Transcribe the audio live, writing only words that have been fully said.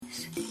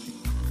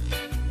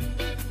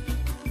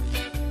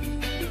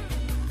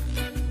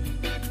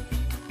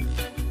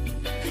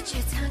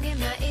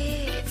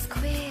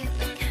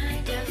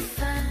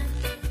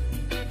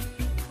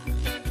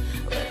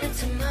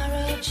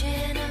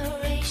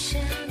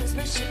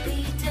should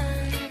be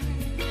done.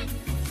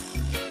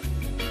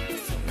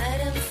 So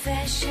Madam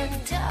Fashion,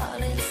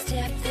 darling,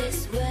 step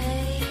this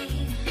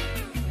way.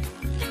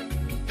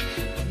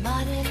 The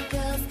modern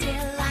girls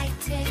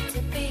delighted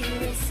to be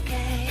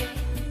risque.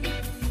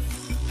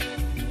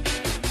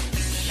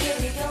 Here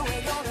we go,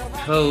 we're gonna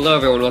rock. Hello,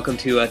 everyone. Welcome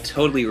to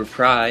Totally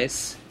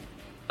Reprise.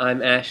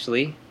 I'm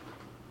Ashley.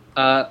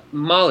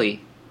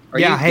 Molly, are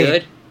Yeah, you hey.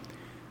 good?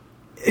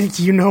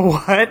 You know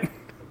what?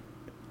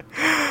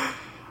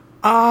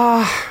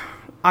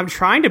 I'm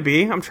trying to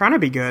be. I'm trying to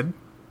be good.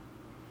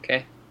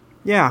 Okay.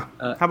 Yeah.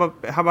 How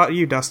about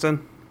you,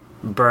 Dustin?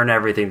 Burn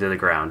everything to the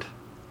ground.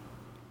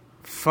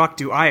 Fuck,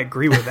 do I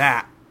agree with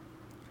that?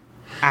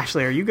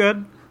 Ashley, are you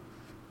good?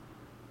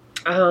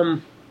 I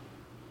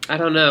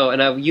don't know.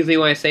 And usually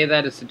when I say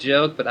that, it's a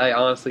joke, but I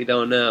honestly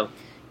don't know.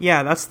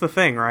 Yeah, that's the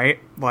thing, right?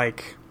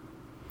 Like,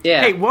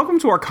 Yeah. hey, welcome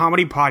to our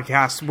comedy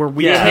podcast where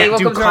we Yeah. Hey, can't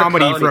do welcome to our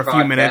comedy for a comedy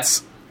few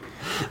minutes.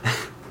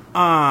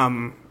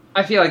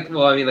 I feel like,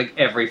 like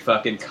every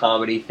fucking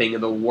comedy thing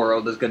in the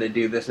world is going to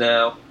do this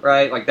now,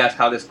 right? Like, that's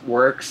how this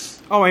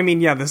works. Oh, I mean,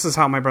 yeah, this is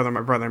how My Brother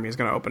and Me is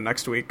going to open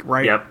next week,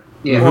 right? Yep.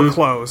 Yeah.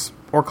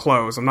 Or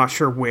close. I'm not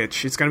sure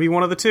which. It's going to be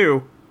one of the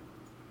two.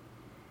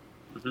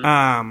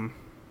 Like,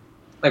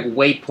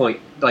 Waypoint,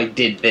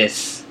 did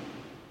this.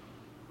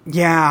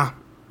 Yeah.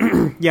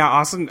 Yeah,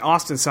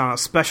 Austin sent a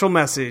special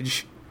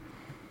message.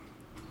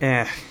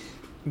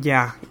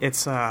 Yeah,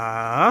 it's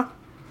a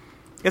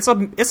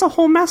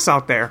whole mess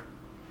out there.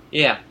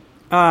 Yeah.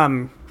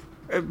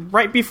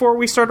 Right before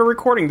we started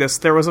recording this,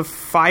 there was a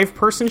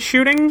 5-person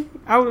shooting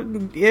out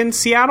in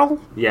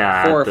Seattle.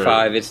 Yeah. 4 or the-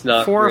 5, it's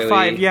not 4 really... or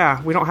 5,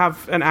 yeah. We don't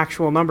have an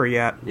actual number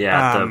yet.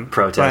 Yeah, the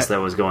protest but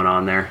that was going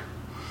on there.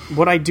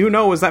 what I do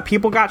know is that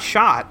people got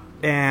shot,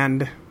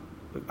 and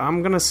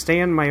I'm gonna stay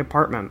in my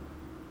apartment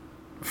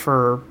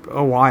for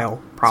a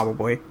while,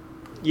 probably.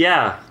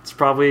 Yeah, it's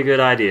probably a good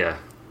idea.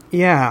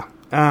 Yeah,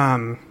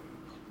 I'll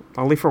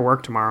leave for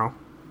work tomorrow,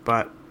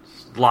 but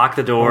Lock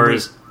the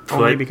doors,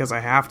 only put because I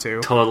have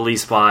to. Totally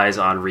Spies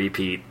on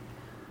repeat.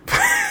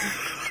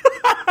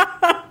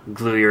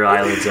 Glue your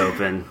eyelids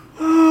open.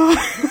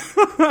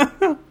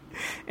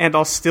 And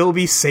I'll still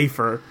be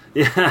safer.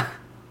 Yeah.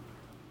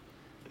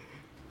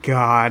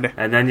 God.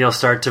 And then you'll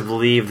start to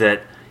believe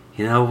that,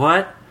 you know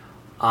what?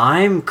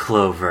 I'm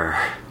Clover.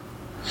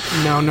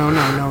 No.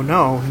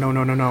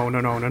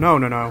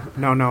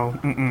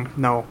 Mm-mm,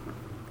 no.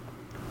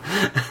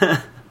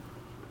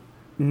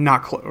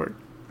 Not Clover.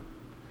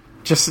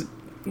 Just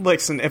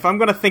listen, if I'm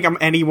gonna think I'm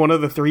any one of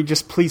the three,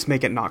 just please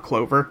make it not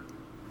Clover.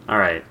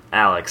 Alright,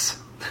 Alex.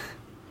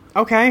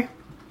 Okay.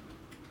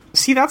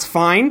 See, that's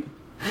fine.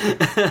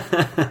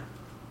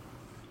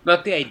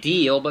 Not the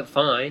ideal, but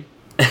fine.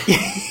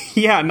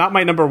 Yeah, not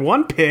my number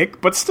 1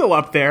 pick, but still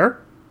up there.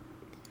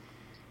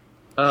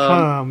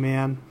 Oh,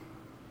 man.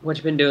 What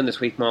you been doing this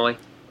week, Molly?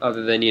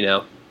 Other than,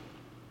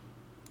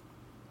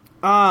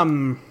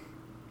 God,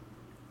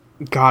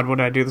 what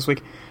did I do this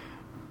week?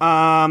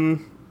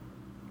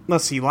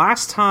 Let's see.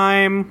 Last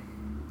time,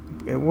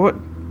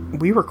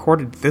 we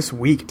recorded this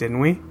week, didn't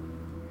we?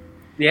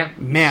 Yeah.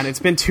 Man, it's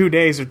been 2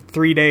 days or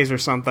 3 days or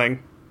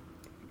something.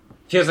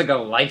 Feels like a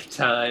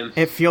lifetime.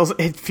 It feels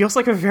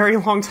like a very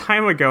long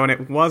time ago, and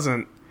it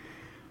wasn't.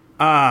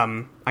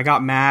 I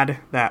got mad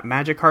that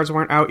Magic cards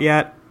weren't out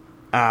yet.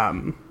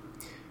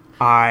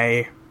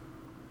 I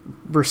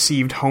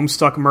received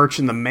Homestuck merch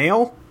in the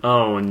mail.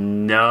 Oh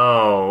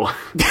no.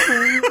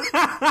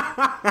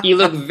 You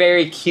look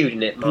very cute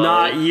in it, Molly.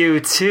 Not you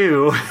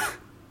too.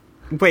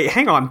 Wait,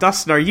 hang on,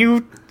 Dustin, are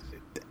you...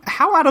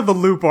 How out of the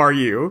loop are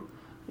you?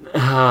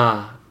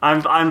 I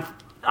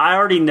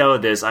already know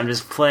this. I'm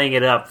just playing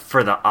it up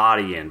for the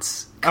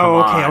audience. Come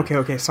on.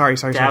 Okay. Sorry.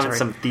 Having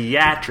some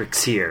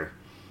theatrics here.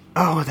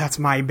 Oh, that's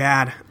my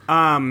bad.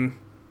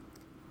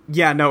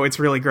 Yeah, no, it's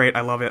really great.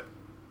 I love it.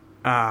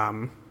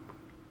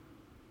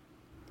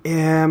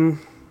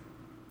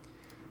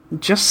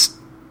 Just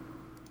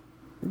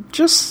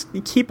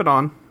keep it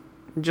on.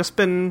 Just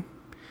been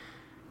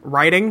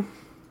writing.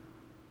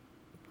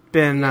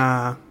 Been,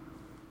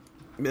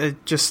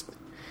 just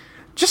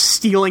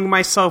steeling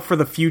myself for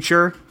the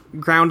future.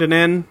 Grounding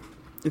in.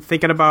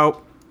 Thinking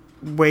about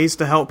ways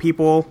to help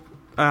people,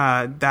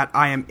 that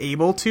I am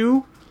able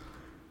to.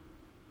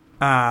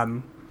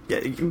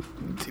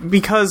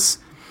 Because,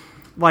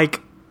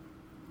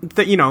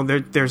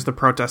 there's the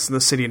protests in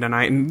the city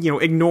tonight, and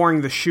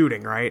ignoring the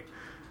shooting, right?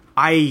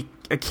 I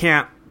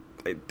can't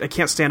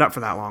stand up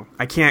for that long.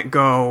 I can't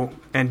go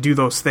and do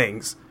those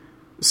things,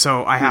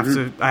 so I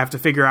have to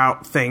figure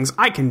out things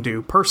I can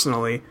do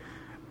personally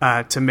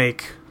to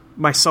make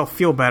myself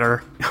feel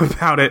better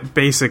about it,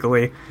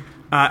 basically,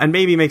 and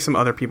maybe make some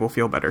other people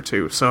feel better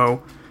too.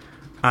 So.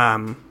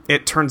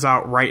 It turns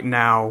out right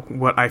now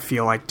what I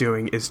feel like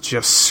doing is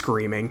just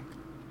screaming.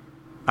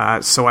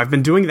 So I've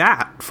been doing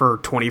that for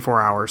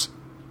 24 hours.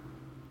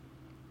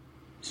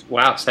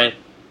 Wow, same.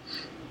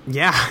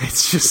 Yeah,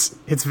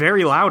 it's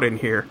very loud in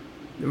here.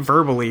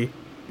 Verbally.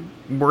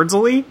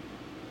 Wordsily?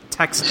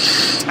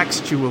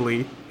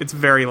 Textually. It's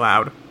very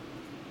loud.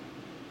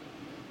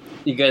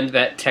 You got into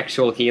that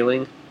textual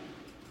healing.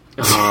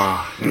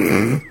 Oh.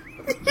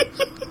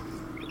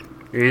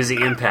 You're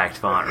using impact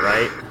font,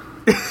 right?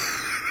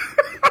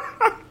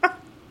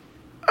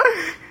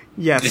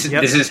 Yes.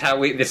 Yep. This is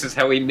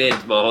how we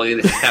mint, Molly.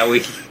 This is how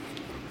we.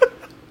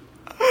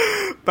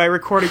 By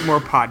recording more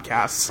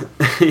podcasts.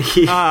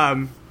 I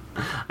mean,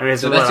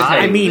 it's So what that's just how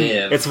I you mean,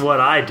 live. it's what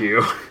I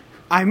do.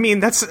 I mean,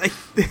 that's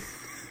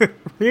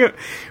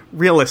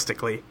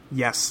realistically,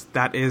 yes,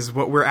 that is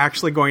what we're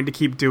actually going to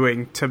keep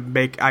doing to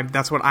make.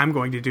 That's what I'm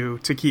going to do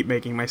to keep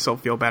making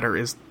myself feel better.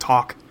 Is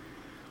talk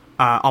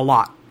a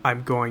lot.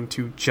 I'm going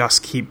to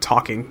just keep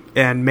talking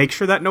and make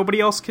sure that nobody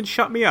else can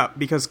shut me up.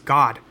 Because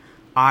God,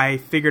 I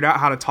figured out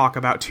how to talk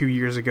about 2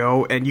 years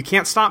ago, and you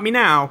can't stop me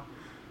now.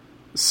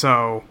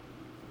 So,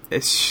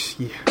 it's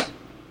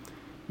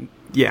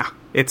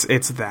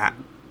it's that.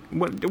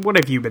 What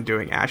have you been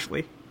doing,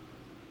 Ashley?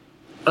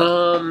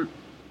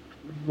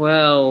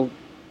 Well,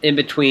 in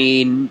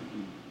between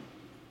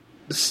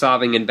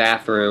sobbing in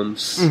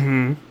bathrooms,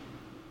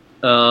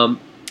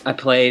 I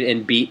played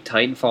and beat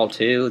Titanfall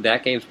 2.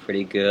 That game's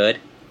pretty good.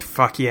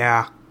 Fuck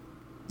yeah.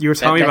 You were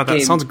telling me about that.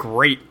 game- Sounds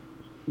great.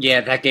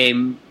 Yeah, that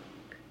game,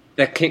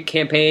 that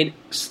campaign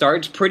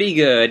starts pretty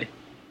good,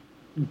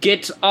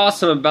 gets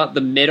awesome about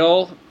the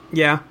middle,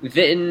 Yeah.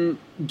 then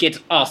gets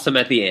awesome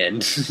at the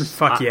end.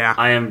 Fuck yeah.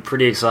 I am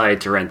pretty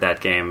excited to rent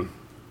that game.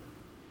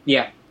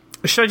 Yeah,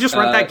 Should I just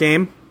rent that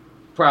game?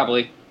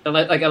 probably.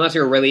 Unless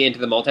you're really into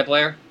the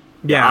multiplayer.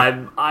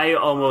 Yeah. I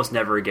almost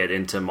never get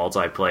into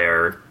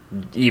multiplayer,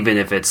 even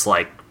if it's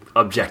like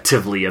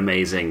objectively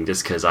amazing,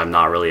 just because I'm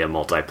not really a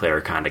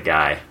multiplayer kind of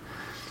guy.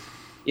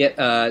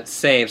 Yeah,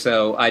 same.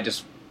 So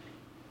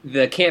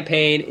the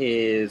campaign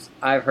is,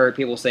 I've heard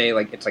people say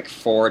like it's like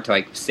 4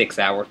 to 6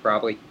 hours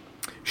probably.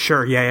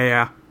 Sure.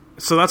 Yeah.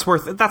 So that's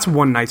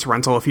one night's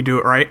rental if you do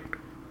it right.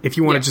 If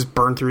you want to just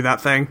burn through that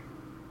thing.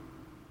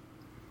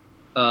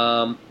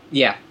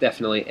 Yeah,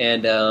 definitely.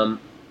 And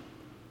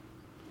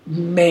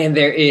man,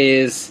 there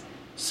is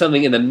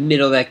something in the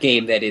middle of that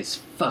game that is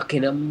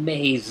fucking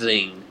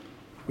amazing.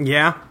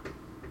 Yeah.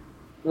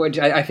 Which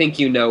I think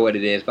you know what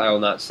it is, but I will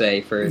not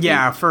say for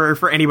Yeah,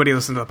 for anybody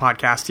listening to the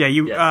podcast. Yeah,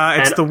 you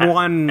it's And- the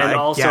one and I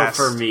also guess.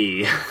 for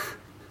me.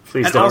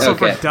 Please And don't. also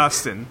Okay. for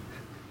Dustin.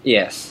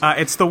 Yes.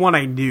 It's the one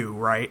I knew,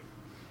 right?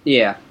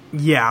 Yeah.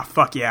 Yeah,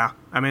 fuck yeah.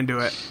 I'm into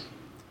it.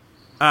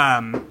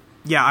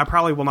 Yeah, I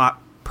probably will not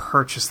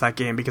purchase that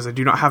game because I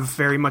do not have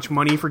very much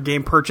money for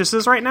game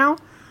purchases right now.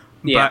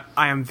 Yeah. But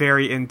I am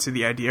very into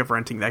the idea of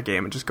renting that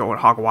game and just going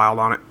hog wild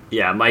on it.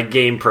 Yeah, my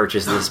game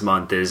purchase this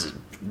month is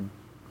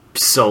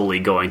solely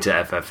going to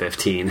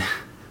FF15.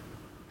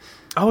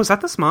 Oh, is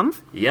that this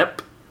month?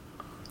 Yep.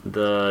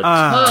 The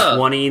Uh,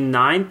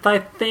 29th, I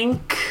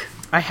think?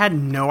 I had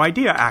no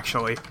idea,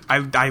 actually.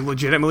 I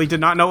legitimately did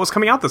not know it was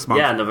coming out this month.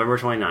 Yeah, November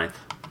 29th.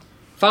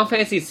 Final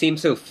Fantasy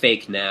seems so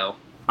fake now.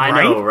 I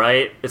Right? know,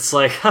 right? It's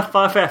like,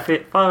 Final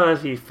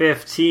Fantasy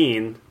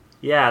 15.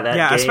 Yeah, that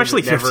Yeah, game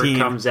especially never 15.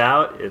 comes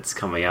out. It's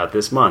coming out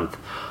this month.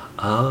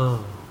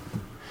 Oh.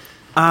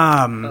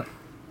 Unless,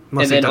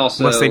 And then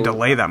also- unless they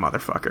delay that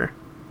motherfucker.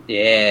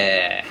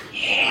 Yeah.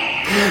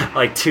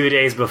 Like 2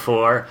 days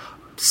before.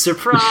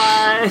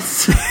 Surprise!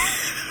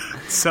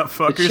 Sup, The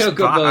fuckers?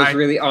 chocobos Bye.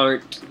 really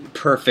aren't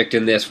perfect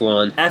in this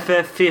one.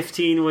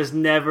 FF15 was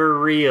never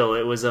real.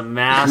 It was a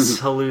mass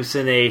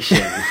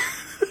hallucination.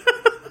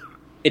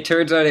 It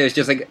turns out it was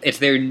just like, it's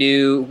their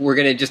new, we're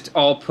gonna just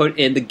all put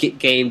in the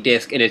game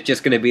disc and it's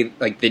just gonna be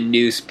like the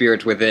new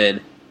Spirits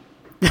Within.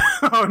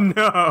 Oh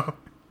no.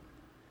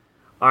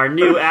 Our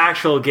new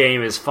actual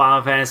game is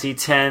Final Fantasy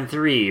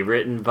X-3,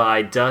 written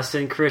by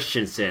Dustin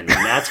Christensen, and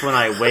that's when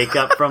I wake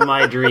up from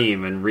my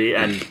dream and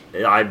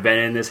I've been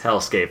in this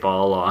hellscape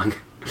all along.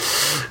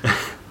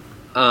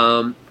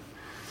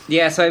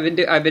 Yeah, so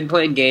I've been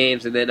playing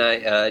games, and then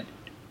I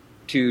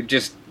to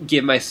just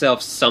give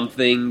myself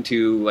something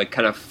to like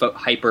kind of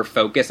hyper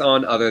focus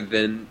on other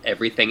than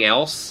everything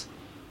else.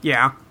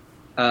 Yeah.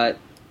 Because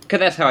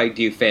that's how I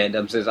do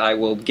fandoms: is I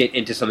will get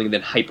into something,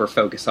 then hyper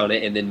focus on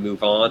it, and then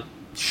move on.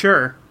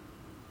 Sure.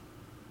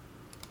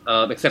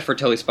 Except for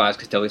Totally Spies,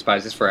 because Totally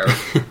Spies is forever.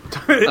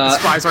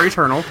 Spies are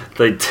eternal.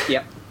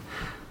 Yep.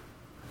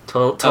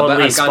 Totally I've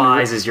gotten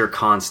Spies is your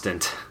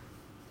constant.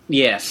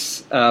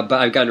 Yes, but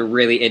I've gotten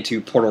really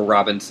into Portal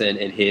Robinson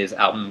and his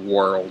album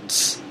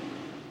Worlds.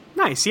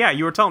 Nice. Yeah,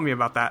 you were telling me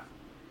about that.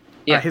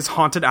 Yeah, His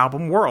haunted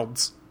album,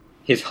 Worlds.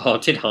 his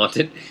haunted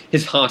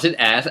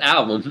ass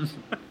album.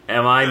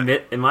 Am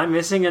I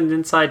missing an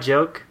inside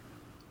joke?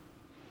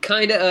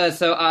 Kinda.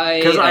 So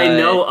Because I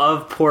know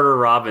of Porter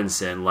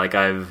Robinson. Like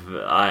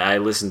I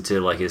listened to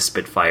like his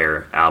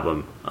Spitfire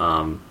album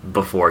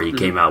before he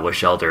came out with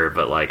Shelter,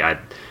 but like I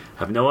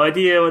have no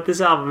idea what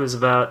this album is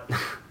about.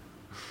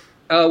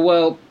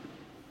 Well,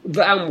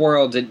 the album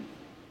Worlds, it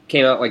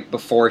came out like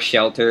before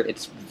Shelter.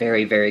 It's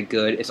very, very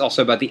good. It's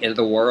also about the end of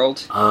the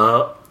world.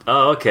 Oh,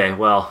 okay.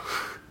 Well,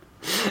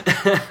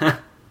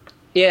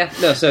 Yeah.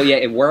 No. So yeah,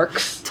 it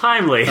works.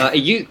 timely.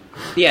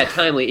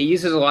 Timely. It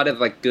uses a lot of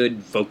like good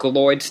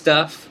Vocaloid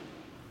stuff.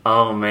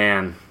 Oh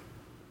man.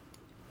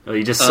 Well,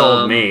 you just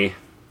sold me.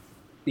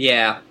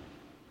 Yeah,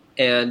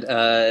 and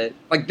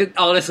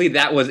honestly,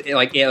 that was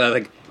like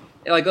oh,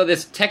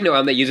 this techno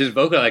album that uses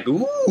vocal, like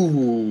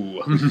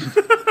ooh,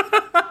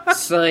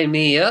 sign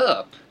me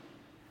up.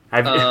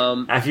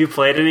 Have you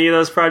played any of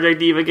those Project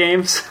Diva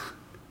games?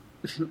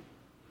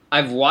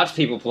 I've watched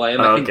people play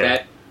them. I think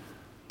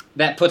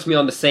that puts me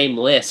on the same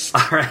list.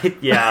 All right,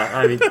 yeah,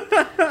 I mean,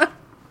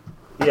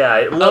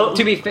 yeah,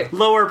 to be fair,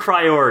 lower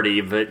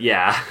priority, but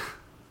yeah.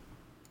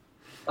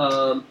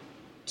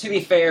 To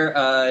be fair,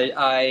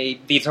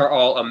 these are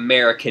all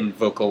American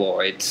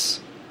Vocaloids.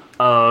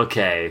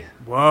 Okay.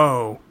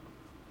 Whoa.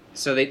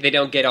 So they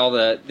don't get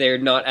they're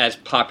not as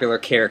popular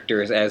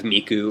characters as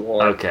Miku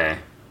or Okay.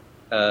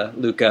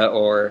 Luca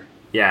or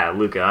Yeah,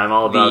 Luca. I'm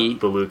all about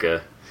the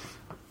Luca.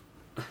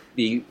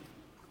 the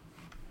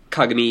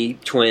Kagami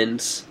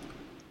twins.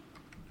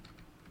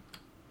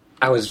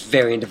 I was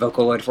very into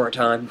Vocaloid for a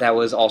time. That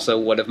was also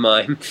one of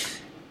mine.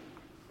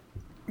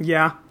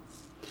 Yeah.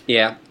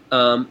 Yeah.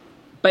 But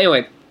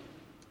anyway,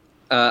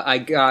 I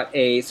got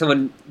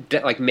someone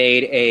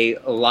made a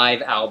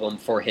live album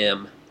for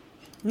him.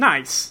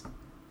 Nice.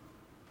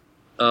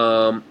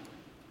 And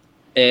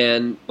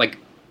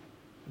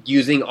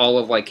using all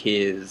of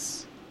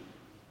his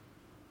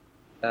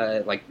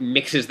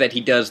mixes that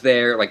he does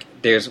there.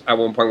 There's at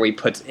one point where he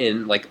puts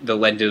in the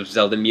Legend of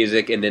Zelda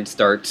music and then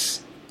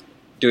starts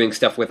doing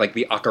stuff with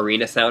the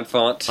Ocarina sound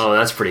font. Oh,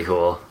 that's pretty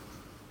cool.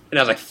 And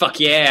I was like,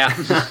 fuck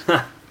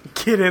yeah.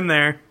 Get in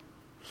there.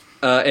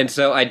 And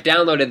so I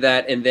downloaded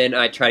that, and then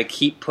I try to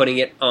keep putting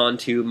it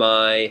onto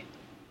my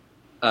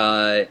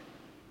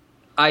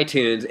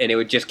iTunes, and it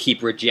would just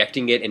keep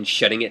rejecting it and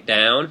shutting it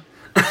down.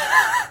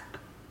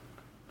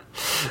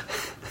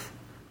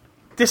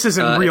 This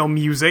isn't real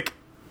music.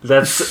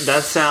 That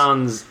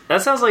sounds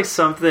like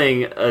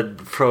something a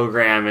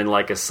program in a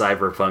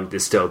cyberpunk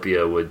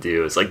dystopia would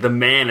do. It's the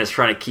man is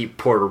trying to keep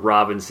Porter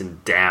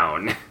Robinson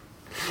down.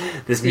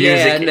 This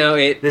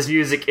music, this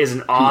music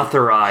isn't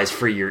authorized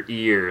for your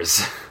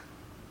ears.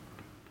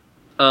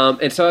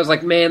 And so I was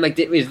like, man,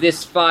 is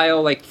this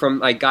file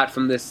I got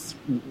from this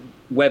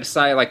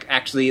website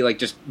actually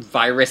just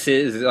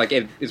viruses?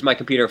 Is my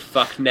computer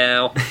fucked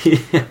now?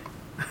 Yeah.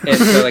 And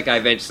so I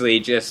eventually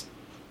just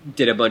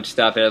did a bunch of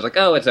stuff, and I was like,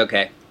 oh, it's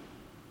okay.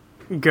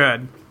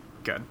 Good.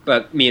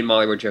 But me and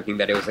Molly were joking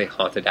that it was a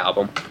haunted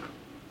album.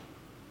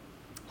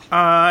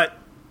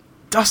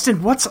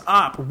 Dustin, what's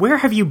up? Where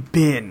have you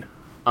been?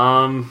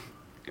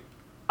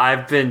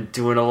 I've been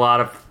doing a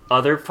lot of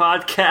other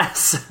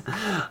podcasts.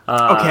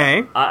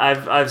 Okay.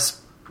 I've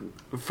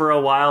for a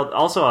while.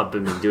 Also, I've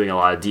been doing a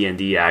lot of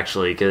D&D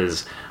actually,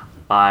 because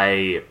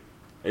I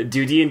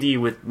do D&D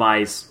with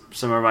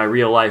some of my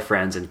real life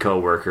friends and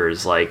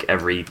coworkers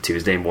every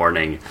Tuesday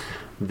morning.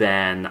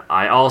 Then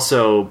I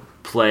also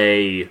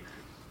play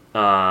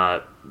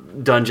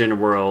Dungeon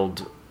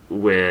World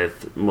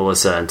with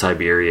Melissa and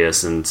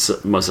Tiberius and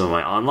most of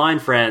my online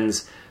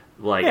friends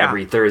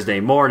every Thursday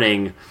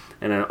morning.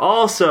 And then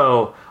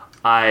also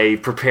I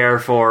prepare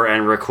for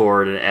and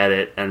record and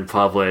edit and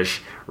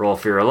publish Roll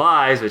for Your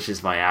Lives, which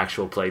is my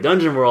actual Play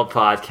Dungeon World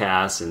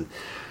podcast. And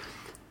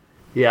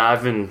yeah,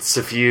 I've been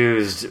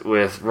suffused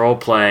with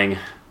role-playing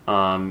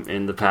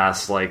in the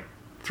past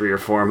 3 or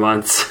 4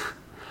 months.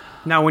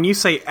 Now, when you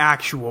say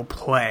actual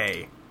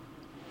play...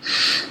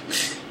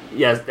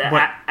 Yes,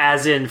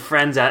 as in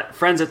friends at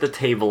the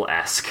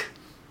table-esque.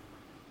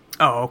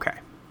 Oh, okay.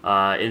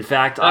 In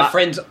fact,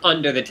 friends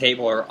under the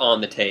table or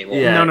on the table.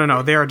 Yeah.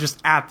 No. They are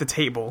just at the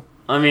table.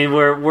 I mean,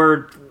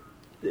 we're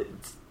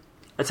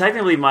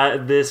technically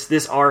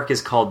this arc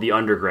is called the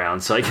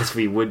Underground, so I guess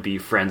we would be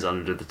friends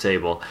under the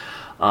table.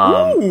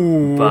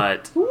 Ooh.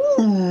 But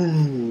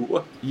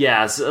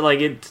yeah, so,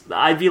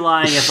 I'd be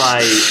lying if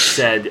I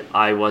said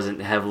I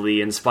wasn't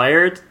heavily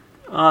inspired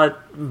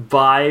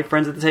by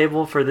Friends at the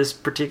Table for this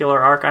particular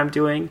arc I'm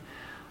doing.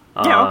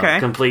 Yeah, okay.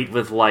 Complete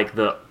with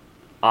the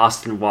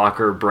Austin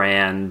Walker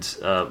brand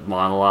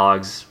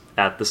monologues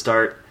at the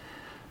start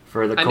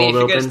for the cold opens.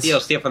 If you're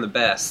gonna steal from the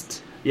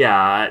best.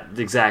 Yeah,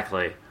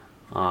 exactly.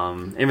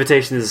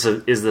 Invitation is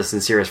the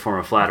sincerest form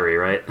of flattery,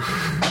 right?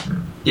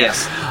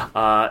 Yes.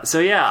 So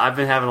yeah, I've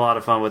been having a lot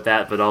of fun with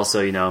that, but also,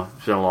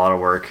 it's been a lot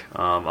of work.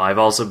 I've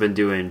also been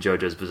doing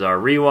JoJo's Bizarre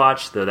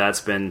Rewatch, though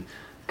that's been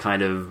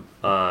kind of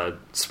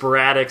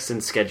sporadic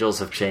since schedules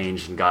have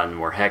changed and gotten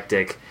more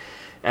hectic.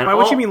 And by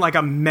which you mean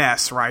a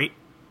mess, right?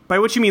 By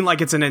which you mean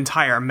it's an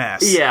entire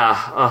mess.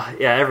 Yeah,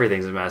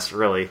 everything's a mess,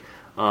 really.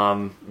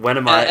 When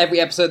am I... Every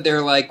episode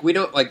they're we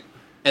don't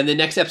and the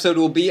next episode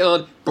will be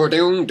on... Yeah.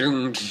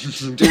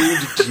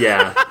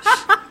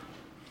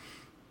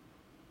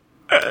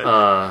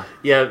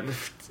 Yeah,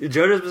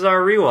 JoJo's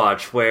Bizarre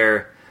Rewatch,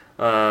 where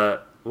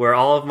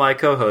all of my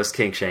co-hosts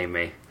kink shame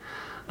me.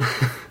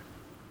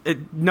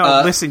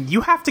 Listen,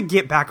 you have to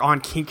get back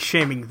on kink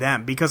shaming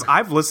them, because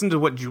I've listened to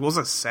what Jules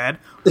has said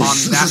on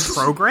that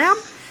program,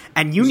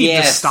 and you need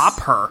to stop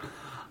her.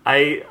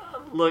 I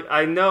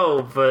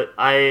know, but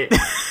I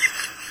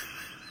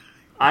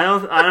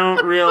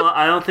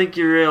don't think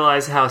you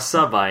realize how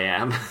sub I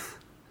am.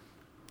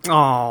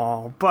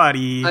 Oh,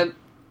 buddy.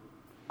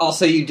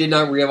 Also, you did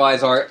not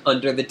realize our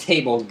under the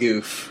table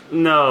goof.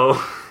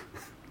 No.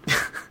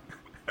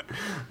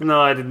 No,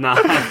 I did not.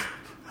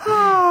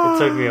 It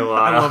took me a while.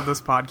 I love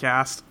this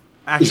podcast.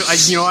 Actually,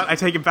 you know what? I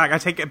take it back. I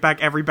take it back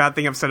every bad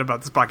thing I've said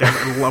about this podcast.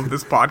 I love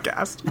this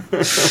podcast.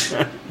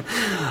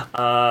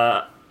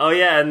 Oh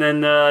yeah, and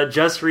then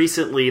just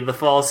recently the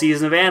fall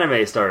season of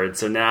anime started,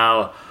 so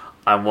now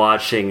I'm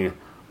watching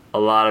a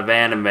lot of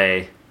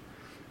anime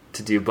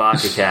to do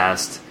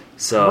BakaCast.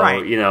 So,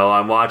 Right.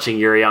 I'm watching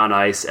Yuri on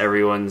Ice,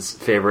 everyone's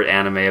favorite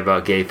anime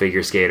about gay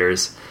figure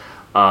skaters.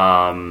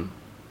 I'm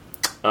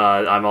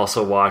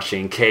also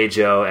watching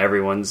Keijo,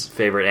 everyone's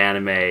favorite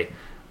anime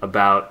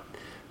about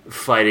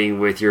fighting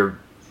with your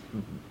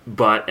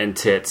butt and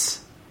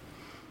tits.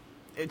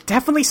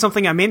 Definitely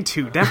something I'm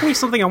into. Definitely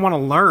something I want to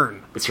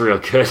learn. It's real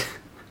good.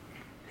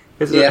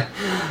 Yeah.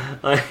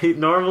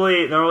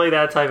 Normally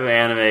that type of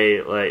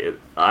anime, like,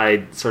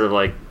 I sort of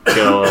like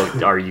go,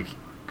 are you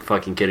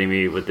fucking kidding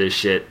me with this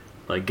shit?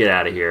 Like, get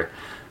out of here.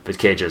 But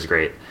Keijo's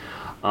great.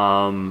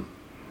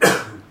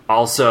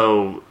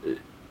 Also,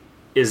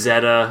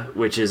 Izetta,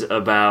 which is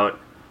about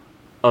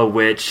a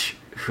witch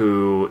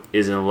who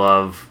is in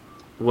love.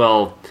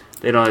 Well,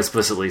 they don't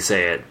explicitly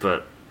say it,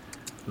 but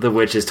the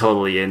witch is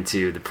totally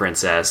into the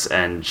princess,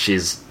 and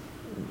she's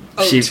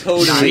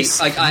Totally. Nice.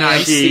 Like, I Nice.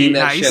 have seen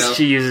that Nice. show.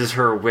 she uses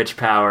her witch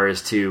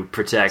powers to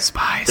protect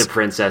Spies. the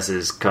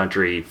princess's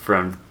country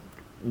from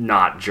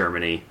not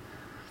Germany.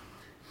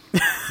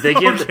 They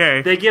give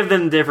Okay. they give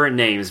them different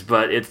names,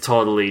 but it's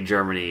totally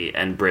Germany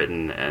and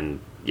Britain,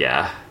 and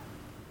yeah.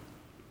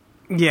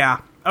 Yeah.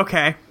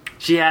 Okay.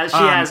 She has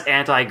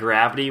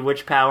anti-gravity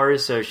witch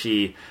powers, so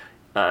she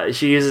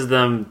uses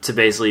them to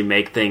basically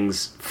make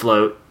things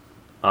float,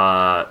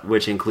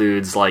 which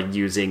includes like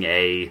using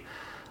a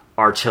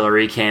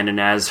artillery cannon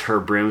as her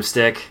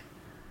broomstick.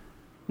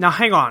 Now,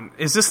 hang on.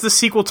 Is this the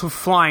sequel to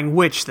Flying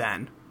Witch,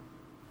 then?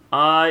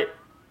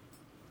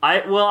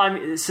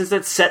 Since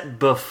it's set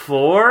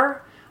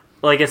before,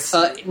 like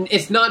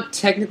It's not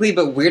technically,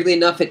 but weirdly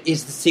enough, it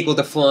is the sequel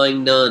to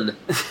Flying Nun.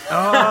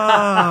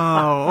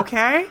 Oh,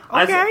 okay.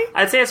 Okay.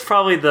 I'd say it's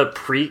probably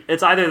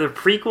it's either the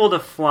prequel to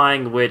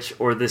Flying Witch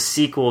or the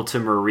sequel to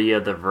Maria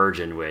the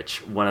Virgin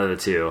Witch, one of the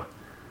two.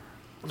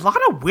 A lot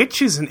of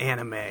witches in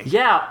anime.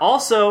 Yeah,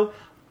 also,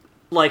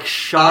 like,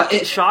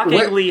 It-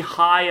 shockingly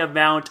high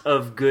amount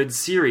of good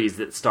series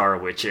that star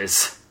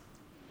witches.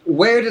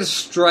 Where does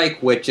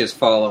Strike Witches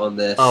fall on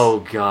this?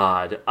 Oh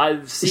God! I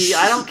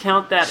don't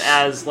count that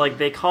as, like,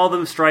 they call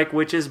them strike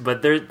witches,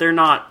 but they're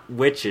not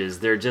witches.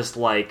 They're just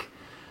like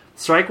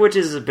strike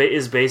witches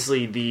is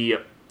basically the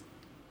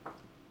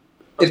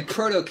It's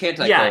proto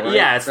Kantai.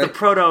 yeah. It's the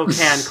proto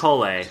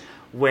Kankole,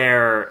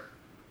 where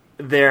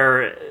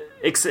they're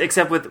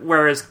except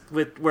whereas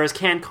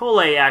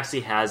Kankole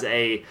actually has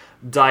a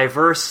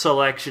diverse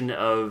selection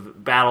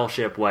of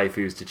battleship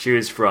waifus to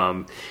choose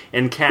from.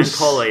 In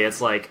Kankole,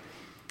 it's like,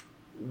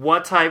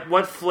 what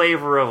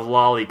flavor of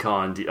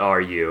lolicon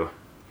are you?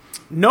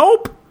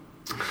 Nope.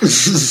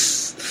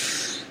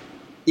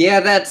 Yeah,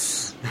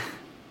 that's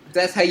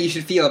how you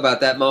should feel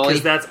about that, Molly.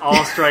 Because that's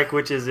all Strike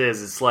Witches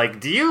is. It's like,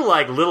 do you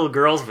like little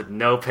girls with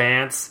no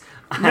pants?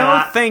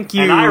 No, thank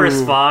you. And I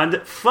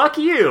respond, fuck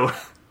you.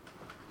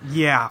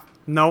 Yeah.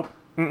 Nope.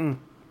 Mm-mm.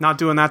 Not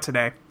doing that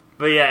today.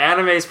 But yeah,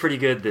 anime is pretty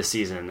good this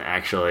season,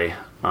 actually.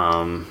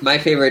 My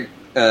favorite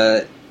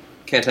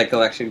Kantai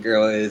collection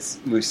girl is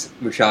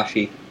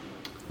Musashi.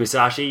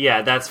 Musashi,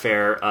 yeah, that's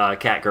fair.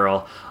 Cat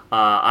girl.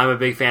 I'm a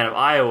big fan of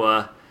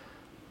Iowa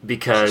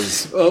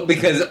because Well,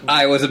 because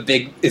I was a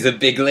big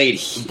lady.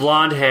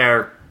 blonde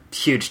hair,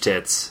 huge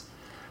tits.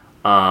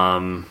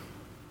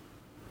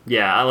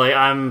 Yeah,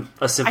 I'm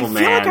a simple I feel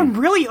man. like I'm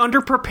really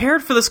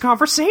underprepared for this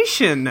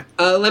conversation.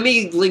 Let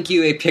me link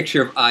you a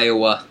picture of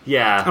Iowa.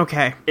 Yeah.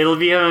 Okay. It'll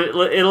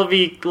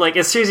be like,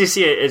 as soon as you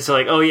see it, it's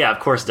like, oh yeah, of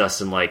course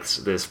Dustin likes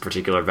this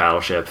particular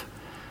battleship.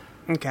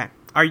 Okay.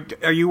 Are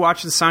you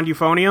watching the Sound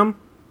Euphonium?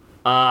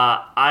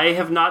 I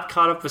have not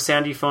caught up with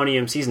Sound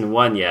Euphonium season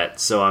 1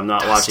 yet, so I'm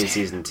not watching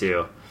season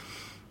 2.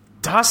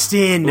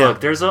 Dustin!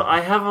 Look,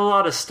 I have a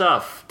lot of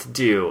stuff to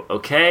do,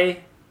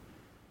 okay?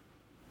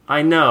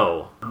 I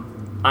know.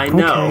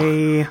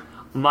 Okay.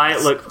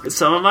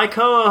 Some of my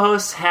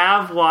co-hosts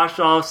have watched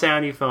all of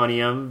Sound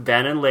Euphonium.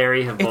 Ben and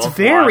Larry have It's both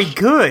very watched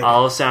good.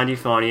 all of Sound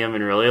Euphonium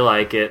and really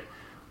like it.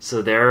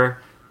 So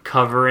they're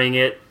covering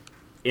it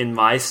in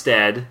my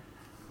stead.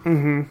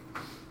 Mm-hmm.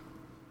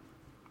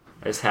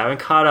 I just haven't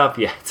caught up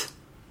yet.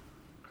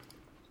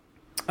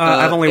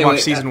 I've only anyway,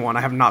 watched season 1.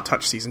 I have not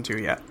touched season 2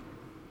 yet.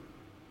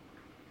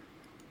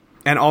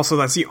 And also,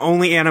 that's the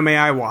only anime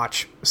I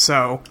watch.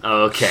 So,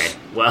 Okay,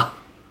 well,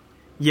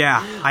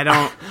 yeah, I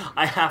don't...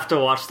 I have to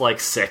watch like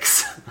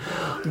 6.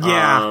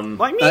 Yeah.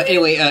 Like me?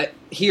 Anyway,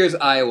 here's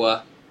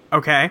Iowa.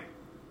 Okay.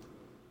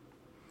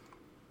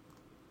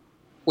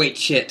 Wait,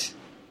 shit.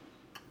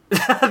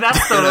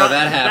 That's the No,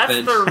 that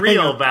happened. That's the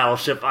real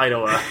Battleship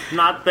Iowa,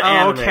 not the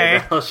anime okay.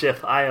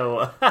 Battleship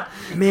Iowa.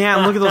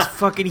 Man, look at those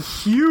fucking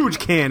huge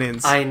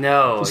cannons. I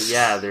know,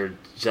 yeah, they're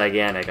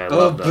gigantic. I Oh,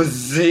 love them.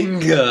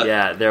 bazinga!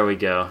 Yeah, there we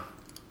go.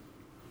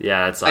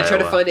 Yeah, that's I tried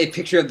to Iowa. find a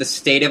picture of the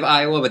state of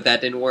Iowa, but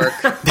that didn't work.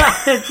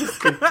 Just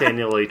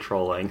continually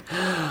trolling.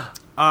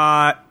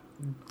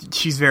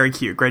 She's very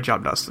cute. Great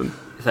job, Dustin.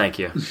 Thank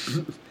you.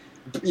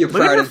 You're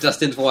Look at proud her of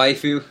Dustin's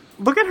waifu?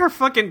 Look at her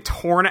fucking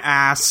torn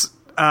ass,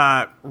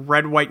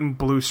 red, white, and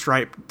blue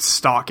striped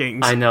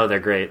stockings. I know, they're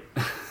great.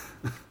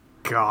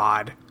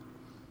 God.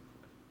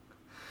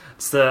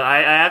 So I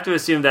have to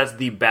assume that's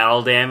the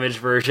battle damage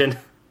version.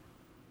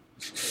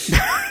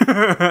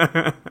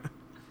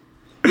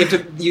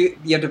 You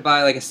have to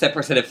buy like a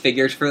separate set of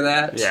figures for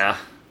that. Yeah.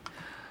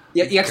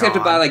 You actually have to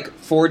God. buy like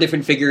 4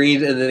 different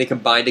figurines, and then they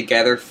combine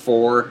together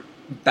for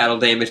battle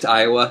damaged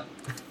Iowa.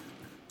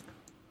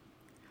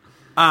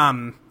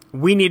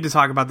 We need to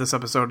talk about this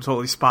episode of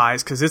Totally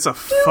Spies, because it's a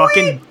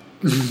fucking...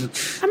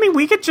 I mean,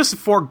 we could just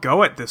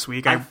forego it this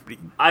week.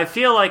 I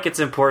feel like it's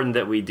important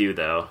that we do,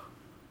 though.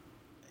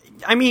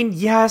 I mean,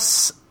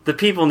 yes... The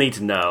people need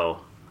to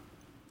know.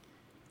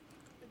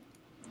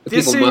 The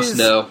people must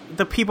know.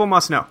 The people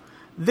must know.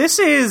 This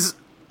is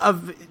a...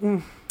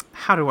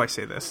 How do I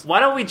say this? Why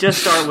don't we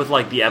just start with,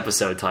 like, the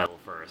episode title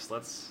first?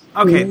 Let's...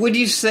 Okay, Would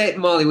you say,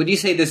 Molly, would you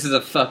say this is a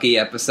fucky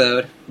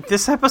episode?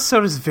 this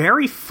episode is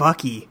very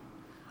fucky.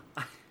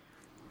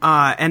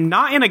 And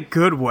not in a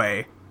good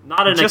way.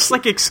 Not in Just a...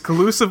 like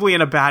exclusively in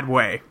a bad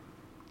way.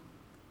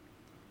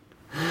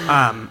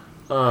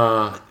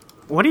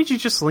 What did you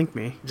just link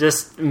me?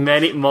 Just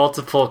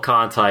multiple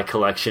Kantai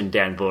collection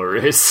Dan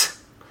Borus.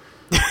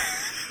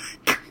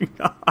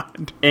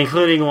 God.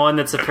 Including one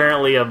that's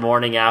apparently a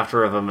morning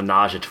after of a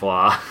menage a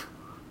trois.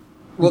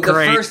 Well,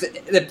 Great.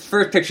 the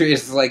first picture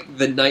is like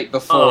the night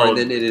before, Oh. and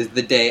then it is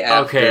the day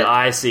after. Okay,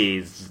 I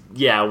see.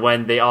 Yeah,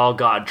 when they all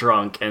got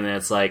drunk, and then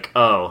it's like,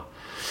 oh.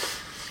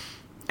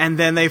 And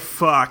then they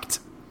fucked.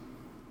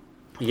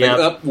 Yep.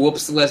 Like,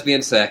 whoops,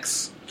 lesbian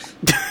sex.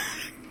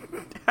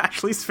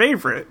 Ashley's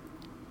favorite.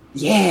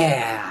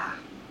 Yeah.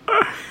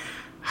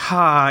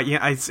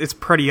 Yeah, it's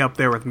pretty up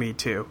there with me,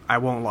 too. I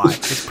won't lie.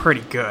 It's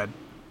pretty good.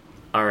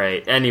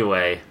 Alright,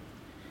 anyway.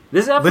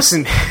 This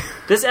Listen,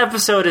 This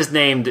episode is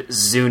named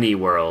Zuni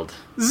World.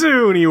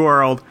 Zuni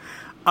World.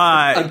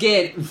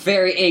 Again,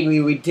 very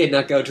angry we did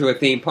not go to a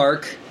theme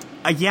park.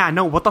 Yeah,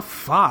 no, what the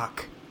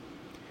fuck?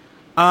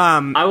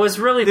 I was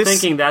really This-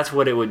 thinking that's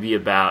what it would be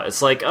about.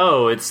 It's like,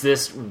 oh, it's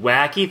this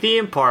wacky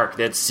theme park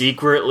that's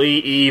secretly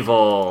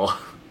evil.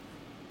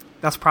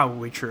 That's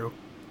probably true.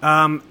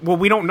 Well,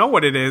 we don't know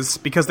what it is,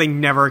 because they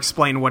never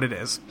explain what it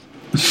is.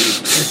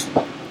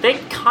 They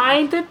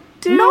kinda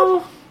do.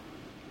 Nope.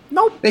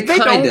 Nope, They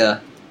don't.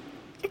 kinda.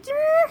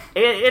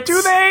 It's,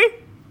 Do they?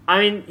 I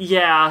mean,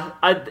 yeah.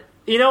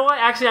 You know what?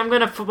 Actually, I'm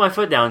gonna put my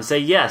foot down and say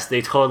yes,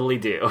 they totally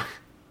do.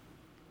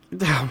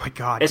 Oh my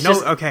god. It's No,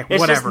 just, okay, it's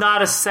whatever. just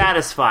not a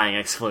satisfying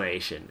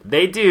explanation.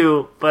 They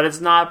do, but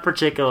it's not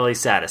particularly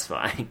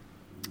satisfying.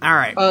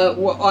 Alright.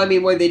 Well, I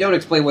mean, when they don't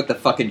explain what the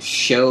fucking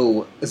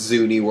show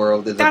Zuni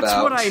World is That's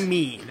about. what I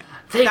mean.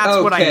 They-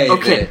 That's what I Okay, mean.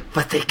 Okay, Yeah.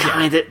 but they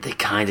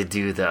kinda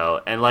do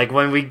though. And like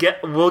when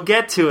we'll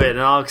get to it, and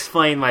I'll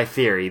explain my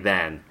theory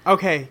then.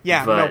 Okay,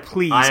 yeah, But no,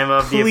 please. I am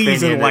of the please opinion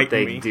that enlighten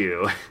they me.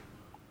 do.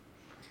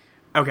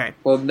 Okay.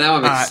 Well, now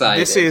I'm excited.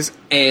 this is-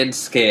 and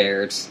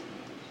scared.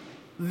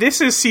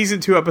 This is Season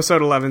 2,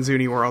 Episode 11,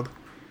 Zuni World.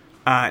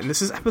 And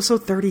this is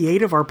Episode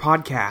 38 of our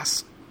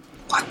podcast.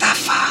 What the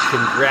fuck?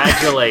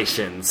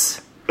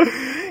 Congratulations.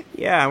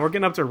 Yeah, we're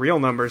getting up to real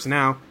numbers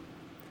now.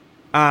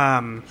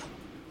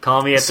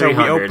 Call me at So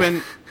 300. we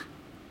open...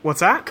 What's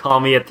that? Call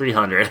me at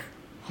 300.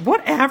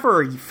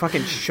 Whatever, you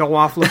fucking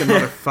show-off-looking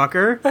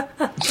motherfucker.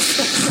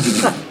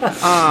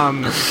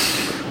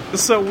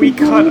 So we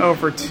cut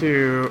over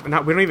to... we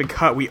don't even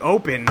cut, we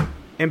open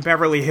in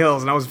Beverly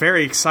Hills, and I was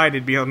very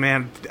excited because,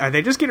 man, are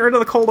they just getting rid of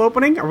the cold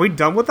opening? Are we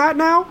done with that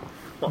now?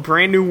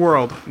 Brand new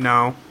world.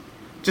 No.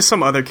 Just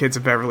some other kids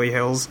of Beverly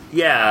Hills.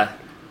 Yeah.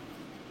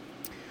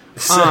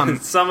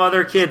 Some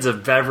other kids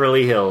of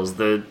Beverly Hills,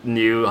 the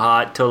new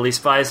hot Totally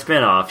Spies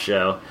spin-off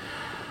show.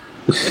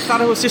 I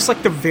thought it was just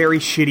like the very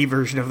shitty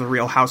version of the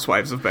Real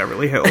Housewives of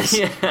Beverly Hills.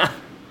 Yeah.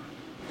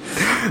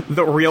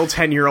 The real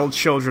 10-year-old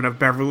children of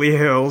Beverly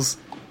Hills.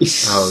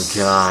 Oh,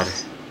 God.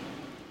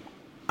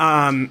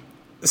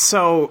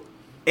 So,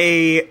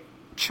 a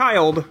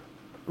child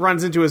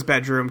runs into his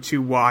bedroom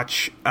to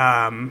watch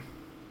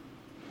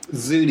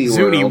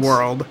Zuni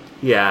World,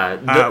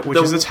 Yeah. which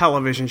is a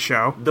television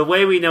show. The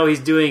way we know he's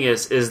doing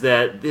is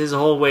that his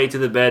whole way to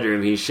the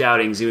bedroom, he's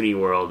shouting Zuni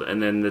World,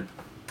 and then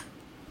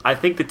I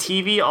think the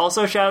TV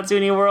also shouts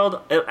Zuni World.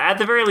 At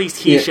the very least,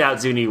 he Yeah.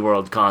 shouts Zuni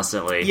World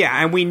constantly. Yeah,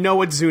 and we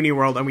know it's Zuni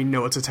World, and we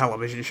know it's a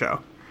television show.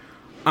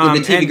 When the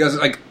TV and- goes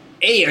like,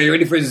 "Hey, are you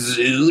ready for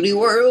Zuni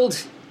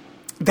World?"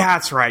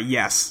 That's right,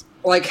 yes.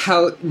 Like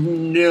how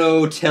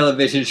no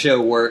television show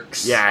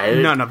works. Yeah,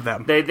 None of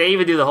them. They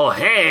even do the whole,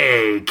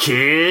 "Hey,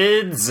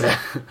 kids,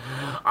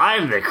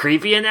 I'm the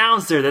creepy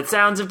announcer that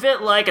sounds a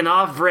bit like an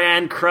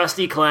off-brand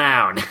Krusty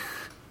Clown."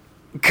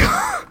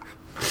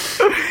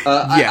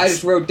 I Yes.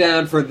 just wrote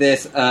down for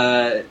this.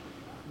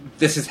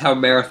 This is how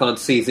Marathon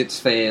sees its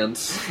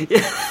fans.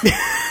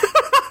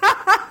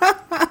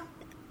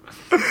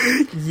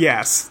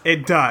 Yes,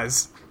 it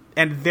does.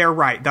 And they're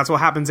right. That's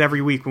what happens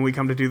every week when we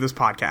come to do this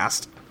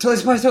podcast.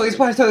 Totally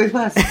Spies.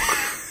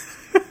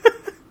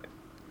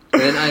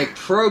 And then I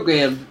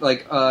programmed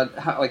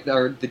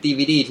the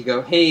DVD to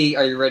go, hey,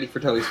 are you ready for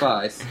Totally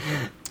Spies?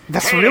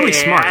 That's really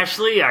smart.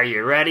 Ashley, are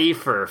you ready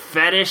for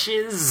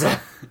fetishes?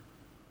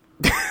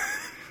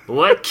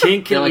 What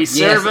kink can we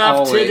serve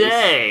up always.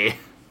 today?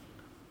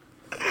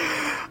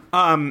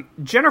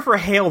 Jennifer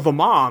Hale, the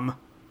mom.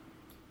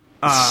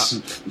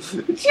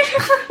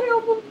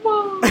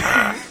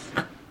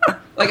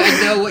 Like,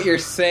 I know what you're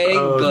saying,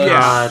 Oh, but...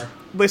 God.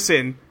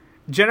 Listen,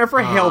 Jennifer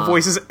Hale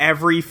voices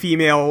every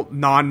female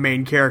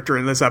non-main character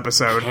in this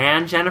episode.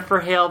 Can Jennifer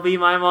Hale be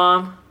my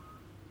mom?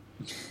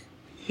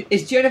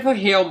 Is Jennifer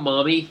Hale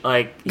mommy?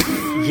 Like,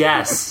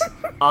 yes.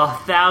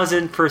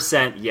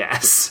 1,000%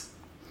 yes.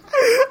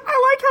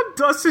 I like how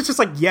Dustin's just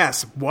like,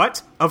 yes,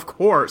 what? Of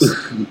course.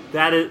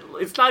 That is,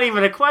 it's not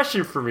even a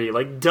question for me.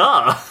 Like,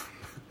 duh.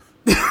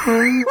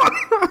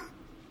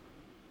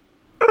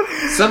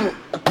 Some...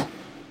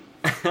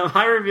 Am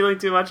I revealing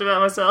too much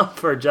about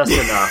myself, or just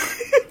enough?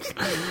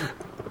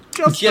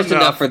 Just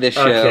enough for this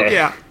show. Okay.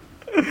 Yeah.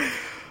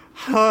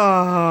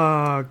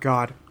 Oh,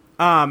 God.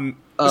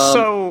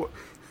 So,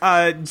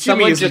 Jimmy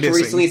Someone is just missing.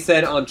 recently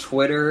said on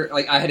Twitter,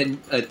 like, I had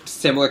a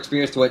similar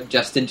experience to what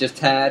Justin just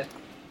had,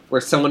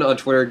 where someone on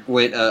Twitter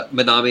went,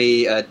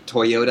 Manami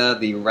Toyota,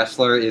 the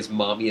wrestler, is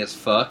mommy as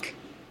fuck.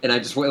 And I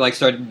just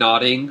started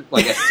nodding,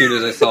 like, as soon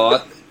as I saw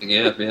it.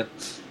 Yeah.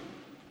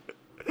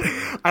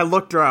 I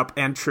looked her up,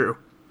 and true.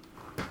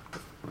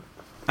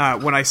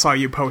 When I saw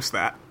you post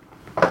that.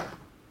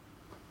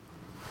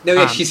 No,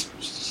 yeah, she's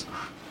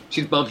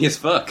mommy as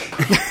fuck.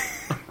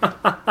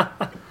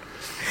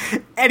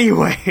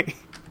 Anyway,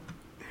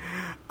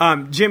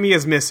 Jimmy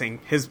is missing.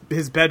 His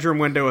bedroom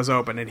window is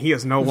open, and he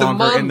is no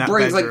longer in that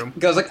bedroom.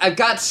 Goes like, I've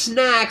got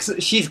snacks.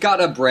 She's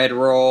got a bread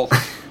roll.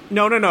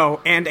 No,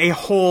 and a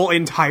whole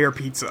entire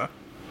pizza.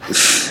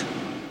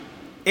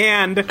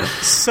 And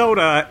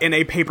soda in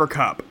a paper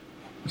cup.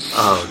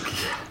 Oh,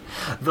 God.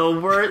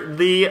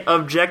 The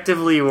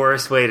objectively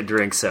worst way to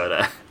drink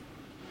soda.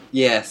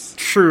 Yes.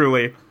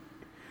 Truly.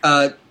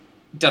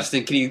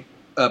 Dustin, can you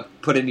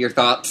put in your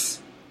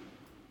thoughts?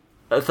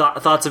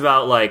 Thoughts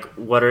about, like,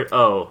 what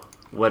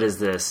is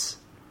this?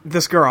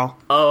 This girl.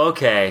 Oh,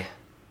 okay.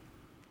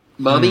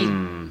 Mommy?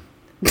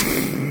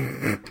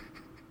 Hey,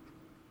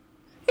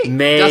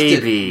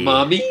 Maybe. Dustin,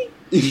 mommy?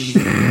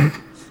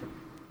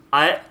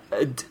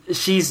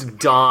 She's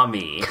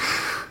Dommy.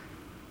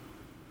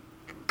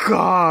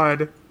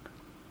 God.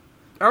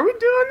 Are we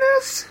doing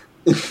this?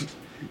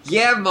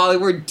 Yeah, Molly,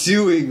 we're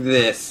doing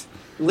this.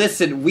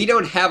 Listen, we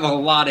don't have a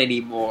lot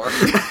anymore.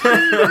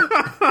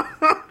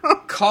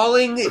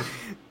 Calling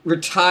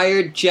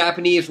retired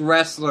Japanese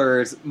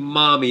wrestlers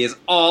mommy is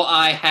all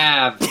I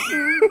have.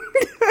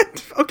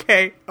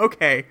 Okay.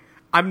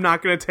 I'm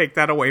not going to take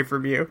that away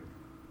from you.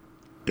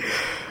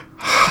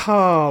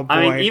 Oh, boy.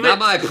 I mean, Not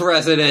my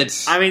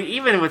president.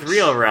 even with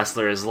real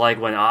wrestlers, like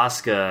when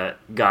Asuka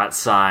got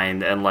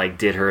signed and, like,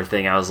 did her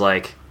thing, I was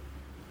like,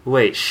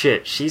 wait,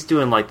 shit, she's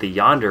doing, like, the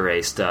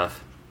yandere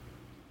stuff.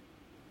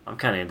 I'm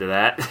kind of into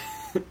that.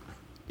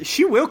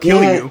 She will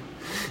kill you.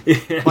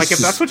 Yeah. Like, if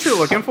that's what you're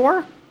looking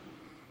for.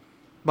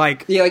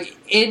 Like, Yeah, like,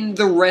 in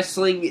the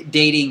wrestling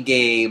dating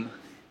game,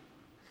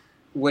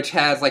 which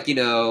has, like, you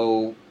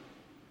know,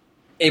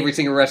 every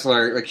single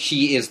wrestler,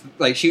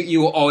 like, you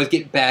will always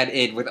get bad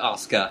in with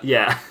Asuka.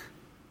 Yeah.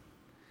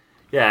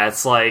 Yeah,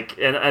 it's like,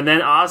 and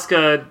then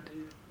Asuka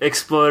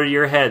exploded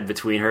your head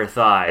between her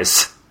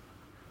thighs.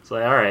 It's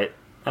like, alright,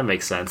 that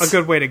makes sense. a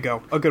good way to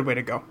go.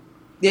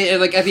 Yeah,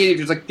 and, like, at the end, you're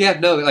just like, yeah,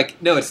 no,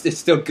 it's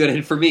still good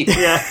in for me.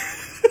 Yeah.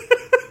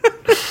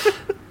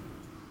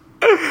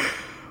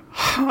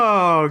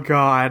 Oh,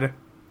 God.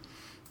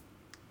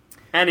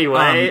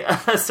 Anyway,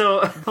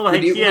 so, like,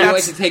 Would you yeah.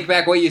 like to take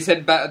back what you said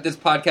about this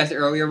podcast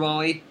earlier,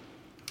 Molly?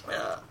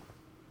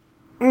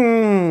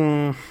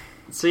 So,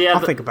 yeah.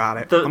 I'll think about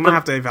it. I'm going to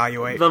have to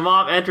evaluate. The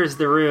mom enters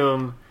the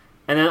room,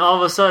 and then all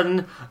of a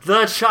sudden,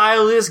 the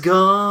child is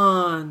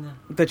gone.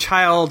 The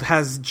child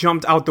has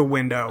jumped out the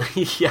window,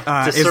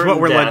 Yeah, to is certain what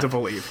we're led death. to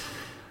believe.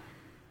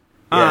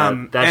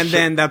 Yeah,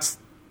 Then that's...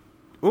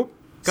 Oop,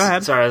 go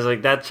ahead. Sorry, I was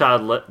like, that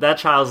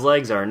child's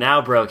legs are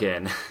now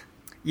broken.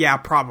 Yeah,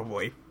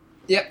 probably.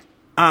 Yep.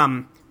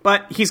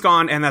 But he's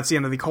gone, and that's the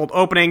end of the cold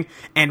opening,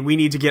 and we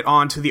need to get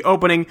on to the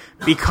opening,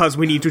 because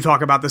we need to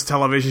talk about this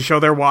television show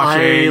they're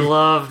watching. I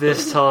love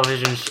this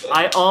television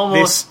I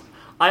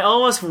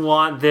almost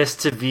want this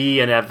to be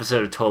an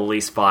episode of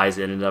Totally Spies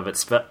in and of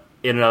itself,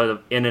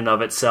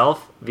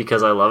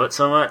 because I love it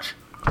so much.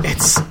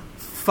 It's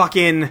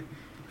fucking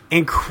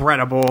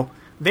incredible.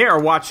 They are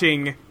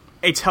watching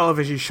a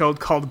television show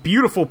called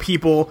Beautiful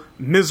People,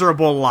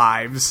 Miserable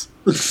Lives.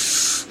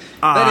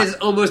 That is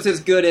almost as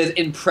good as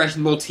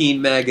Impressionable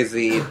Teen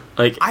Magazine.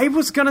 Like, I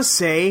was gonna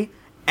say,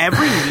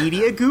 every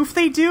media goof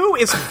they do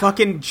is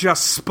fucking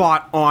just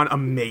spot on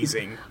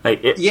amazing.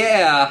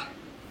 Yeah.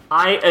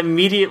 I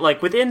immediately,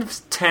 like, within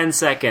 10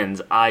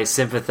 seconds, I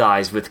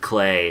sympathized with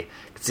Clay.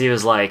 Because he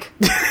was like,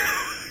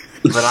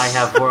 but I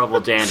have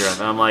horrible dandruff.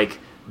 And I'm like,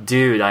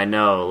 Dude, I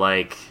know.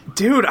 Like,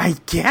 Dude, I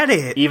get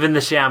it. even the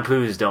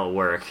shampoos don't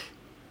work.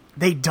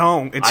 They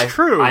don't. It's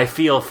true. I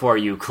feel for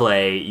you,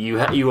 Clay.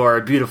 You are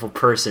a beautiful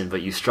person,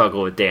 but you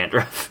struggle with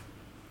dandruff.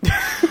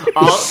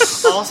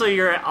 Also,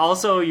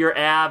 your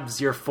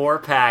abs, your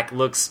 4-pack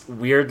looks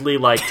weirdly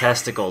like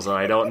testicles, and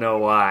I don't know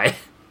why.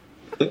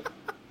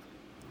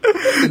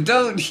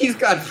 He's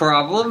got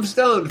problems.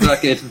 Don't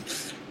fucking...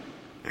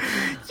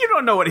 You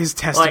don't know what his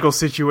testicle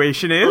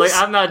situation is. Like,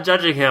 I'm not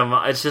judging him.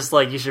 It's just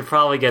like you should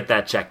probably get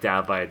that checked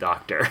out by a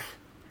doctor.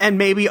 And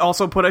maybe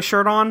also put a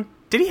shirt on.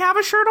 Did he have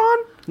a shirt on?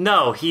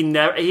 No, he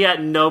never. He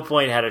at no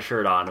point had a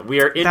shirt on.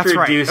 We are That's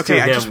right. introduced Okay,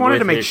 to I him just wanted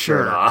with to make his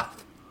sure. shirt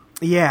off.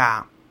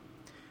 Yeah.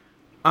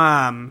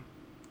 and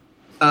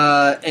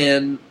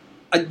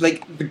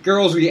like the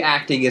girls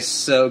reacting is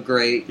so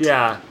great.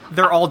 Yeah,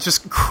 They're all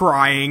just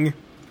crying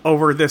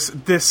over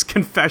this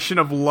confession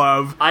of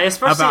love I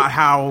especially about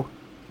how...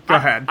 Go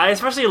ahead. I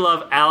especially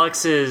love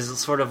Alex's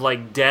sort of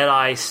like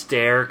dead-eye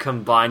stare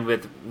combined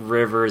with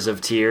rivers of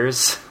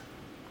tears.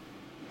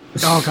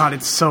 Oh god,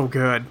 it's so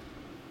good.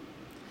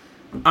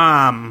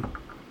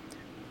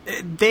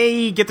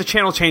 They get the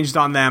channel changed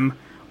on them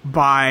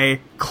by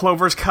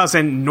Clover's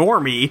cousin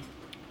Normie.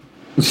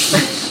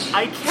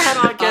 I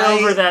cannot get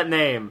over that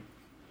name.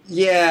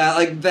 Yeah,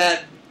 like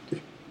that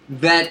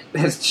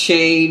has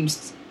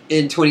changed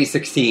in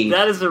 2016.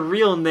 That is a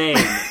real name.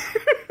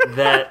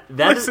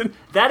 Listen.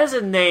 That is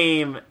a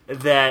name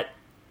that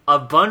a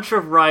bunch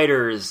of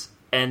writers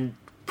and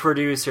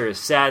producers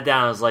sat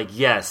down and was like,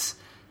 yes,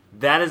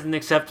 that is an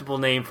acceptable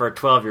name for a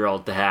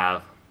 12-year-old to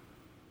have.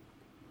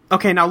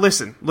 Okay, now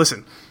listen.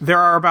 There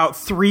are about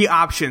 3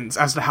 options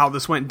as to how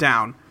this went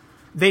down.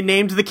 They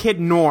named the kid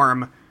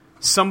Norm.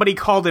 Somebody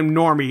called him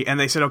Normie, and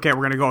they said, okay,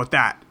 we're gonna go with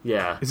that.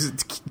 Yeah. This is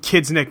the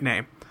kid's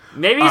nickname.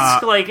 Maybe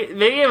it's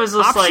maybe it was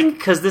just option- like,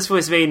 because this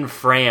was made in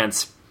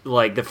France,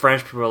 like, the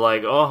French people were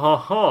like, oh, ho,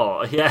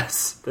 ho,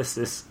 yes, this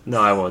is... No,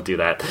 I won't do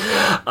that.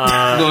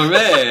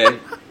 Normie.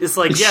 It's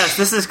like, yes,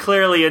 this is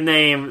clearly a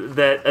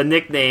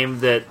nickname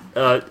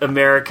that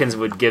Americans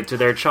would give to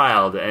their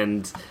child,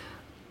 and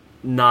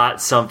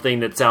not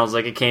something that sounds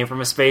like it came from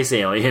a space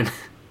alien.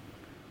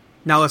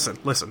 Now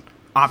listen.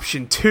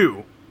 Option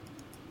 2.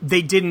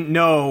 They didn't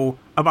know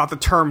about the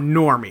term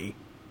normie.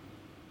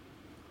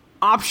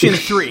 Option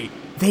 3.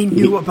 They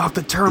knew about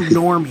the term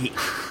normie.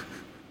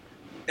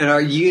 And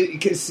are you...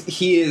 Because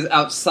he is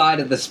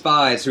outside of the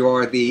spies who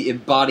are the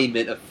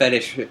embodiment of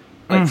fetish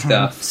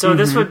stuff. So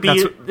this would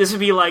That's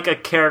be like a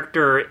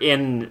character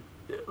in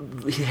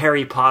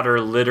Harry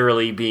Potter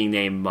literally being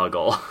named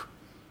Muggle.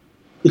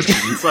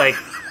 It's like,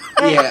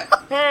 Yeah.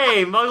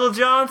 hey, Muggle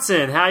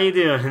Johnson, how you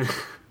doing?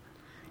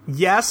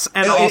 Yes,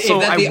 and Is also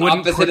that I the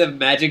wouldn't opposite of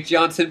Magic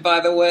Johnson, by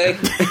the way?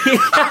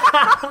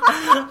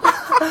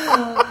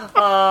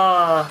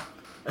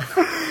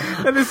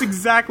 That is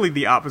exactly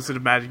the opposite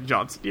of Magic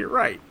Johnson. You're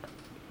right.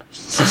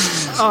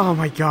 Oh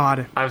my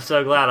god. I'm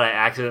so glad I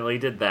accidentally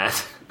did that.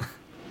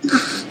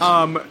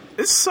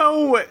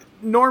 So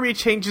Normie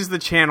changes the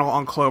channel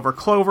on Clover.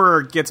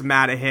 Clover gets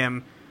mad at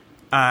him.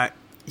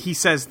 He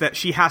says that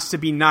she has to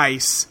be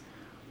nice,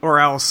 or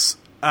else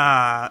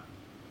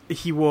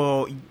he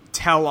will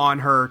tell on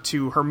her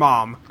to her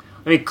mom.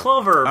 I mean,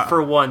 Clover,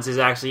 for once, is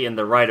actually in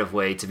the right of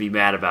way to be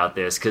mad about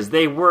this, because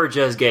they were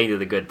just getting to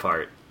the good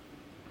part.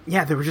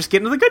 Yeah, they were just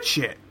getting to the good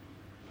shit.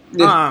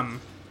 Yeah.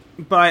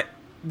 But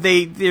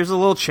there's a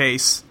little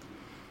chase.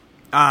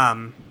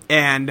 And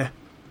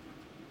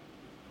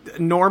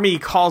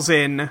Normie calls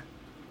in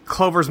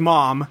Clover's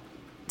mom,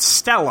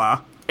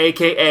 Stella.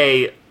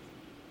 A.K.A.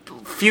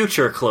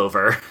 Future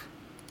Clover.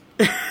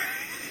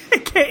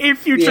 A.K.A.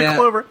 Future Yeah.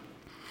 Clover.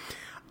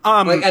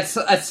 Like,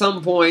 at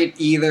some point,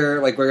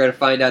 either, like, we're going to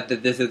find out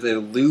that this is a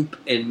loop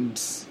and,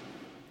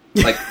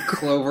 like,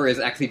 Clover is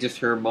actually just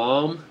her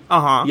mom.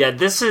 Uh-huh. Yeah,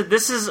 this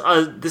is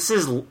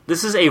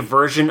a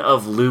version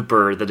of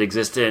Looper that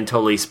existed in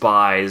Totally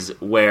Spies,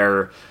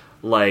 where,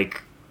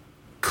 like,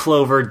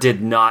 Clover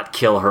did not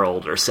kill her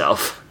older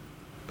self.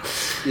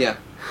 Yeah.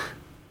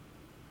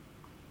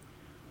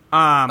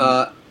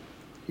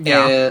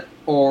 Yeah.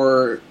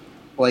 Or,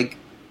 like,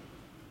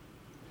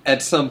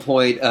 at some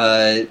point,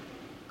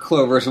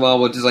 Clover's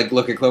mom will just, like,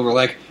 look at Clover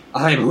like,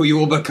 I'm who you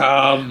will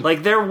become.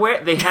 Like, they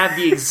have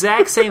the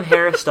exact same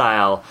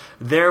hairstyle.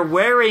 They're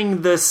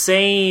wearing the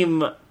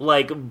same,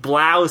 like,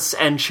 blouse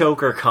and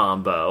choker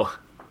combo.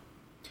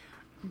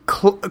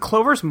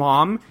 Clover's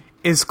mom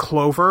is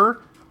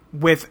Clover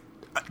with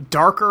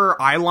darker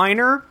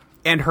eyeliner,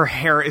 and her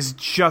hair is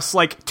just,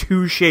 like,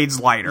 2 shades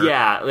lighter.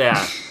 Yeah.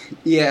 Yeah.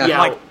 Yeah.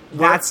 Like,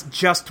 that's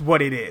just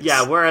what it is.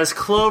 Yeah, whereas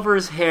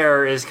Clover's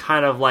hair is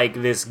kind of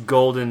like this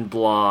golden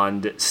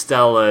blonde,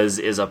 Stella's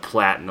is a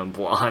platinum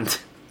blonde.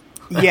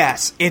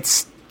 Yes,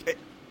 it's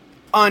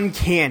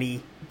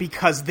uncanny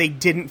because they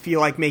didn't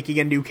feel like making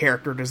a new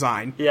character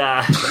design.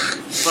 Yeah.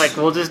 It's like,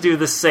 we'll just do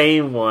the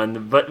same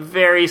one, but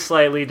very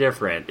slightly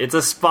different. It's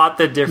a spot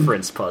the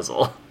difference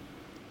puzzle.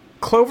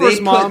 Clover's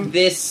They mom... put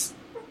this,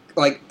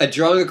 like, a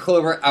drawing of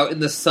Clover out in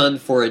the sun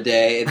for a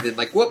day, and then,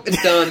 like, whoop,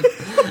 it's done.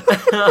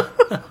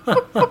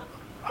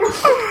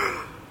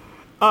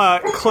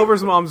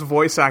 Clover's mom's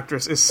voice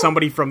actress is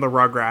somebody from the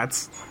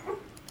Rugrats.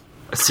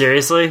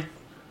 Seriously?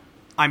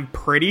 I'm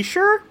pretty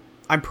sure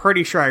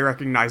I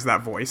recognize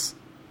that voice.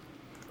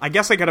 I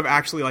guess I could have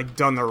actually, like,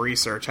 done the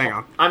research. Hang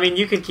on. I mean,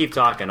 you can keep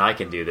talking. I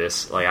can do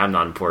this. Like, I'm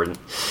not important.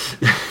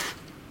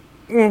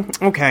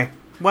 Okay.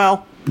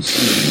 Well,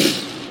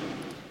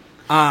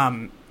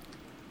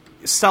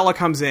 Stella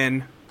comes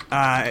in,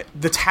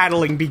 the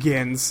tattling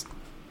begins,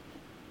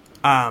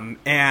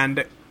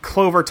 and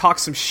Clover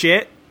talks some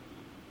shit,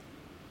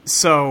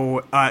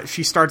 so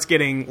she starts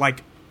getting,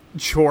 like,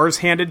 chores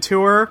handed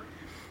to her.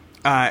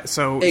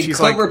 So And she's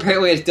Clover like,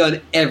 apparently has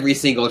done every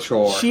single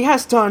chore. she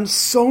has done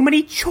so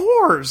many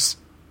chores.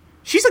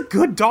 She's a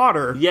good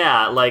daughter.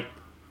 Yeah, like,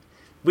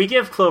 we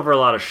give Clover a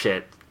lot of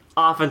shit,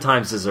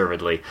 oftentimes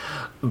deservedly,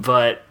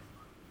 but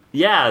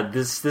yeah,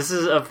 this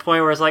is a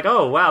point where it's like,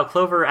 oh wow,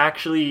 Clover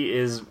actually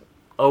is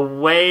a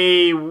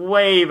way,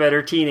 way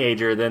better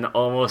teenager than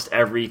almost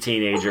every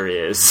teenager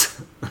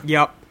is.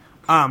 Yep.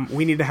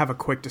 We need to have a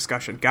quick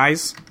discussion,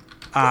 guys.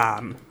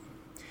 And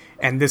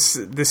this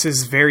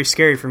is very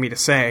scary for me to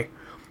say.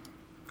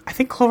 I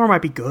think Clover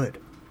might be good.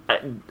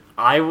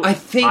 I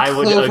think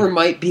Clover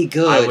might be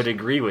good. I would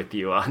agree with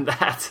you on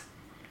that.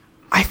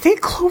 I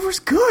think Clover's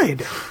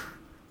good.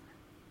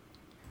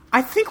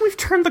 I think we've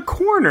turned the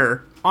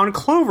corner on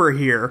Clover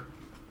here.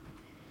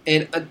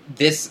 And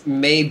this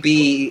may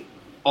be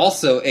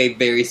also a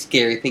very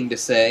scary thing to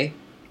say.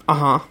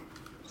 Uh-huh.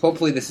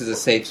 Hopefully this is a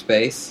safe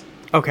space.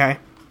 Okay.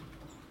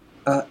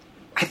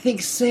 I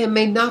think Sam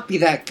may not be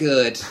that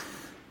good.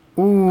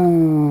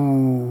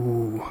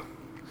 Ooh.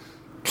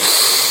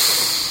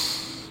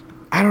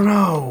 I don't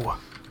know.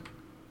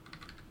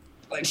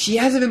 Like, she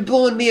hasn't been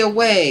blowing me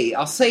away.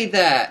 I'll say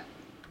that.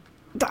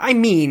 I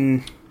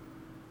mean...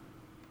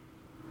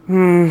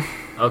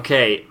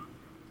 Okay,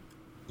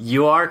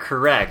 you are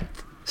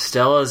correct.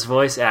 Stella's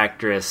voice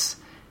actress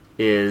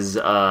is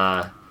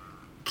Kath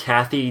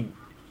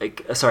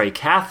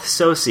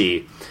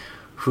Sosi,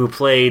 who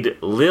played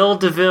Lil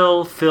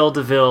DeVille, Phil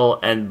DeVille,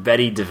 and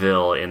Betty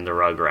DeVille in the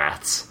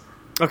Rugrats.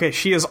 Okay,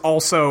 she is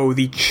also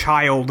the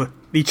child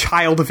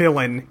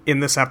villain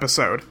in this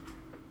episode.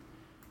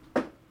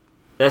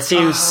 That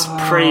seems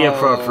pretty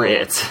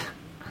appropriate.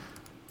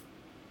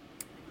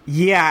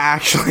 Yeah,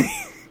 actually.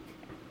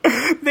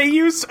 They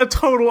used a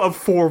total of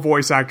 4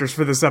 voice actors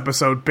for this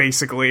episode,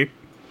 basically.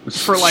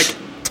 For, like,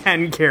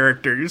 10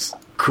 characters.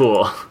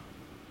 Cool.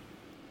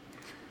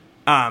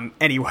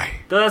 Anyway.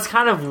 Though that's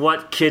kind of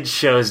what kids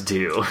shows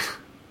do.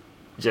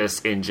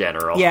 Just in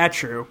general. Yeah,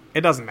 true.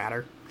 It doesn't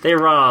matter. They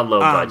run on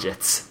low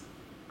budgets.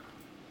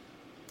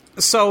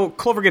 So,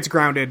 Clover gets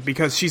grounded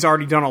because she's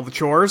already done all the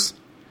chores.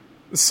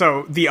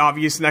 So, the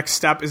obvious next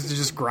step is to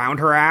just ground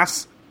her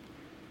ass.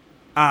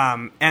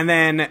 And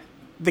then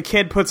the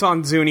kid puts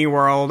on Zuni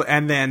World,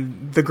 and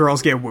then the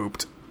girls get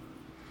whooped.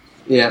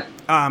 Yeah.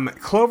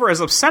 Clover is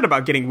upset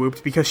about getting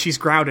whooped because she's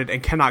grounded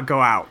and cannot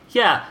go out.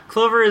 Yeah,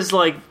 Clover is,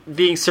 like,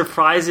 being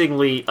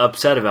surprisingly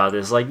upset about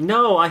this. Like,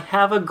 no, I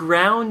have a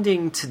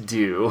grounding to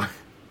do.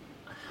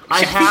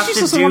 I think she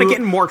doesn't want to get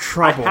in more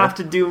trouble. I have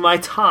to do my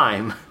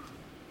time.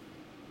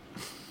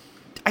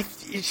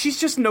 She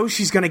just knows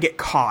she's going to get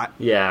caught.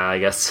 Yeah, I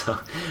guess so.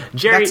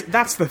 Jerry,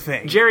 that's the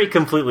thing. Jerry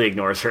completely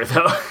ignores her,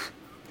 though.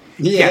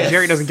 Yeah,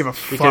 Jerry doesn't give a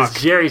fuck.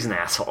 Because Jerry's an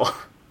asshole.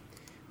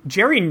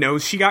 Jerry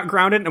knows she got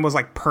grounded and was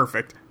like,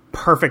 perfect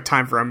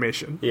time for a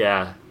mission.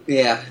 Yeah.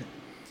 Yeah.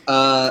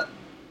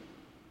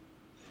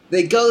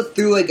 They go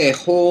through, like, a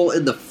hole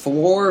in the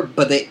floor,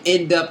 but they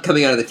end up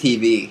coming out of the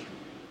TV.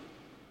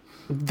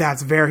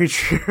 That's very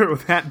true.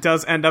 That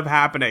does end up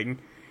happening.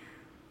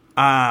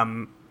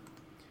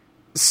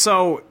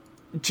 So,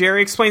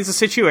 Jerry explains the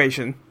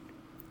situation.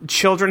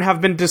 Children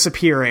have been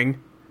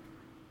disappearing.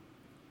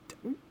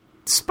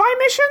 Spy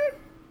mission?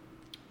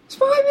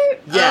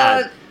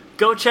 Yeah.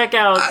 Go check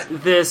out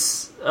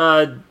this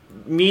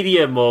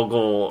media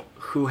mogul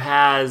who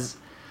has,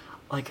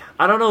 like,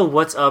 I don't know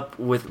what's up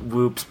with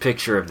Whoop's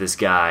picture of this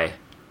guy,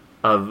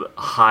 of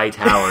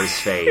Hightower's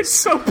face. It's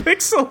so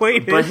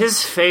pixelated. But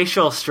his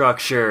facial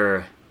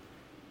structure,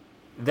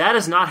 that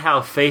is not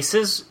how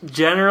faces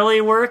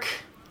generally work.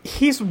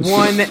 He's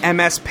one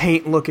MS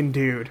Paint looking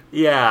dude.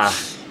 Yeah.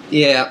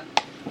 Yeah.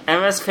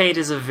 MS Paint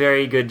is a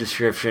very good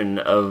description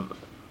of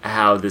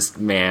how this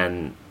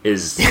man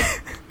is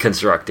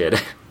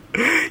constructed.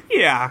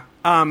 Yeah.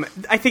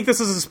 I think this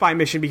is a spy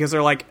mission because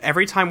they're like,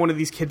 every time one of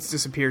these kids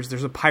disappears,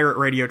 there's a pirate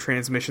radio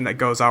transmission that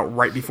goes out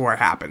right before it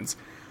happens.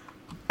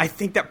 I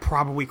think that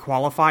probably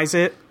qualifies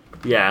it.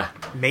 Yeah.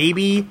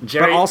 Maybe.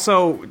 But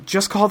also,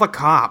 just call the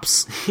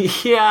cops.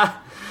 Yeah.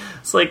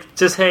 It's like,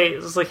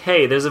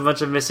 hey, there's a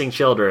bunch of missing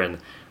children.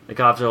 The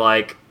cops are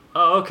like,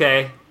 oh,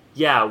 okay.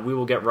 Yeah, we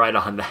will get right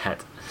on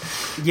that.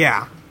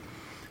 Yeah.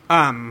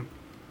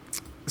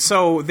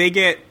 So they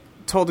get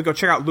told to go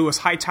check out Lewis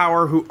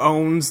Hightower, who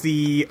owns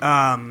the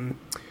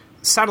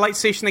satellite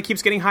station that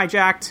keeps getting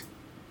hijacked,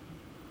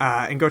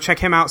 and go check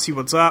him out, see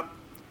what's up.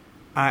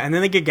 And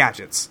then they get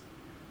gadgets.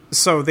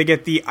 So they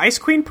get the Ice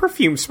Queen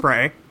perfume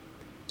spray,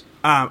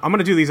 I'm going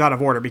to do these out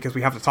of order because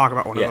we have to talk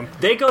about one of Yeah, them.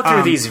 they go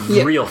through these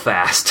real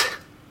fast.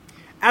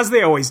 As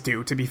they always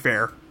do, to be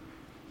fair.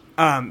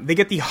 They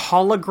get the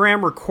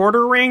hologram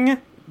recorder ring.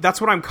 That's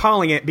what I'm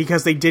calling it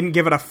because they didn't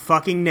give it a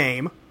fucking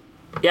name.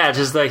 Yeah,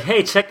 just like,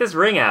 hey, check this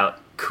ring out.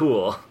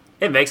 Cool.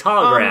 It makes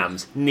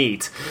holograms.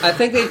 Neat. I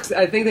think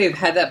they've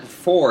had that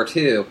before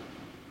too.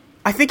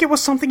 I think it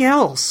was something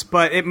else,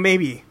 but it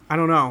maybe. I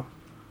don't know.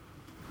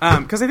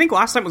 Because I think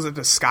last time it was a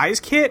disguise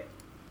kit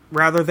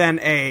rather than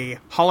a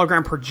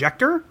hologram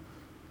projector.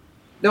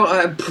 No,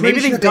 I'm pretty Maybe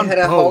sure they've they done had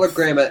a both.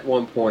 hologram at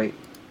one point.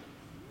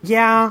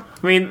 Yeah.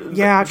 I mean,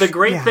 Yeah, the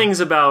great yeah.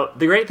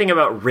 the great thing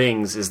about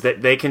rings is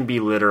that they can be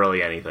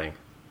literally anything.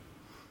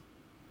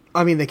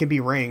 I mean, they can be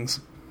rings.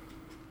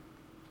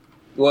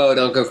 Whoa,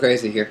 don't go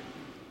crazy here.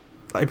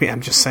 I mean,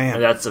 I'm just saying.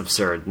 That's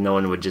absurd. No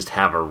one would just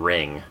have a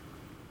ring.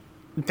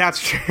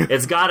 That's true.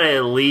 It's got to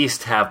at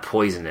least have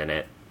poison in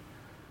it.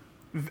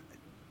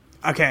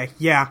 Okay,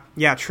 yeah,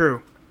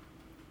 true.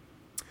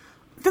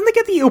 Then they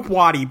get the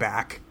Upwadi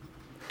back.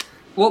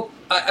 Well,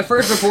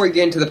 first, before we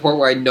get into the point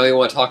where I know you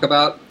want to talk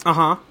about,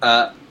 Uh-huh.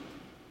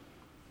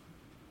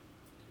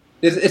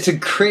 it's a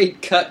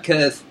great cut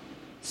because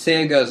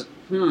Sam goes,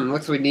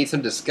 looks like we need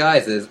some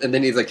disguises. And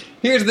then he's like,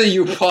 here's the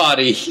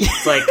Upwadi.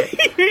 It's like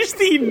Here's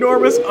the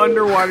enormous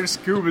underwater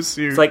scuba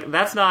suit. it's like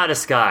that's not a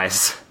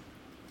disguise.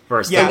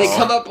 First Yeah, of And all, they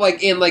come up,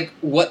 like, in, like,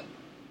 what...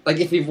 Like,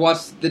 if you've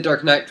watched the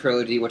Dark Knight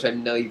trilogy, which I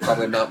know you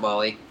probably have not,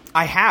 Molly.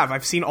 I have.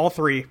 I've seen all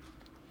three.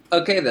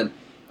 Okay, then.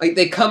 Like,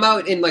 they come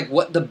out in, like,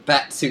 what the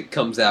bat suit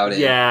comes out in.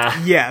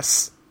 yeah.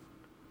 Yes.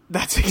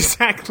 That's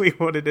exactly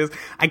what it is.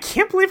 I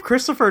can't believe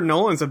Christopher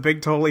Nolan's a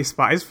big Totally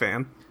Spies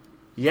fan.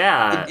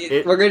 Yeah.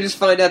 We're gonna just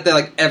find out that,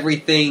 like,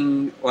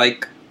 everything,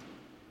 like,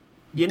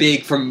 You-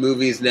 big from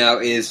movies now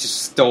is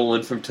just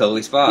stolen from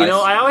Totally Spies. You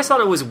know, I always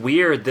thought it was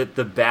weird that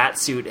the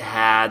Batsuit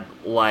had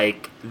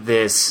like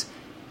this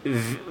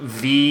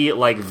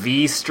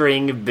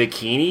V-string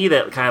bikini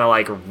that kind of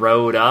like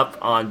rode up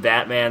on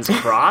Batman's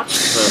crotch,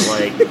 but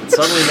like it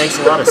suddenly makes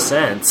a lot of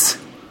sense.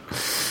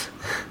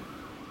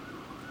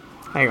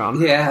 Hang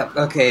on. Yeah,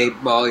 okay,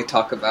 Molly,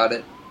 talk about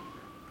it.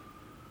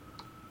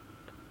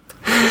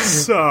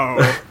 So,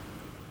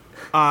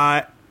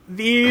 the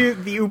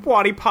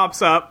Upwadi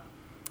pops up,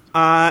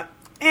 and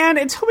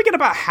until we get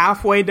about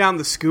halfway down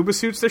the scuba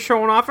suits they're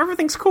showing off,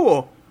 everything's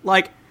cool.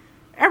 Like,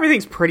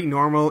 everything's pretty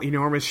normal,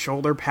 enormous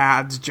shoulder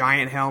pads,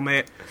 giant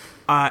helmet,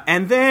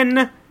 and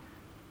then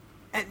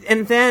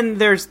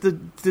there's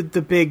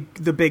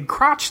the big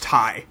crotch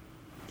tie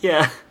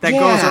Yeah.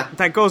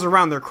 that goes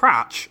around their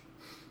crotch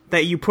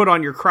that you put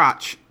on your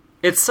crotch.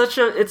 It's such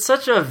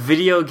a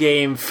video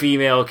game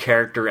female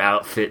character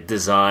outfit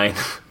design.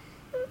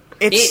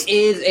 It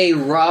is a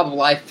Rob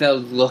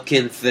Liefeld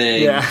looking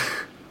thing. Yeah.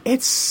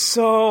 It's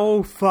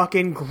so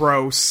fucking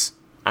gross.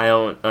 I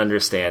don't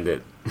understand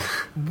it.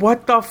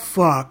 What the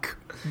fuck?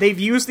 They've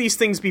used these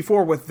things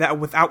before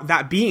without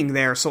that being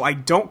there, so I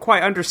don't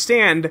quite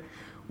understand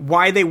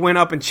why they went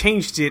up and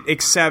changed it,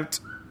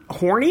 except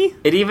horny?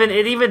 It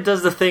even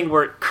does the thing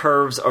where it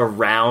curves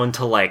around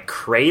to like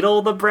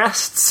cradle the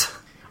breasts.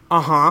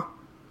 Uh-huh.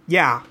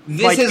 Yeah.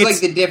 This is, like, it's-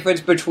 the difference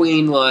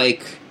between,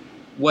 like,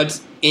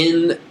 what's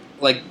in,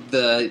 like,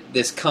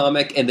 this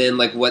comic and then,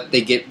 like, what they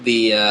get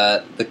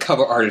the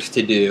cover artist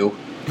to do.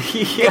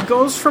 It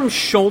goes from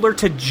shoulder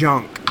to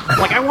junk.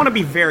 Like, I want to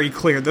be very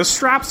clear. The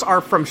straps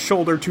are from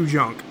shoulder to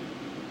junk.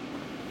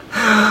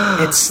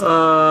 It's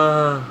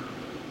bad.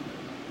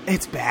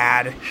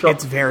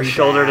 It's very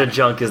Shoulder bad. to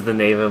Junk is the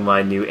name of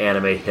my new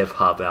anime hip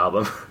hop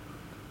album.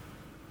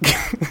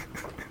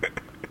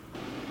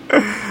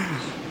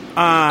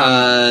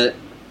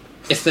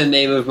 It's the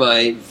name of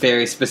my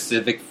very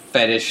specific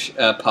fetish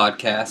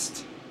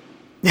podcast.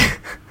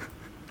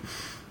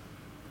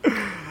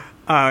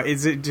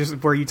 Is it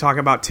just where you talk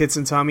about tits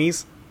and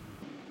tummies?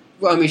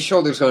 Well, I mean,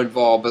 shoulders are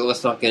involved, but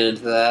let's not get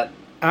into that.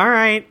 All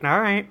right.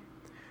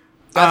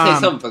 I'll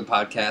say something for the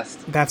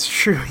podcast. That's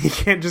true. You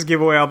can't just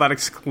give away all that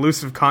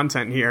exclusive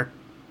content here.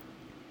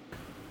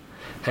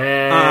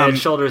 Head,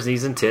 shoulders,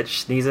 knees and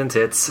tits.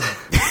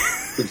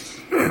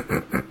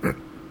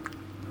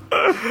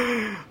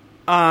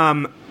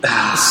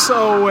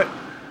 So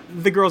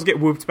the girls get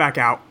whooped back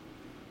out.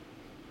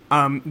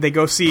 They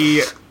go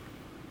see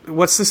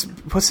what's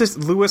this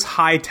Lewis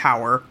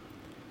Hightower.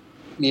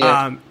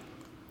 Yeah.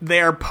 They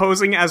are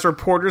posing as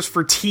reporters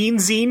for Teen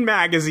Zine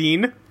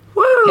magazine.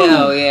 Woo!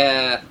 Hell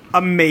yeah.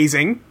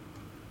 Amazing.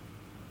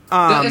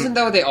 Isn't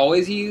that what they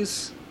always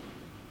use?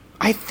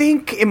 I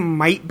think it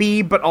might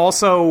be, but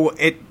also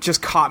it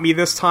just caught me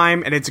this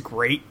time, and it's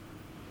great.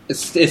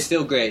 It's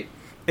still great.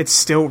 It's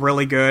still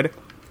really good.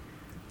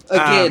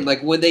 Again,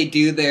 like, when they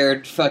do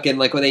their fucking,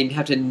 like, when they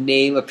have to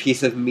name a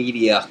piece of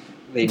media,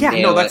 they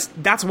nail it.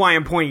 That's why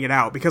I'm pointing it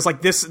out, because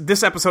like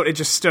this episode, it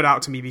just stood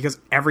out to me because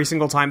every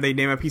single time they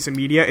name a piece of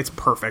media, it's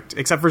perfect,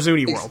 except for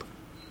Zuni World.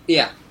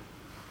 Yeah.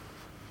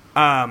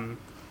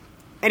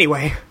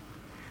 Anyway,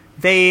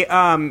 they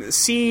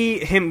see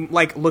him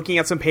like looking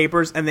at some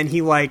papers, and then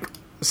he like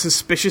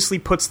suspiciously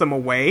puts them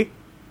away.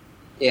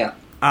 Yeah.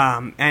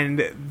 And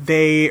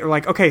they are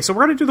like, okay, so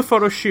we're going to do the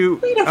photo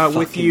shoot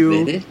with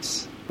you.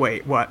 Minute.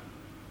 Wait, what?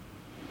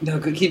 No,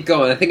 keep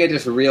going. I think I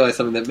just realized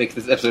something that makes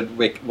this episode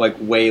make, like,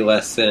 way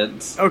less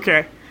sense.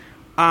 Okay.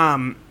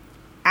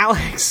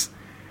 Alex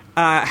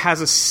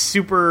has a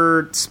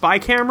super spy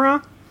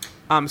camera.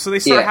 So they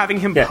start having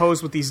him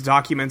pose with these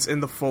documents in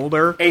the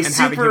folder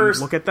having him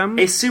look at them.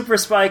 A super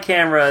spy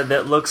camera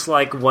that looks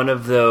like one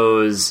of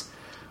those,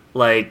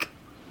 like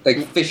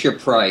Fisher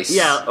Price.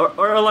 Yeah,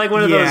 or like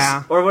one of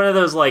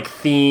those like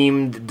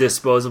themed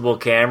disposable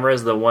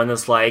cameras. The one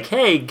that's like,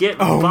 hey,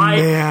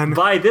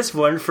 buy this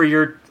one for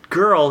your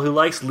girl who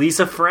likes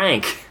Lisa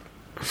Frank.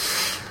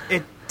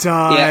 It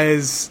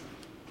does. Yeah.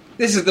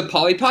 This is the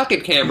Polly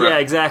Pocket camera. Yeah,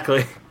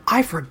 exactly.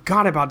 I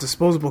forgot about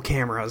disposable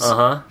cameras.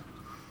 Uh-huh.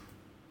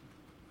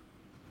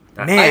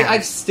 Man.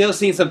 I've still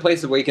seen some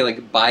places where you can,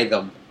 like, buy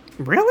them.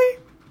 Really?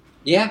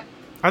 Yeah.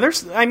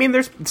 There's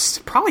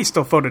probably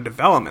still photo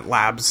development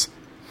labs.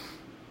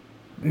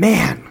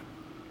 Man.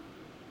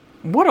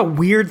 What a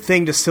weird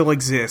thing to still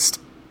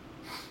exist.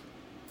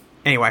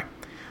 Anyway.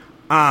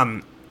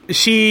 Alex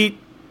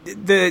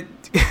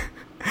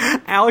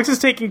is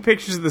taking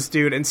pictures of this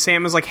dude, and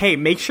Sam is like, hey,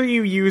 make sure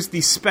you use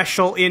the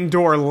special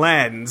indoor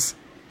lens.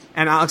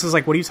 And Alex is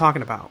like, what are you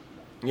talking about?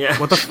 Yeah.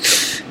 What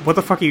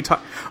the fuck are you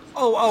talking...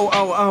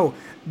 Oh.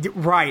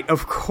 Right,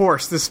 of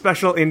course, the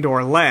special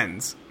indoor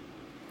lens.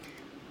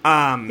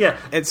 Yeah.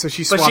 And so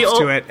she swaps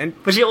to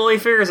it. But she only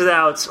figures it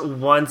out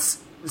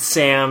once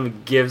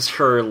Sam gives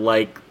her,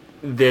 like,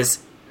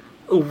 this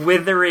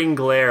withering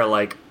glare,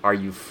 like, are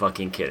you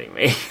fucking kidding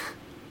me?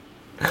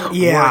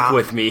 Yeah. Work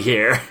with me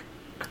here.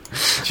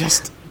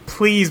 Just,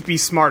 please be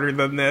smarter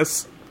than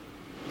this.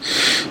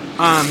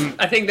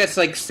 I think that's,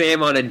 like,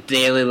 Sam on a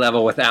daily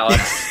level with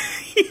Alex.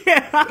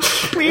 Yeah,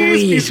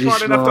 please be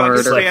smart enough to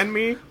understand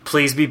me.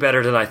 Please be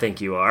better than I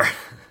think you are.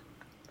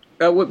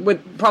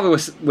 Probably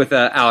with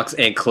Alex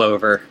and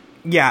Clover.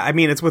 Yeah, I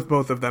mean, it's with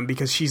both of them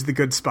because she's the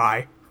good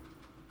spy.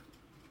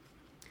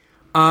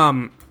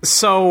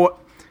 So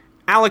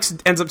Alex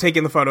ends up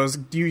taking the photos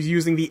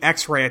using the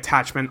X-ray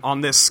attachment on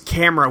this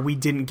camera we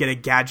didn't get a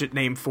gadget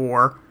name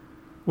for,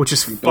 which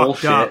is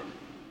fucked up.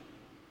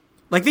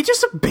 Like, they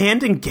just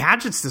abandoned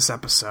gadgets this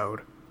episode.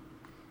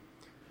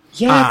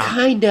 Yeah,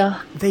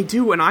 kinda. They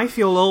do, and I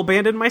feel a little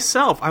abandoned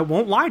myself. I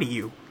won't lie to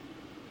you.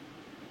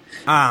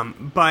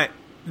 But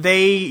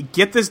they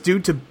get this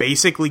dude to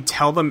basically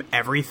tell them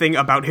everything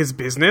about his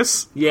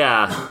business.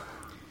 Yeah.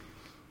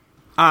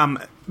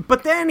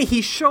 But then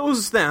he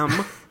shows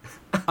them,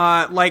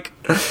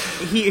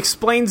 he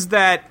explains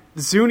that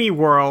Zuni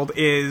World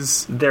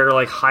is... their,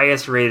 like,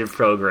 highest rated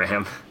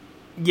program.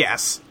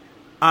 Yes.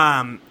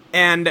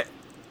 And...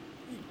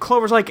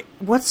 Clover's like,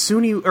 what's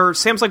Zuni... Or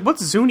Sam's like,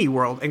 what's Zuni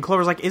World? And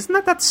Clover's like,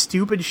 isn't that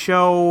stupid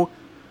show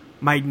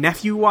my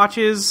nephew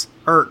watches?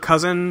 Or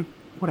cousin?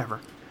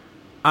 Whatever.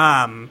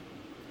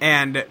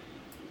 And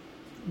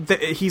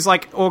he's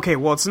like, okay,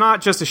 well, it's not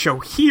just a show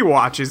he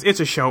watches, it's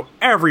a show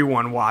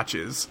everyone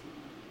watches.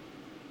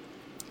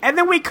 And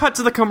then we cut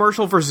to the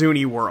commercial for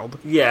Zuni World.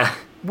 Yeah.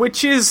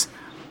 Which is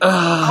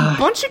a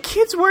bunch of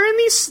kids wearing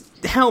these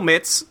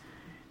helmets...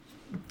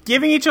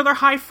 giving each other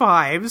high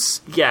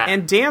fives,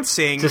 and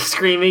dancing, just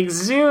screaming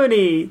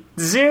Zuni,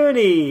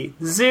 Zuni,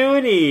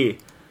 Zuni,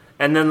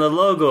 and then the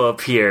logo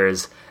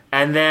appears,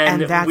 and then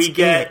we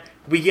get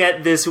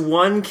this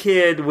one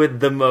kid with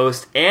the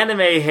most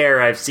anime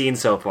hair I've seen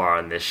so far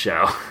on this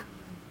show,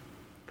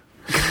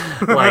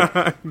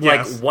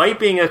 like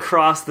wiping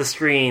across the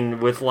screen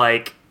with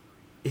like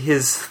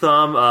his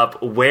thumb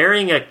up,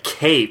 wearing a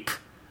cape.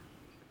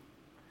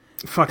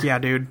 Fuck yeah,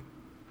 dude.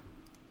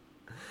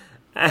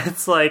 And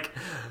it's like,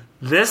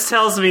 this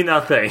tells me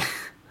nothing.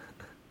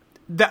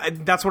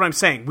 That's what I'm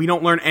saying. We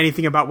don't learn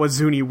anything about what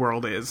Zuni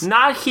World is.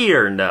 Not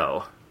here,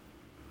 no.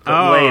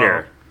 But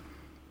later.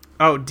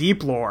 Oh,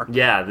 deep lore.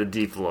 Yeah, the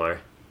deep lore.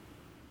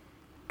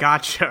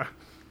 Gotcha.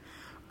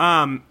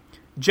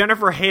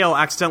 Jennifer Hale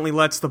accidentally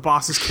lets the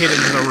boss's kid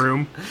into the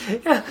room.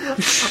 Yeah.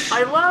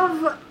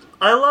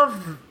 I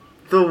love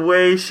the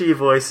way she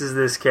voices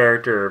this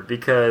character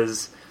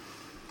because,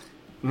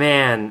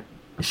 man...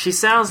 she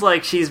sounds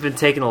like she's been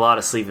taking a lot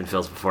of sleeping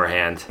pills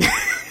beforehand.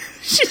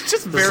 She's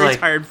just very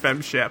tired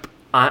femship.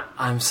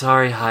 I'm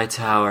sorry,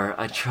 Hightower.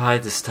 I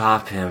tried to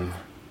stop him.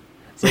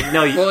 It's like,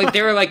 no, well, like,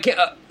 they were like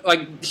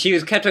she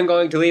was kept on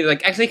going to leave.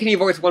 Like, actually, can you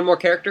voice one more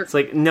character? It's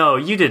like, no,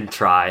 you didn't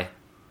try.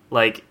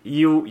 Like,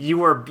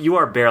 you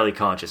are barely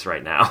conscious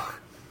right now.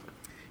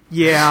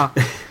 Yeah.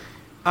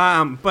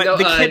 But no,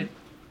 the kid...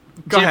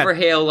 Jennifer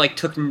Hale, like,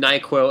 took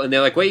NyQuil, and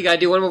they're like, wait, you gotta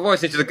do one more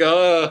voice. And she's like,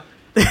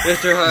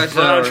 Mr. Hightower.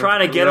 But I'm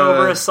trying to get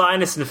over a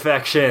sinus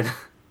infection.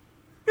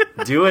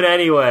 Do it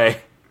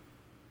anyway.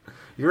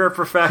 You're a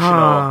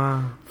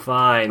professional.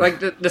 Fine. Like,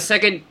 the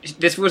second...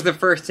 this was the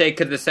first take,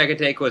 because the second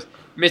take was,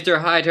 Mr.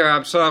 Hightower,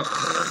 I'm sorry.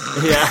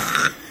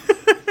 Yeah.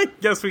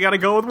 Guess we gotta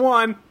go with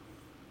one.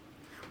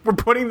 We're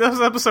putting this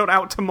episode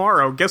out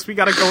tomorrow. Guess we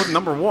gotta go with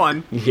number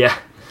one. Yeah.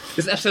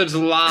 This episode's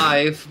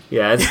live.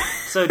 Yeah.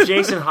 So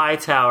Jason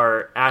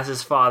Hightower asks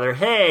his father,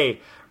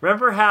 hey,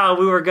 remember how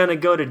we were gonna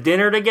go to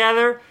dinner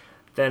together?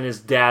 Then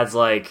his dad's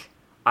like,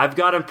 I've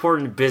got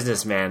important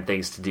businessman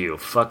things to do.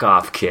 Fuck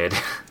off, kid.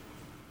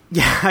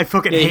 Yeah, I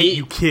fucking hate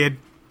you, kid.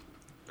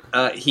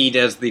 He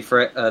does the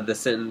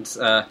sentence,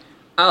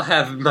 I'll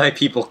have my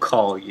people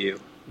call you.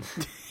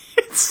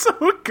 It's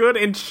so good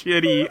and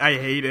shitty. I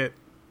hate it.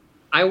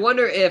 I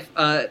wonder if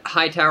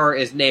Hightower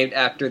is named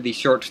after the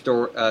short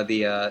story,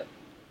 the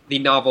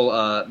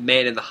novel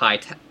Man in the High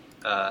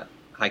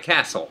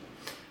Castle.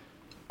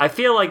 I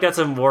feel like that's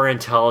a more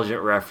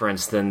intelligent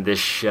reference than this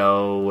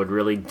show would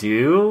really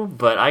do,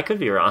 but I could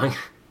be wrong.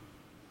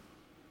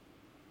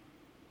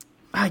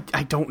 I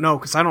don't know,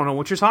 because I don't know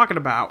what you're talking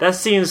about. That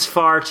seems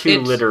far too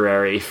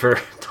literary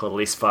for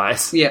Totally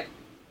Spies. Yeah.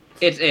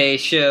 It's a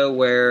show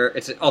where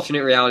it's an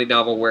alternate reality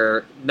novel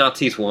where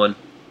Nazis won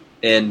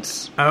and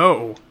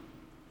Oh.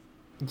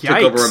 Yikes.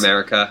 took over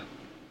America.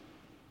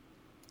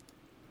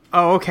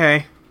 Oh,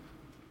 okay.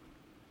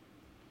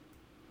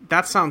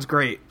 That sounds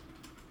great.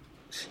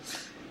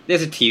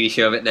 There's a TV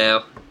show of it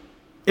now.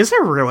 Is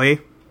there really?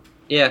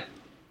 Yeah.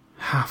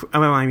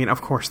 I mean,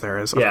 of course there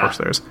is. Of course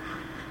there is.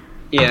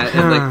 Yeah,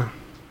 and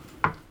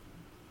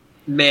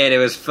man, it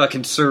was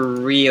fucking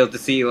surreal to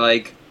see,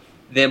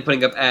 them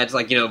putting up ads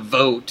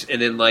vote,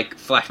 and then,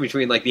 flash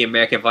between, the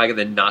American flag and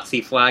the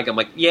Nazi flag. I'm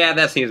like, yeah,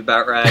 that seems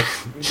about right.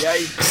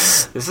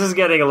 Yikes. This is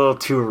getting a little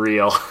too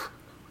real.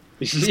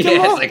 Get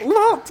a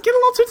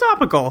little too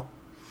topical.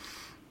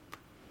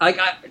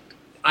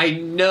 I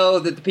know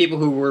that the people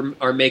who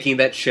are making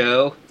that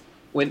show,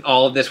 when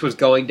all of this was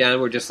going down,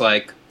 were just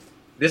like,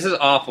 this is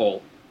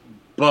awful,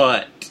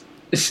 but...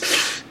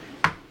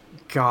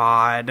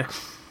 God.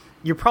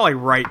 You're probably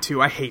right,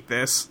 too. I hate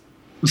this.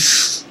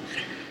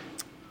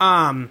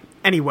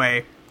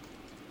 Anyway.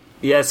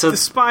 Yeah, so... The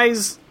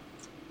spies...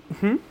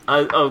 sorry,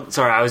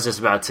 I was just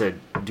about to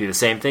do the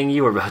same thing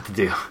you were about to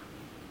do.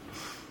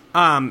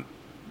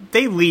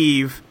 They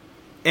leave,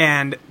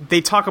 and they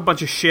talk a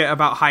bunch of shit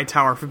about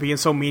Hightower for being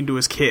so mean to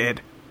his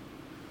kid.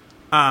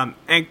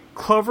 And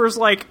Clover's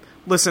like,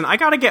 listen, I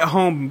gotta get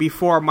home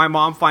before my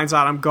mom finds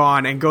out I'm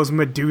gone and goes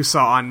Medusa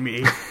on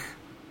me.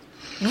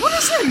 What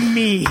does that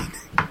mean?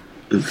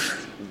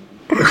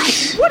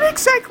 What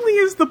exactly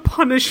is the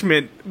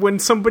punishment when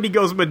somebody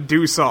goes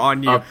Medusa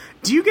on you?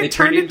 Do you get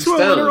turned into a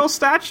literal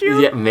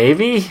statue? Yeah,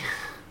 maybe?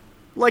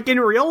 Like in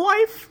real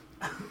life?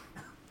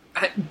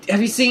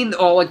 Have you seen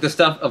all the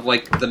stuff of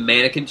the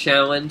mannequin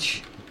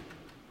challenge?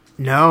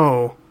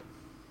 No.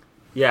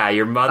 Yeah,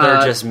 your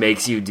mother just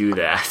makes you do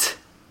that.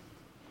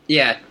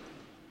 Yeah.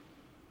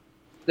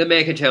 The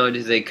mannequin challenge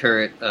is a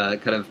current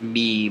kind of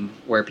meme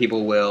where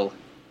people will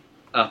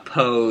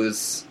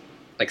pose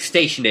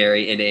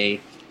stationary in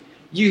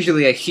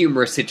usually a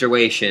humorous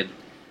situation,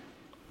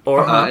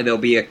 Or and there'll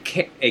be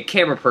a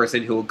camera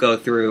person who will go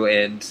through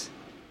and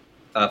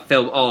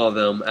film all of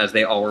them as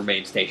they all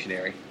remain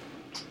stationary.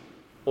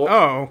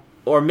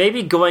 Or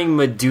maybe going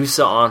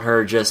Medusa on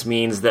her just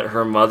means that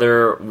her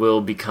mother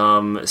will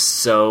become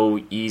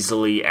so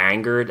easily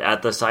angered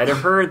at the sight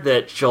of her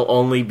that she'll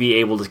only be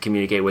able to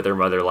communicate with her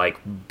mother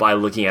by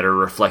looking at her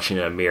reflection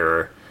in a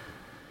mirror.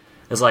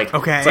 It's like,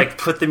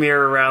 put the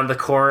mirror around the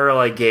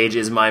corner, Gage,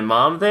 is my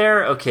mom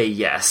there? Okay,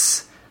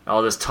 yes.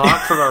 I'll just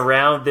talk from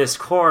around this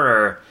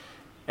corner,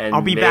 and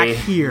I'll be back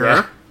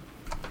here.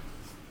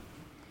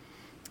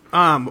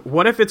 Yeah.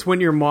 What if it's when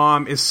your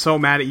mom is so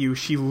mad at you,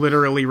 she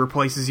literally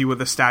replaces you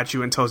with a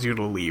statue and tells you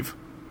to leave?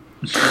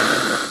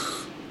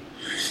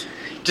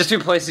 Just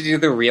replaces you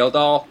with a real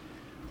doll?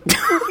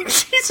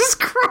 Jesus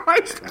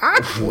Christ,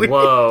 Ashley.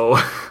 Whoa.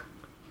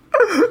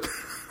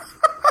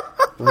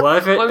 What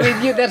if it... Well,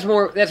 I mean,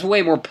 that's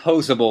way more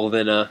posable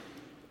than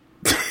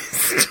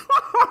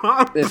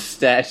this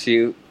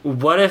statue.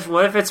 What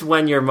if it's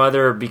when your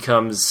mother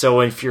becomes so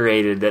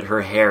infuriated that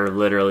her hair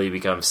literally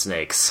becomes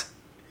snakes?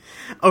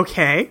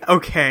 Okay.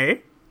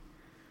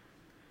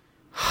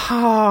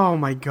 Oh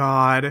my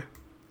god.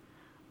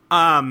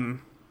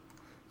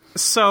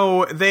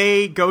 So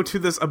they go to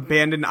this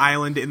abandoned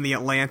island in the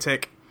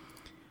Atlantic,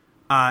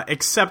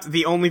 except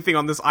the only thing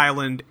on this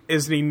island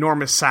is an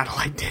enormous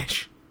satellite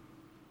dish.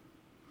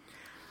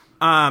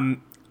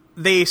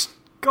 They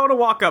go to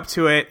walk up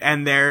to it,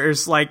 and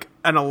there's an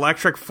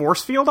electric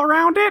force field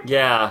around it.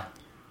 Yeah.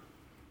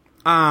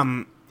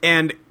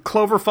 And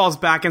Clover falls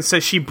back and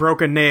says she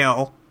broke a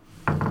nail.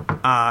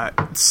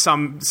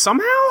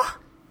 Somehow?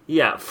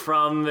 Yeah,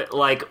 from,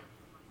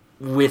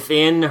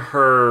 within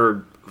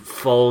her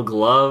full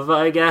glove,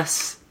 I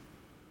guess.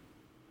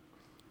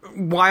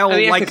 While,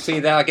 I can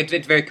see that.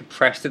 It's very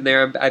compressed in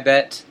there, I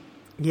bet.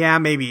 Yeah,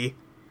 maybe.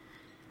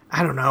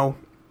 I don't know.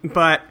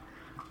 But,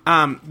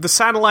 the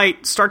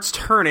satellite starts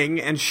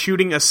turning and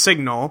shooting a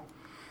signal.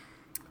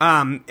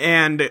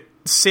 And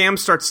Sam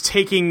starts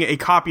taking a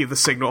copy of the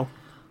signal.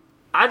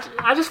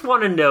 I just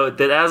want to note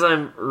that as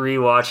I'm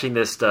rewatching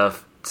this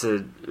stuff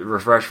to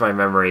refresh my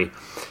memory,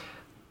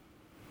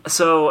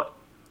 so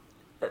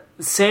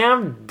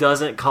Sam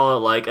doesn't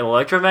call it an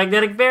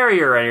electromagnetic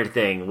barrier or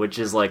anything, which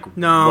is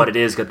no. what it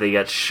is because they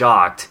get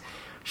shocked.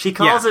 She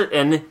calls it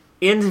an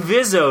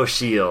Inviso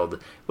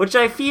Shield, which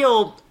I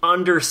feel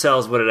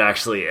undersells what it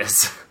actually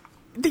is.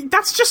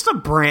 That's just a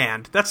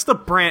brand. That's the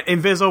brand,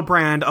 Inviso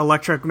brand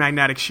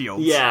electromagnetic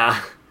shields.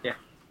 Yeah, Yeah.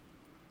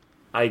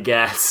 I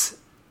guess.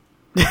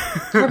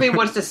 Part of me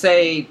wants to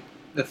say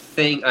the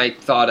thing I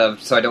thought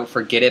of so I don't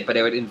forget it, but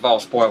it would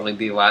involve spoiling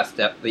the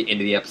the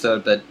end of the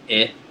episode, but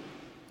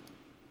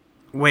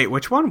Wait,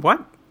 which one?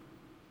 What?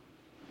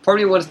 Part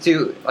of me wants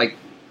to,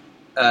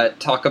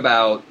 talk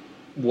about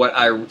what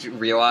I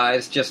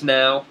realized just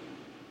now,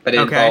 but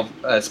it involved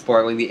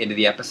spoiling the end of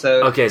the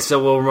episode. Okay,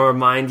 so we'll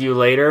remind you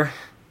later?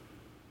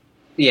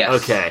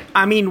 Yes. Okay.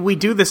 I mean, we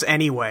do this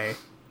anyway,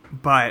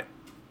 but...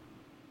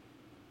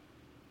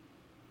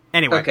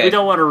 Anyway. Okay. We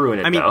don't want to ruin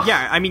it, I mean, though.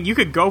 yeah, I mean, you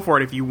could go for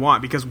it if you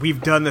want, because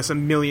we've done this a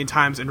million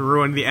times and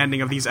ruined the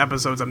ending of these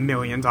episodes a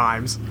million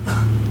times.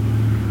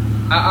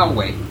 I'll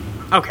wait.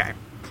 Okay.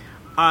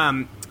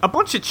 A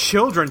bunch of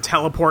children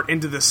teleport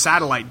into the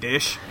satellite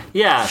dish.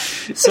 Yeah,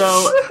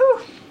 so...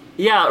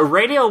 Yeah,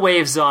 radio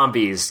wave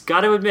zombies.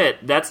 Gotta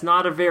admit, that's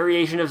not a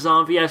variation of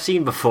zombie I've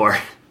seen before.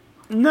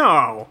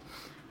 No.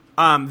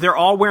 They're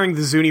all wearing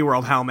the Zuni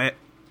World helmet.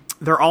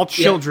 They're all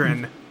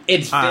children. Yeah.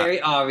 It's very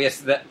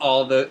obvious that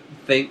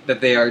that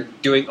they are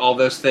doing all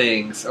those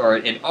things,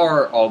 and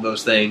are all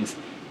those things.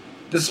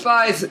 The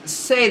spies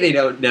say they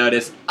don't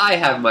notice. I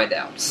have my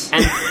doubts.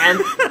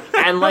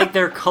 And like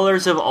their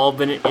colors have all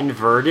been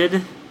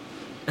inverted.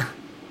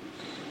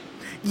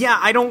 Yeah,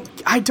 I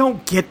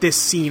don't get this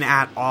scene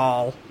at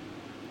all.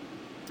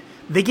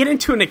 They get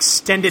into an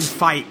extended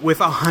fight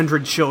with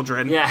 100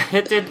 children. Yeah,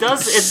 it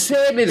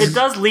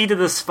does lead to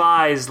the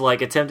spies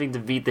attempting to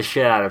beat the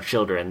shit out of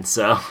children.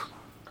 So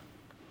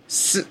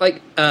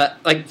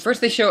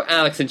first they show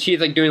Alex, and she's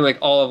doing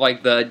all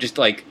of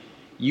the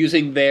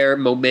using their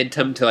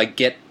momentum to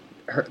get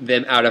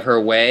them out of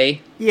her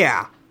way.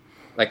 Yeah.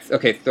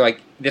 Okay, so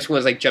this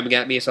one's jumping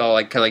at me, so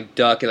I'll kind of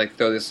duck and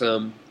throw this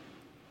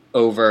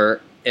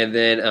over, and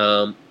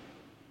then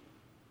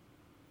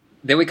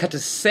we cut to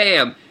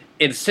Sam.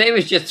 And Sam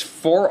is just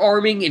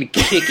forearming and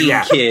kicking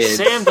kids.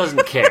 Sam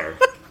doesn't care.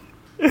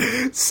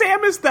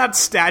 Sam is that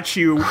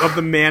statue of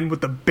the man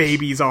with the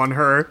babies on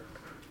her.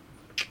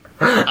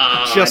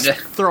 Just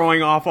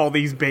throwing off all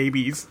these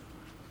babies.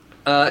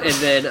 And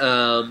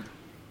then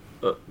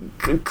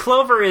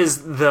Clover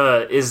is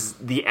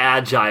the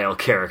agile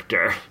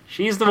character.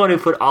 She's the one who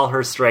put all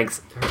her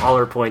strengths, all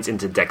her points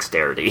into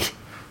dexterity.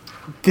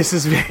 This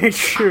is very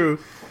true.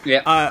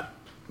 Yeah.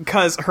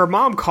 Because her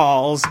mom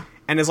calls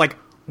and is like,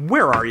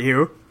 "Where are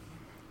you?"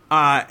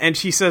 And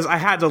she says, "I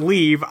had to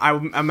leave.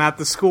 I'm at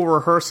the school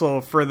rehearsal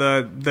for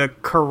the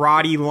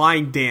karate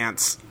line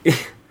dance."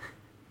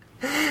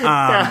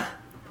 I'm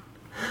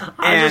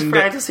just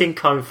practicing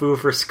kung fu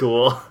for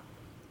school.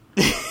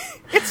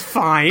 It's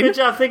fine. Good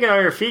job thinking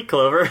on your feet,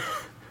 Clover.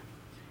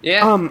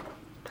 Yeah.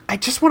 I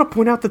just want to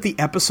point out that the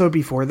episode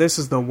before this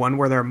is the one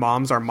where their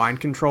moms are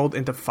mind controlled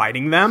into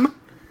fighting them.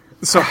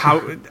 So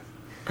how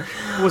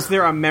was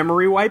there a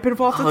memory wipe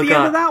involved at the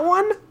end of that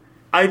one?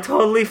 I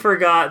totally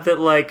forgot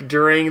that,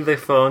 during the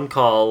phone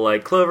call,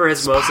 Clover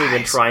has mostly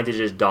been trying to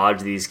just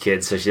dodge these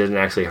kids so she doesn't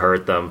actually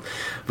hurt them.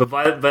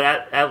 But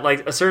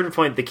at a certain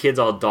point, the kids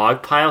all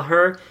dogpile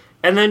her,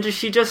 and then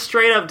she just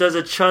straight up does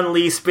a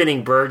Chun-Li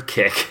spinning bird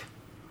kick.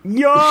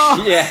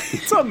 Yeah, Yeah.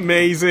 It's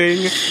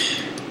amazing.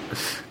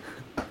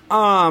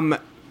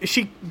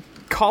 She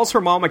calls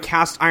her mom a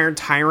cast iron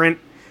tyrant,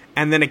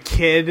 and then a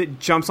kid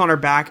jumps on her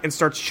back and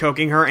starts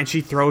choking her, and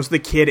she throws the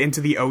kid into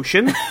the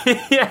ocean.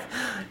 Yeah.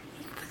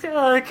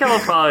 That kid will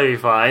probably be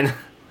fine.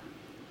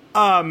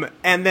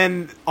 And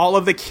then all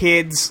of the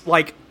kids,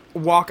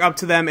 walk up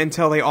to them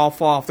until they all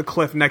fall off the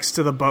cliff next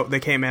to the boat they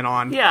came in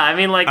on. Yeah, I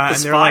mean, the and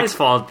they're spies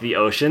fall into the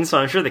ocean, so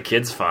I'm sure the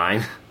kid's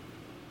fine.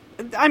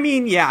 I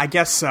mean, yeah, I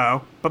guess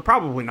so, but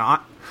probably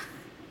not.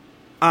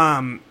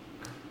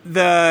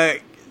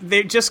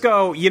 They just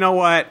go, you know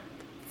what?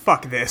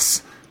 Fuck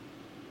this.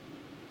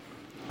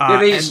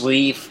 They just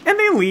leave. And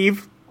they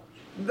leave.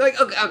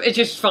 It's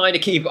just fine to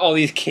keep all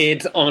these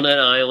kids on an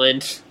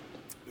island.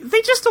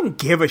 They just don't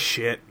give a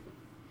shit.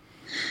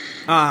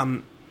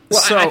 Well,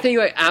 so, I think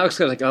Alex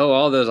goes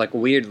all those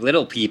weird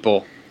little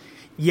people.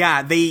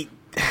 Yeah, they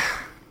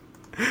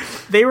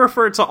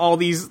refer to all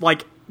these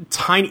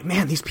tiny,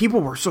 man, these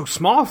people were so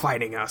small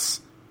fighting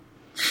us.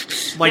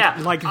 They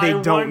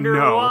I don't wonder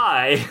know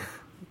why.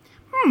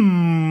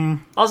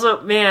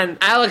 Also, man,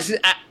 Alex,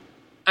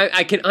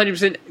 I can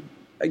 100%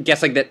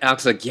 guess that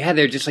Alex is yeah,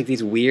 they're just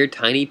these weird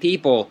tiny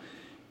people.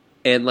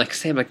 And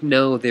Sam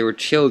no, they were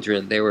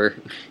children. They were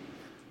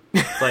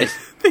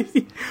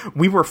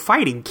we were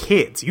fighting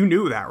kids. You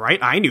knew that, right?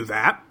 I knew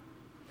that.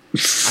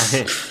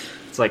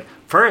 it's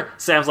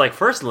Sam's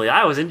personally,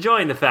 I was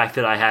enjoying the fact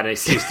that I had an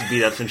excuse to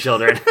beat up some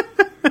children.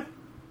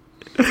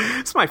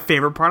 It's my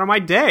favorite part of my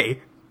day.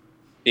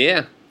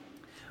 Yeah.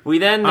 We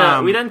then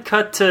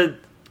cut to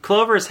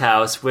Clover's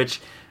house,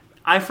 which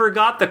I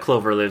forgot that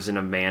Clover lives in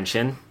a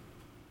mansion.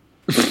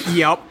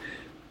 Yep.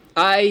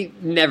 I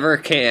never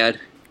can.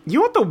 You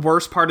know what the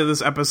worst part of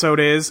this episode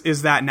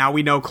is that now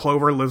we know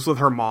Clover lives with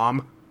her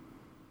mom.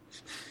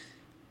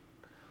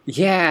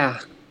 Yeah.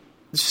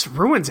 It just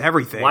ruins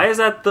everything. Why is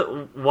that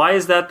the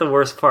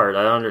worst part?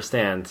 I don't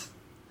understand.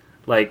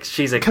 Like,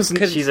 she's a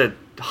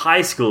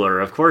high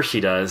schooler. Of course she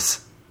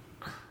does.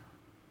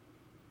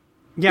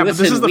 Yeah, Listen,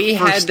 but this is the we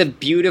first... had the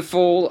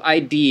beautiful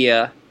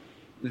idea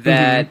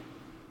that,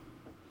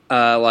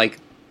 that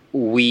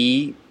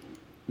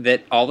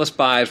all the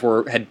spies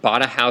had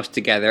bought a house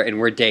together and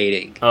were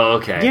dating. Oh,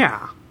 okay.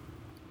 Yeah.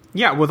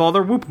 Yeah, with all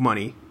their Whoop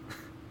money.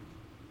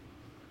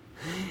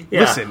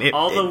 Yeah. Listen,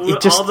 all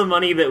the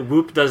money that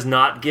Whoop does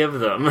not give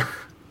them.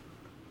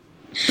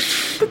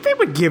 But they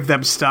would give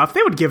them stuff.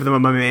 They would give them a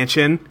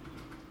mansion.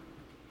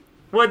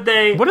 Would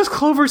they? What's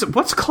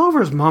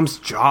Clover's mom's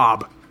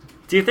job?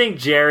 Do you think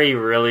Jerry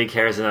really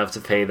cares enough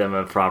to pay them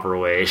a proper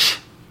wage?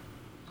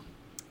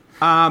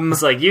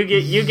 It's like you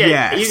get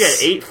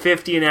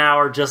 $8.50 an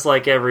hour, just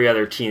like every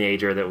other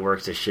teenager that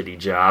works a shitty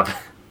job.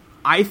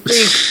 I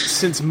think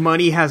since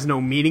money has no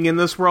meaning in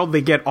this world,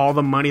 they get all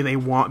the money they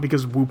want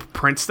because Whoop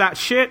prints that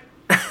shit.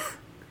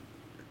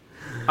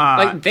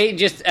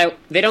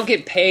 They don't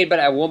get paid, but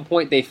at one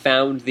point they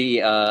found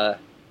the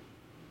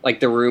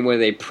room where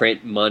they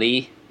print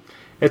money.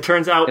 It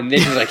turns out, and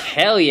this is like,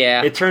 hell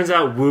yeah! It turns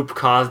out Whoop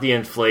caused the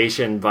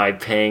inflation by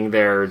paying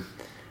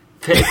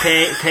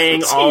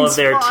paying all of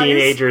their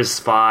teenagers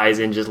spies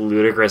in just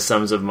ludicrous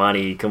sums of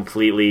money,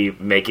 completely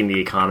making the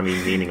economy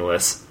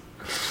meaningless.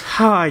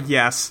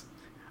 Yes.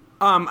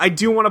 I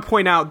do want to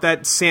point out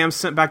that Sam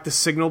sent back the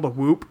signal to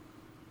Whoop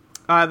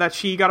that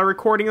she got a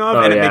recording of,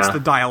 and it makes the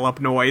dial-up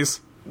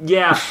noise.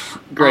 Yeah,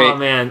 great. Oh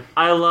man,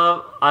 I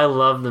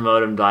love the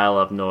modem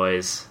dial-up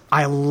noise.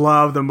 I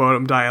love the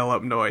modem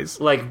dial-up noise.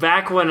 Like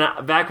back when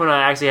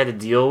I actually had to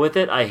deal with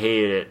it, I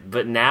hated it.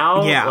 But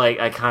now,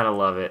 I kind of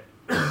love it.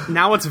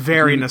 Now it's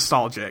very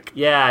nostalgic.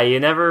 Yeah, you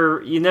never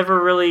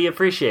really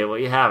appreciate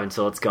what you have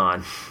until it's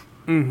gone.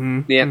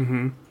 Mm-hmm. Yeah.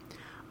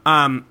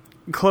 Mm-hmm.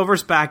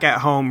 Clover's back at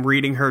home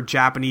reading her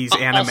Japanese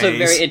animes. Also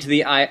very into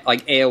the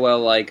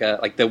AOL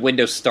like the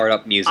Windows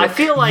startup music. I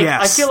feel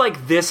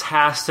like this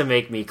has to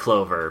make me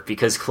Clover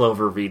because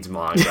Clover reads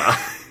manga.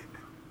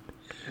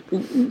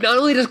 Not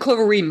only does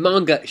Clover read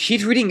manga,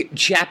 she's reading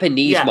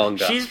Japanese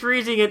manga. She's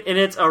reading it in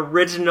its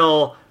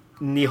original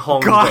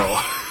Nihongo.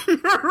 God.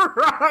 You're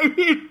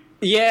right.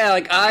 Yeah,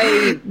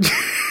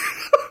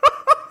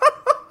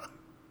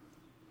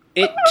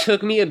 it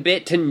took me a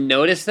bit to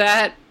notice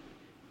that,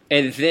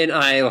 and then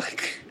I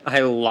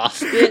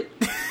lost it.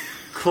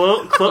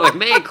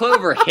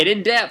 Clover,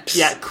 hidden depths.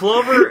 Yeah,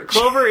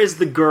 Clover is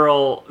the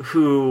girl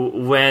who,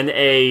 when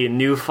a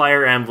new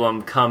Fire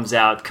Emblem comes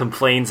out,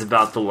 complains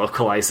about the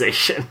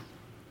localization.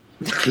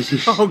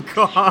 Oh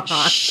god.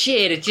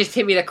 Shit, it just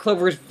hit me that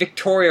Clover is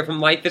Victoria from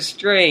Life is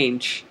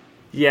Strange.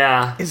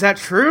 Yeah. Is that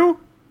true?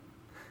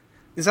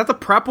 Is that the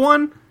prep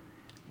one?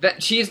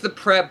 That she is the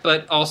prep,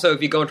 but also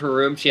if you go into her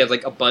room, she has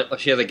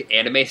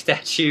anime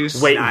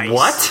statues. Wait, Nice.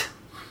 What?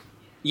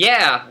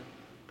 Yeah.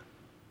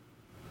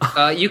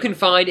 You can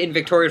find in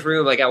Victoria's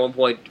room, at one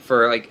point,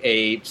 for,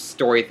 a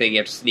story thing, you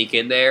have to sneak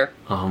in there.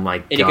 Oh my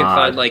god. And you can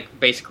find,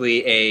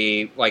 basically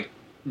a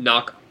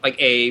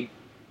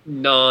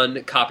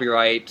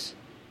non-copyright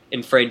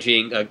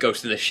infringing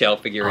Ghost in the Shell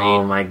figurine.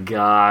 Oh my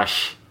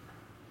gosh.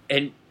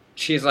 And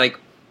she's like,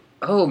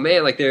 oh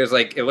man, there's,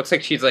 it looks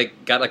like she's,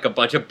 got, a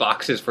bunch of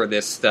boxes for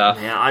this stuff.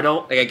 Yeah, I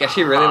don't... I guess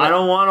she really... I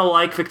don't want to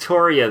like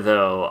Victoria,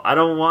 though. I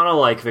don't want to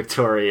like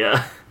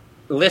Victoria.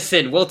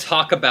 Listen, we'll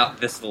talk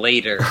about this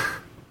later.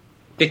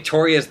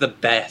 Victoria's the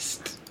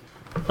best.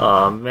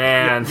 Oh,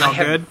 man. I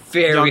have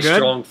very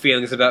strong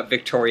feelings about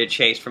Victoria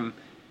Chase from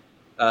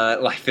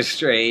Life is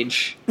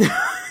Strange.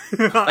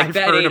 I've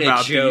that heard ain't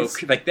about a joke.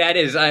 these. That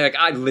is,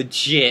 I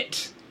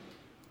legit...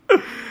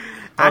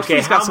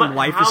 Okay, how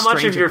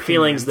much of your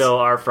feelings, though,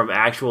 are from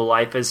actual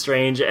Life is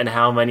Strange, and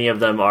how many of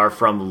them are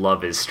from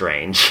Love is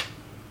Strange?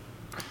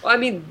 Well, I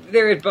mean,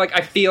 there is,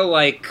 I feel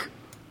like...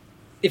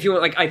 If you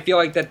want, I feel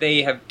like that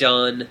they have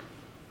done...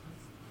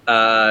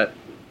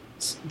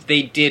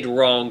 they did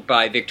wrong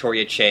by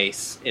Victoria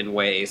Chase in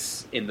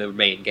ways in the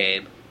main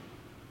game.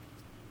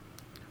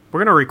 We're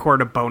going to record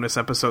a bonus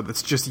episode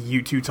that's just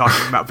you two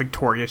talking about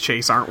Victoria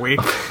Chase, aren't we?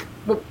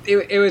 Well,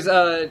 it was,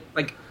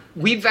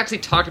 we've actually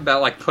talked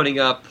about, putting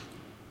up,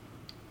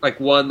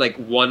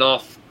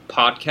 one-off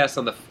podcast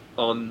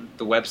on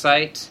the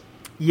website.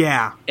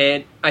 Yeah.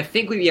 And I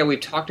think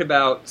we've talked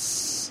about,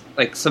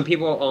 some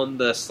people on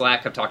the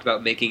Slack have talked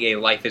about making a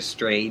Life is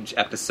Strange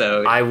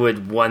episode. I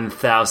would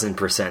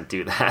 1000%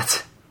 do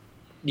that.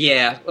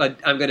 Yeah,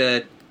 I'm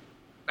gonna,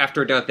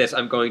 after we're done with this,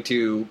 I'm going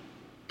to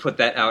put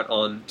that out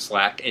on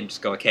Slack and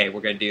just go, okay,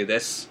 we're gonna do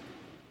this.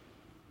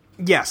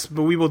 Yes,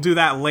 but we will do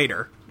that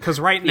later. Because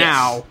right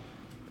now,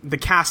 the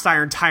Cast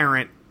Iron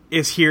Tyrant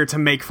is here to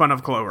make fun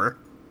of Clover.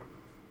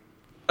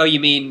 Oh, you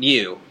mean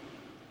you?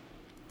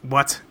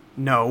 What?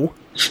 No.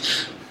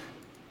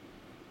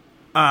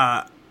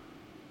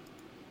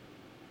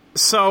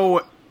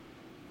 So...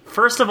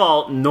 First of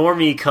all,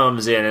 Normie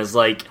comes in and is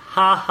like,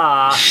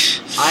 haha,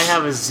 I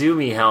have a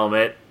Zoomy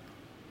helmet.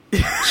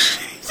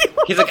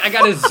 He's like, I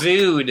got a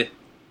Zood.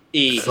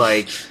 It's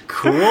like,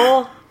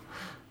 cool?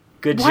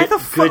 Good Why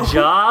the good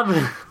job.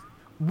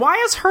 Why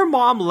is her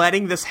mom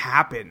letting this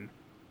happen?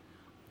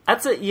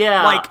 That's it.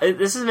 Yeah,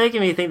 this is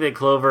making me think that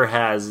Clover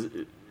has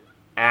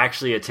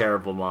actually a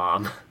terrible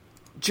mom.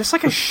 Just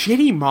like a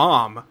shitty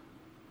mom.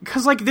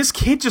 Because, like, this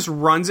kid just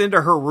runs into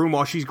her room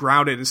while she's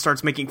grounded and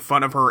starts making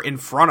fun of her in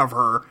front of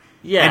her.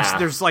 Yeah. And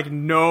there's, like,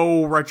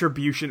 no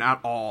retribution at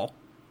all.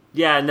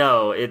 Yeah,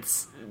 no,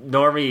 it's...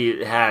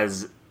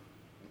 Normie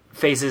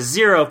faces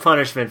zero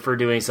punishment for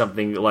doing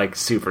something, like,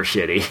 super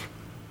shitty.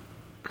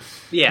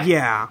 Yeah.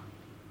 Yeah.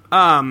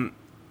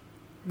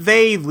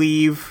 They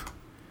leave,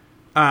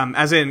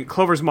 as in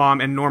Clover's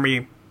mom and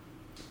Normie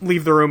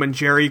leave the room, and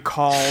Jerry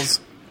calls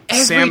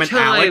Sam and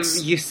Alex. Every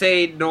time you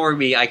say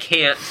Normie, I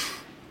can't...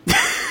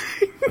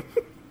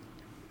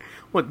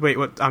 What? Wait,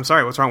 what? I'm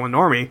sorry, what's wrong with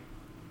Normie?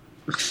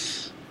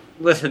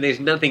 Listen,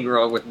 there's nothing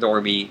wrong with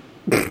Normie.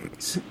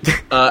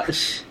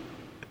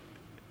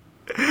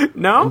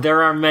 No?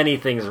 There are many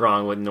things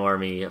wrong with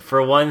Normie.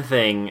 For one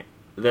thing,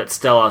 that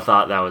Stella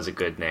thought that was a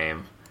good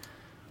name.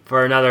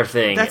 For another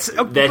thing, But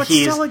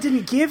Stella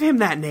didn't give him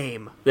that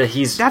name. That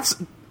he's... That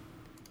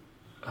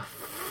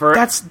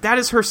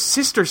is her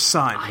sister's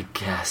son. I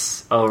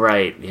guess. Oh,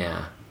 right,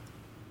 yeah.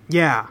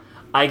 Yeah.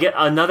 I get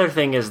another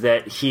thing is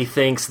that he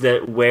thinks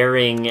that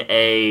wearing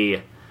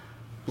a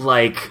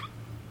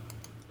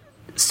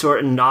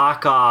sort of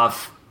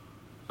knockoff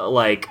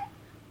like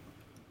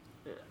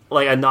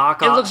a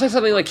knockoff. It looks like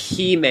something like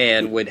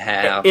He-Man would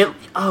have.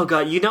 Oh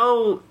god, you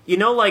know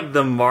like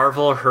the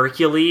Marvel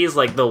Hercules,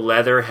 like the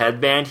leather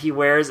headband he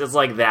wears, it's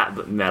like that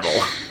but metal.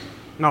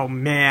 Oh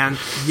man,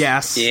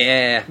 yes.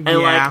 Yeah. And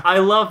like I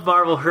love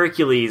Marvel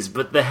Hercules,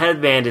 but the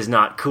headband is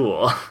not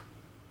cool.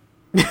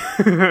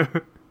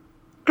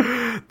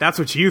 That's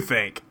what you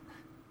think.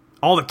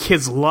 All the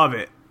kids love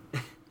it.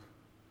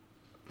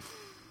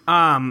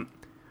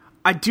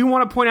 I do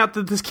want to point out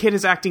that this kid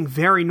is acting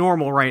very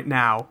normal right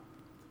now.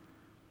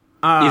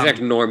 He's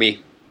acting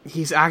Normie.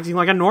 He's acting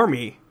like a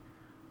normie.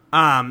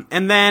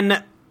 And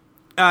then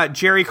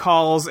Jerry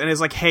calls and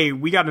is like, hey,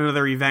 we got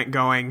another event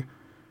going.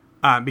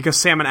 Because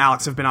Sam and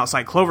Alex have been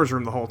outside Clover's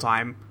room the whole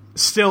time.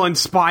 Still in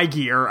spy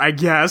gear, I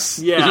guess.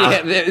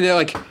 Yeah. They're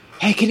like,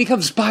 hey, can you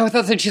come spy with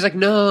us? And she's like,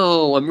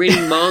 no, I'm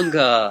reading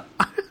manga.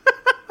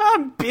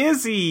 I'm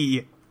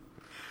busy.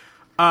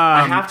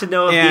 I have to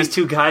know if these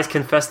two guys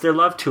confess their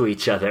love to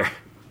each other.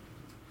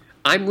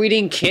 I'm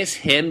reading Kiss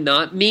Him,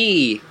 Not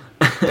Me.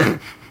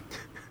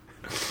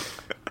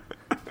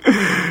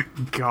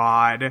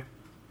 God.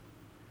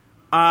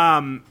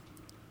 And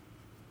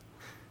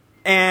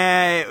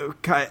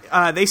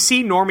they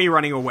see Normie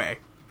running away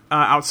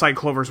outside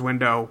Clover's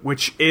window,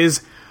 which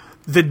is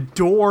the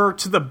door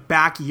to the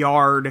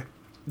backyard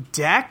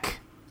deck.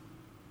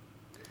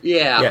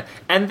 Yeah.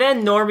 And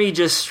then Normie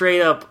just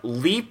straight up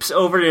leaps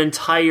over an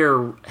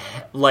entire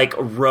like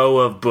row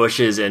of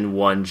bushes in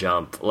one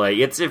jump. Like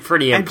it's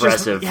pretty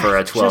impressive for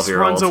a 12-year-old. Just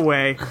runs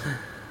away.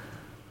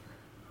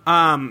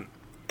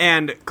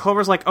 And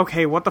Clover's like,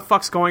 okay, what the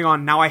fuck's going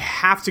on? Now I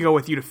have to go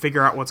with you to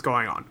figure out what's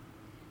going on.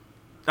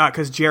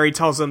 Because Jerry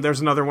tells them there's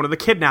another one of the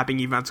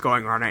kidnapping events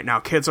going on right now.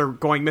 Kids are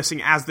going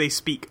missing as they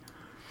speak.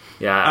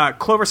 Yeah.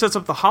 Clover sets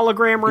up the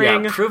hologram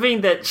ring. Yeah,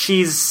 proving that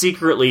she's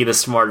secretly the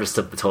smartest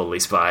of the Totally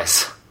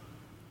Spies.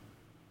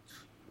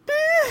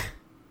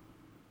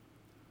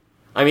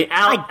 I mean,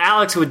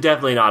 Alex would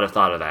definitely not have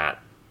thought of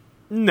that.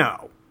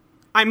 No.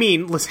 I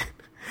mean, listen,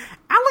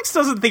 Alex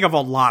doesn't think of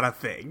a lot of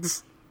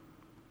things.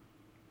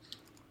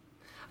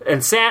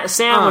 And Sam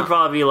would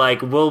probably be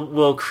like,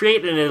 "We'll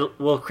create an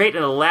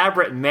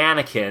elaborate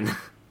mannequin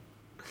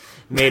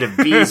made of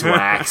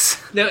beeswax."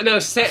 No.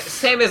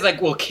 Sam is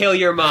like, "We'll kill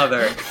your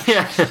mother."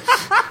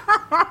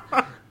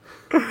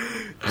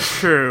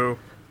 True.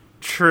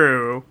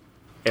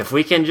 If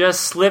we can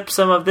just slip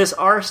some of this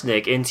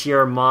arsenic into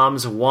your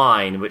mom's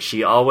wine, which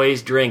she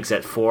always drinks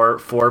at 4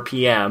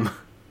 p.m.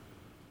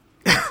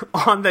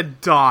 On the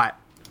dot.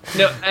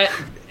 No,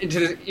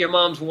 into your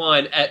mom's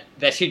wine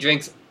that she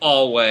drinks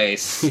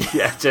always.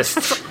 Yeah,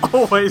 just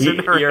Always in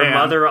her your hand.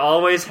 mother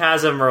always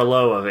has a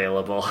Merlot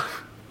available.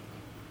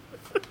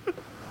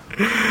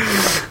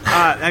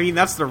 I mean,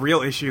 that's the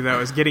real issue, though,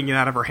 is getting it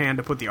out of her hand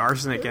to put the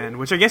arsenic in,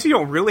 which I guess you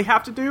don't really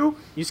have to do.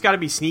 You just gotta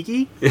be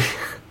sneaky.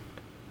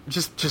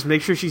 Just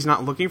make sure she's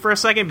not looking for a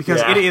second, because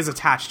it is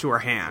attached to her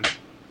hand.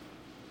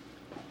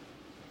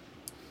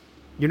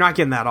 You're not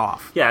getting that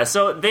off. Yeah,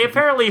 so they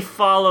apparently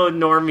followed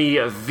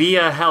Normie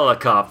via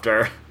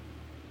helicopter.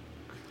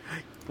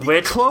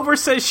 Which Clover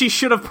says she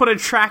should have put a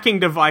tracking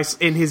device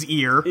in his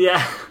ear.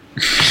 yeah.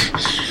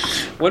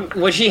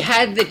 When she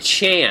had the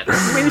chance.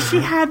 When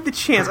she had the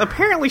chance.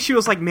 Apparently she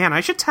was like, man,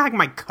 I should tag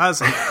my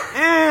cousin.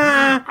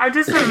 I'm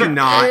just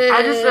not.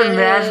 I'm just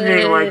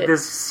imagining like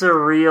this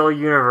surreal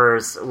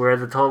universe where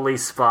the Totally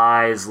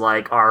Spies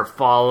like are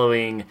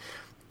following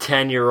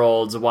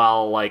 10-year-olds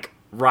while like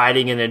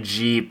riding in a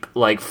Jeep,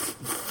 like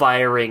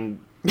firing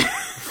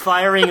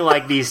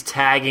like these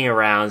tagging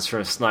rounds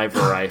from sniper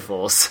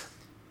rifles.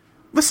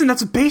 Listen,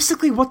 that's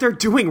basically what they're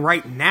doing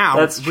right now.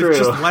 That's true. With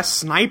just less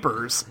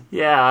snipers.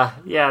 Yeah,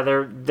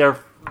 they're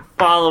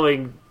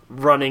following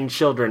running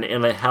children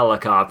in a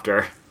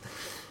helicopter.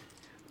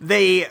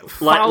 They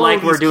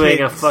Like we're doing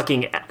kids. a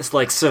fucking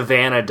like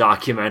Savannah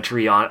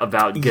documentary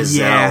about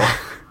Gazelle.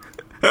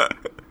 Yeah.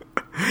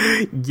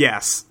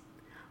 Yes.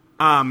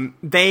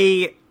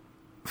 They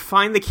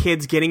find the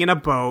kids getting in a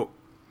boat,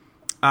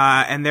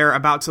 and they're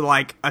about to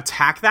like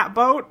attack that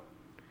boat.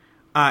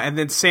 And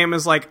then Sam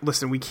is like,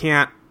 "Listen, we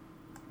can't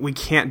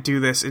do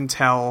this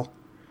until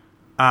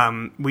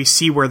we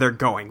see where they're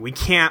going. We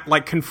can't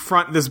like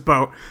confront this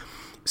boat."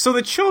 So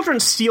the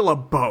children steal a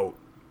boat.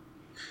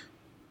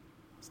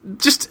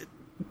 Just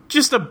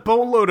a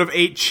boatload of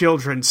 8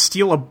 children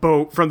steal a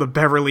boat from the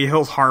Beverly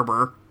Hills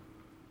Harbor.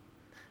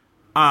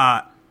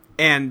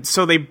 And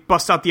so they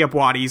bust out the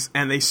Abwadis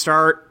and they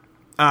start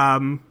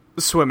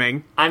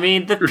swimming. I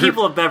mean, the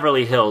people of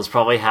Beverly Hills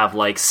probably have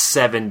like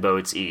 7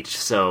 boats each,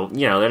 so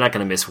they're not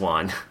going to miss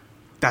one.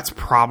 That's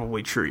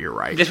probably true. You're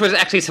right. This was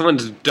actually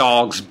someone's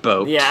dog's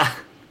boat. Yeah.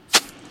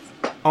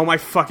 Oh my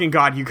fucking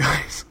god, you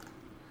guys!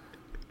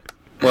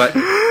 What?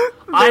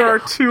 There are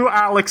 2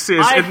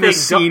 Alexes in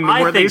this scene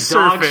where they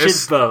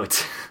surface.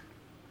 Dogs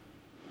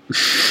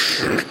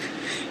should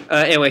boat.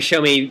 Anyway, show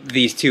me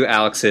these 2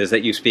 Alexes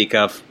that you speak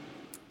of.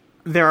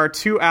 There are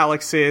 2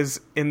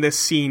 Alexes in this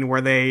scene where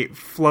they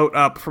float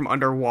up from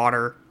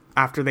underwater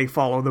after they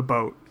follow the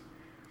boat.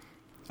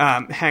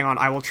 Hang on,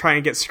 I will try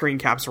and get screen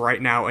caps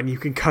right now, and you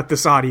can cut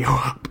this audio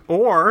up,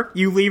 or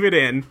you leave it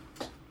in.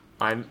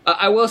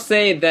 I will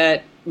say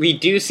that we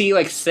do see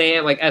like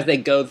Sam, like as they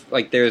go,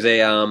 like there's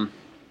a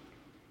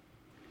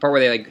part where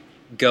they like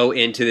go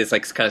into this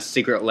like kind of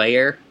secret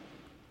layer,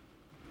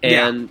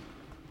 and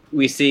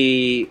we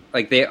see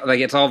like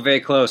it's all very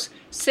close.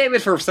 Sam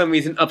is for some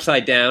reason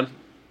upside down.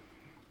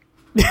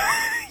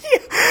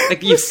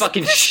 Like you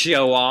fucking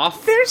show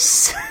off.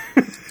 There's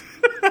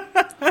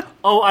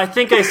Oh, I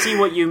think I see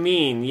what you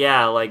mean.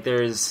 Yeah, like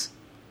there's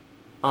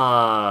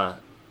one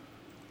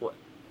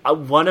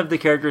of the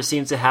characters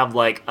seems to have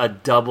like a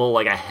double,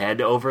 like a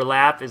head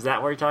overlap. Is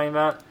that what you're talking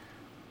about?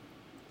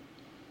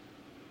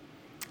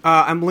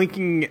 I'm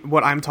linking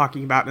what I'm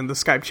talking about in the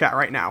Skype chat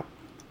right now.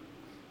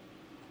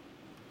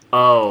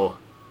 Oh.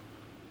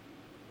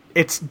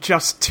 It's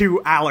just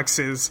 2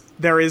 Alexes.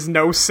 There is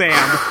no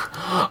Sam.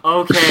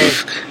 Okay.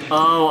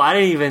 Oh, I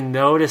didn't even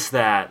notice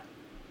that.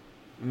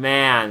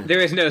 Man. There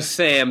is no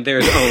Sam. There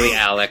is only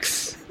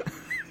Alex.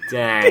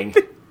 Dang.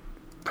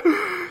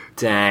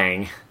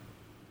 Dang.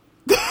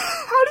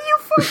 How do you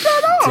fuck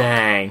that up?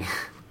 Dang.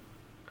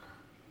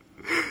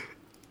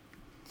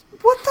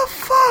 What the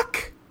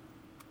fuck?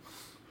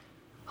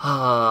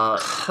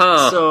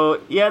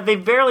 So, yeah, they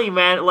barely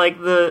like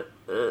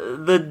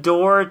the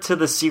door to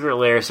the secret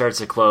lair starts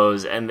to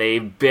close, and they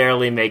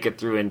barely make it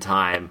through in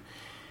time.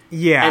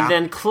 Yeah. And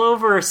then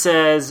Clover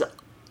says,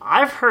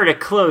 "I've heard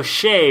of close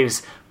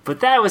shaves,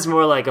 but that was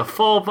more like a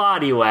full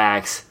body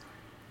wax."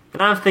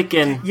 And I'm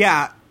thinking,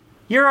 yeah.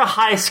 You're a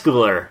high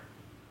schooler.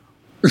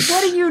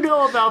 What do you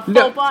know about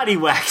full body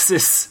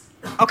waxes?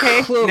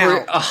 Okay, Clover,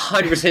 now,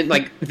 100%.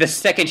 Like the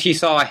second she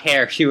saw a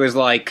hair, she was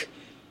like,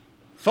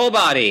 "Full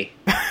body."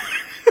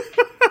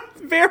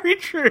 very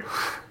true.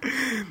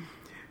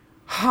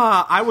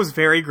 I was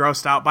very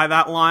grossed out by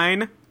that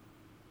line.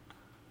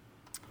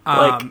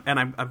 And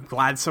I'm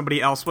glad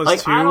somebody else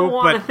was too. I don't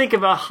want to think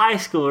about high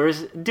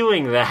schoolers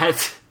doing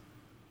that.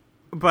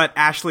 But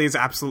Ashley is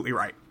absolutely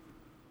right.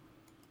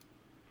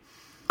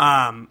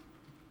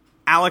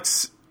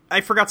 Alex,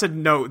 I forgot to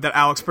note that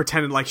Alex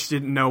pretended like she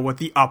didn't know what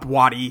the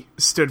Upwadi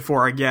stood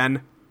for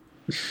again.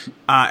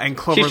 And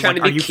Clover's like,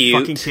 "Are you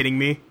fucking kidding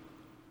me?"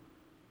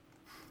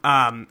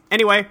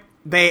 Anyway,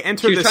 they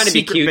enter She was the trying to be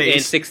secret cute base.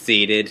 and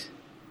succeeded.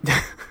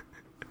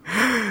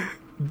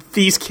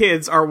 These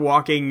kids are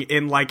walking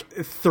in like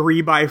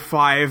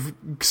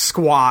 3x5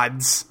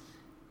 squads.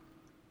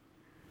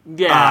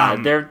 Yeah,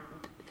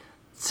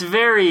 it's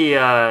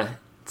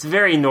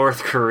very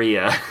North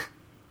Korea.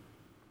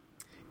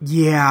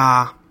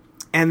 Yeah.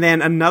 And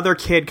then another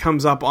kid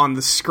comes up on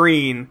the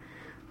screen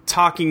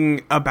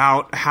talking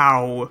about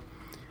how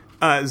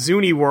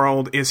Zuni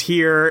World is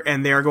here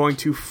and they're going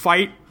to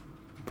fight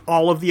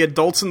all of the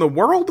adults in the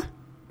world?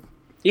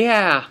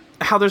 Yeah.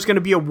 How there's going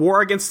to be a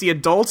war against the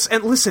adults?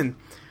 And listen,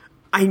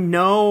 I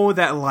know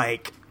that,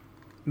 like,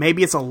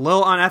 maybe it's a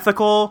little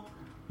unethical,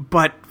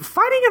 but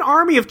fighting an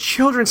army of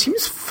children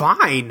seems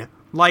fine.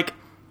 Like,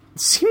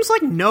 seems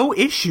like no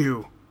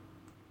issue.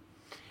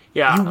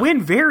 Yeah. You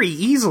win very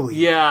easily.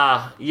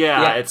 Yeah.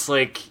 It's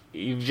like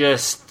you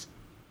just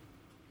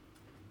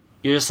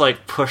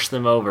like push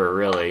them over,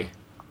 really.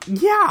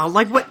 Yeah,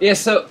 like what? Yeah,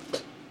 so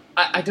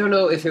I don't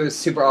know if it was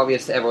super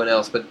obvious to everyone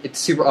else, but it's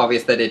super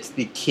obvious that it's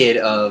the kid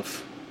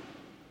of...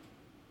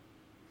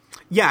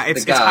 Yeah,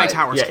 it's guy.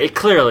 Hightower's Yeah, kid. it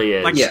clearly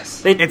is. Like,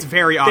 yes. It's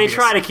very obvious. They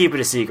try to keep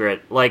it a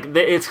secret. Like,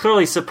 it's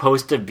clearly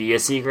supposed to be a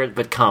secret,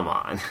 but come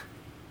on.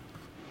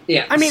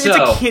 Yeah, I mean, so,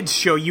 it's a kid's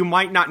show. You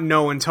might not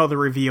know until the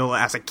reveal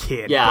as a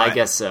kid. Yeah, but... I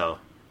guess so.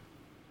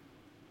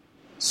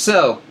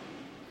 So,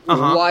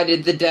 Uh-huh. why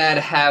did the dad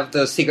have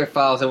those secret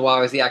files, and why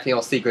was he acting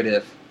all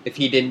secretive if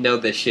he didn't know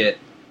this shit?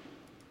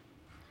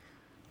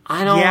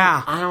 I don't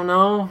Yeah.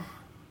 know.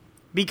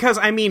 Because,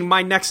 I mean,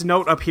 my next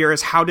note up here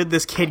is how did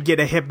this kid get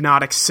a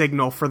hypnotic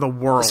signal for the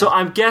world? So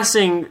I'm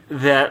guessing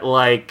that,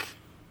 like,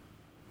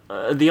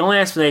 the only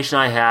explanation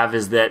I have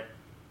is that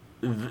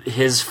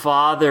his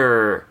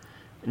father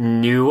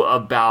knew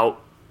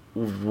about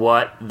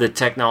what the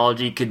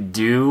technology could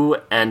do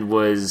and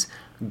was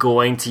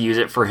going to use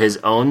it for his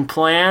own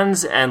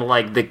plans, and,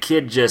 like, the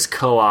kid just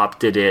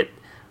co-opted it,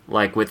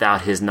 like,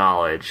 without his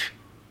knowledge.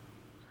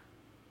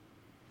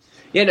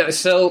 Yeah, no,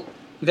 so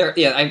there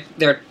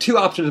are two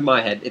options in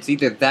my head. It's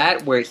either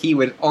that, where he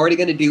was already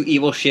going to do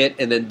evil shit,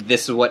 and then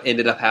this is what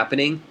ended up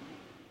happening,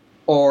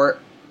 or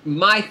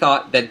my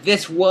thought that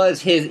this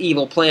was his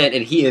evil plan,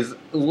 and he is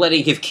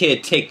letting his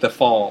kid take the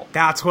fall.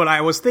 That's what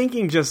I was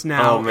thinking just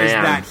now, Oh, man. is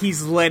that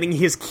he's letting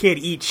his kid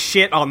eat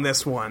shit on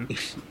this one.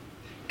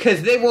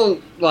 Because they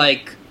won't,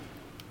 like,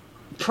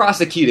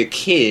 prosecute a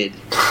kid.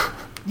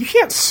 You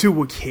can't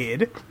sue a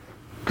kid. You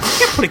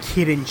can't put a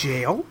kid in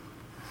jail.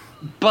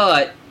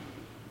 But,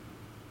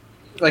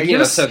 like, Are you you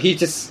know, just- so he's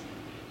just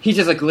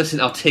like, listen,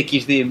 I'll take you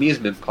to the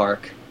amusement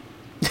park.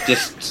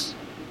 Just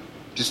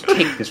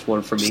take this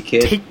one from me,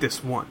 kid. Take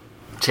this one.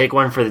 Take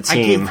one for the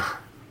team.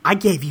 I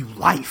gave you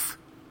life.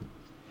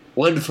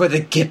 One for the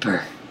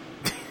Gipper.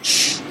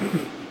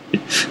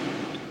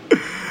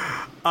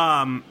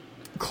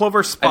 Clover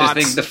I spots.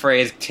 just think the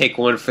phrase "take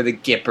one for the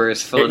Gipper"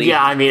 is funny.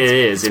 Yeah, I mean, it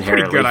is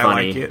inherently good, I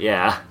funny. like it.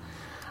 Yeah.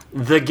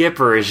 The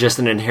Gipper is just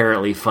an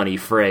inherently funny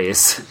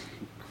phrase.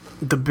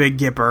 The Big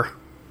Gipper.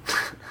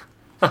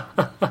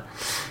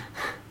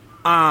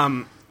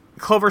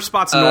 Clover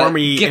spots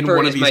Normie in Gipper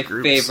one of is these my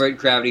groups. favorite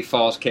Gravity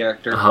Falls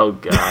character. Oh,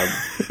 God.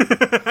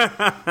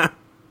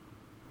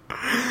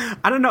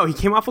 I don't know. He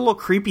came off a little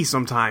creepy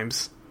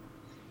sometimes.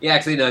 Yeah,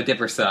 actually, no,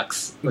 Dipper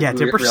sucks. Yeah,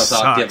 Dipper real talk,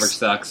 sucks. Dipper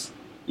sucks.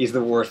 He's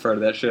the worst part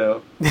of that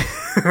show.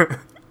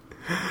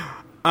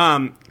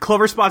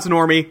 Clover spots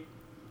Normie.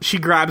 She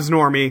grabs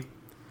Normie.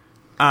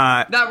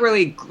 Not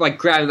really, like,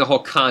 grabbing the whole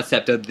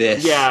concept of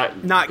this. Yeah,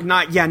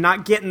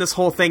 Not getting this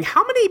whole thing.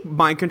 How many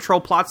mind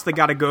control plots they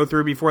got to go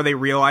through before they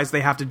realize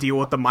they have to deal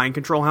with the mind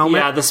control helmet?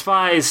 yeah, the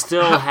spies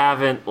still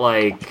haven't,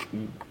 like, How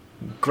many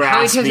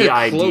grasped times the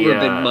has Clover idea.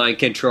 been mind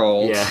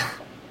controlled? Yeah.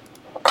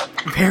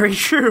 Very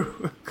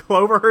true.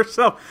 Clover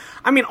herself.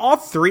 I mean, all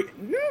three.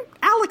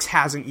 Alex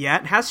hasn't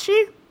yet, has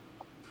she?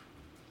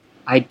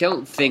 I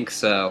don't think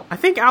so. I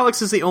think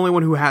Alex is the only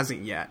one who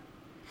hasn't yet.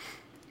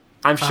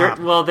 I'm sure,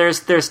 well, there's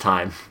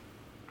time.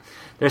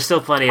 There's still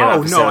plenty of Oh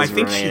episodes no, I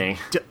think remaining.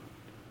 she.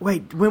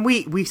 Wait, when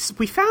we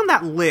found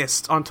that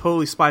list on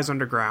Totally Spies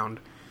Underground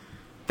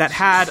that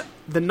had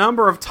the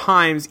number of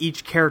times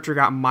each character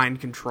got mind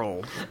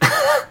controlled.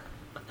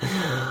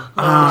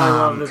 I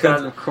love that.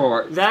 Because of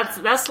course.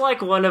 That's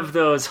like one of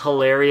those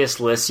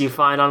hilarious lists you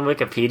find on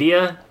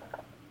Wikipedia.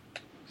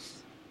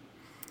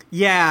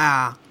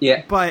 Yeah,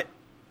 Yeah. but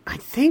I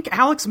think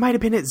Alex might have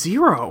been at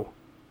 0.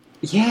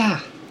 Yeah.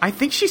 I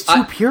think she's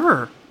too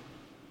pure.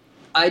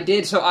 I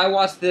did, so I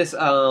watched this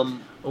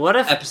What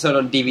if episode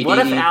on DVD. What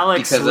if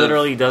Alex because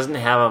literally doesn't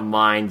have a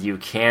mind you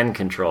can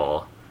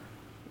control?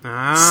 It's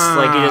Ah,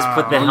 like you just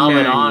put the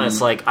helmet okay. on. It's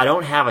like, I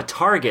don't have a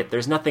target.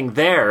 There's nothing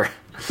there.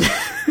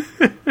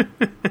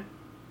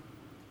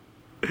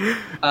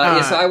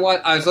 Yeah, so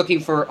I was looking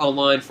for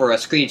online for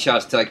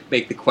screenshots to like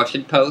make the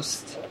question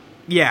post,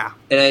 yeah.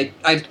 and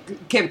I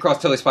came across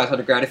Totally Spies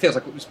Underground. It feels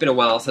like it's been a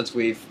while since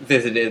we've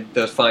visited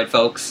those fine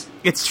folks.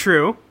 It's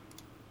true.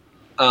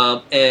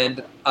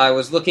 And I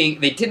was looking.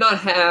 They did not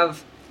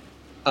have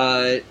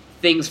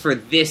things for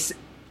this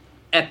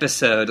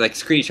episode, like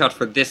screenshots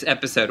for this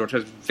episode, which I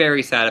was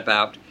very sad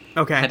about.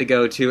 Okay. I had to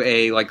go to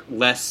a like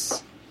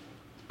less.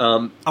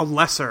 A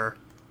lesser.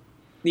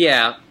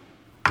 Yeah.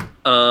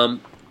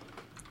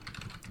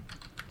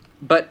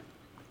 But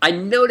I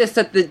noticed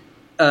that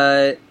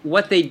the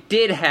what they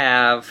did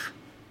have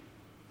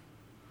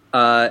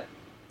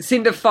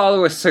seemed to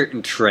follow a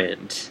certain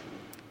trend.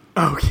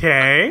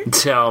 Okay.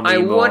 Tell me I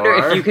more. wonder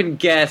if you can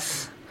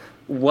guess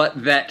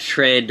what that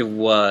trend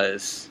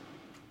was.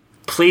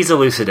 Please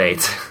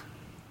elucidate.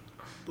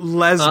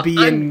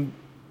 Lesbian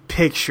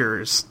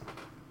pictures.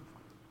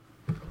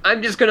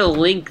 I'm just gonna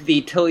link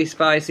the Totally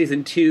Spy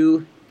Season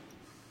 2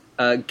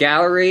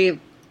 gallery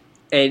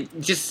and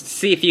just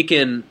see if you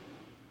can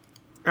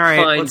All right,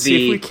 find let's see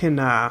if the- we can.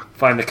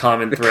 Find the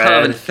common the thread.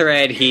 common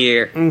thread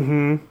here.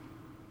 Mm-hmm.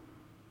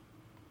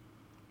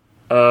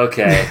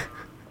 Okay.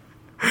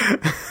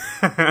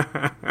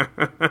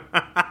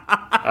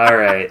 All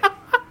right.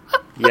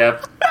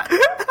 Yep.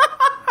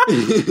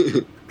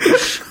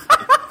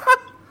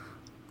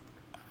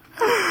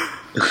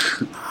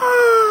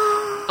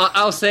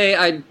 I'll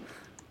say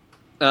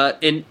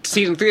in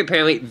Season 3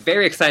 apparently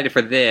very excited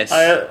for this.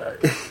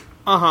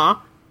 Uh-huh.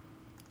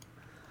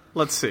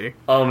 Let's see.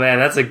 Oh man,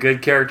 that's a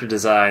good character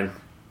design.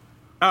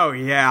 Oh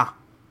yeah.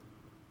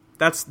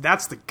 That's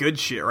the good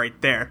shit right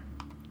there.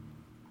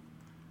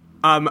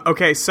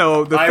 Okay,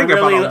 so the thing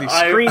about all these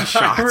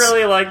screenshots. I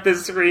really like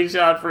this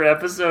screenshot for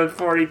episode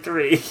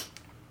 43.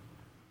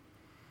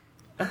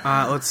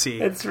 Let's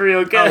see. It's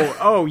real good.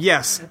 Oh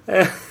yes.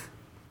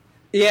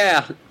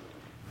 Yeah.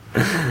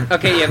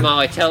 Okay, yeah,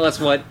 Molly, tell us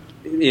what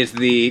is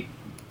the...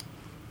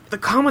 The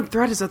common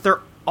thread is that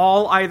they're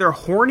all either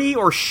horny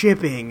or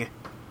shipping.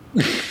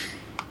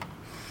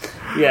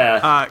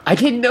 Yeah. I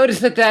didn't notice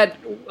that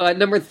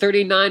number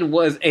 39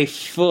 was a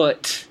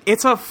foot.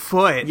 It's a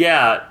foot.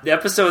 Yeah,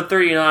 episode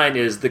 39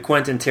 is the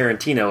Quentin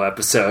Tarantino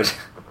episode.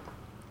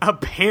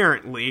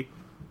 Apparently.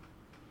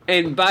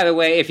 And by the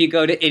way, if you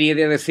go to any of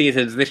the other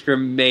seasons, this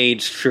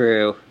remains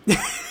true.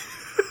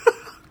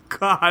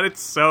 God,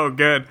 it's so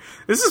good.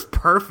 This is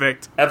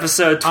perfect.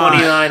 Episode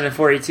 29 and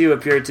 42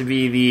 appeared to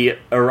be the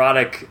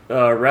erotic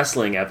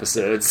wrestling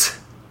episodes.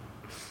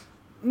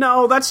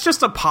 No, that's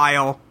just a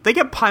pile. They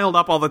get piled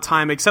up all the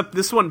time, except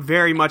this one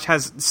very much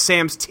has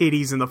Sam's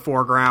titties in the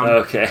foreground.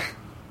 Okay.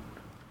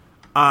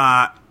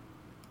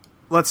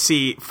 Let's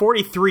see.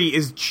 43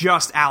 is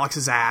just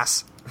Alex's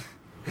ass.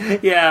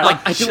 Yeah.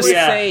 Like, I just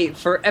say,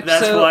 for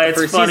funny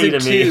season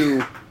to me.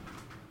 2,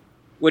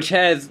 which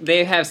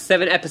they have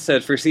 7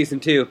 episodes for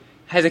season 2,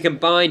 has a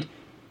combined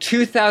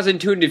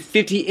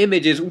 2,250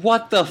 images.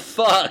 What the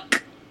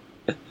fuck?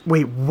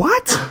 Wait,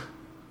 what?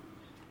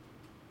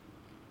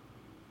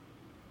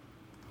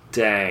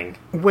 Dang.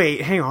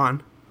 Wait, hang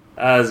on.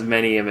 As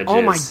many images.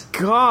 Oh my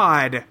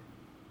god.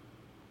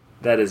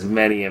 That is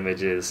many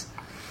images.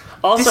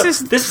 Also,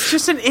 This is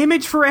just an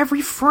image for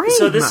every frame.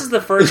 So this is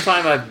the first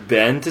time I've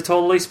been to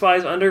Totally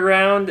Spies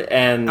Underground,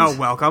 and Oh,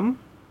 welcome.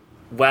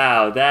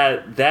 wow,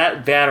 that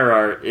banner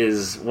art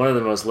is one of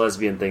the most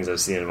lesbian things I've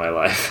seen in my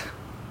life.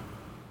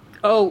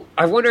 Oh,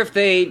 I wonder if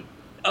they...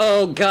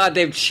 Oh god,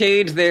 they've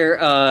changed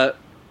their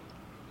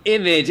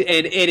image,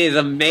 and it is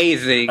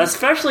amazing.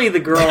 Especially the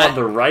girl on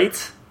the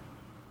right.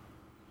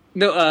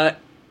 No,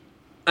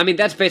 I mean,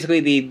 that's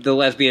basically the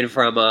lesbian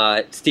from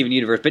Steven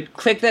Universe, but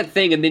click that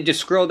thing and then just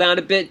scroll down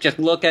a bit, just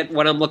look at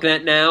what I'm looking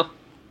at now.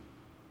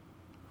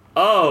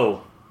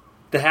 Oh,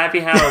 the Happy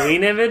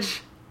Halloween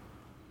image?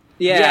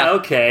 Yeah.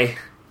 Okay.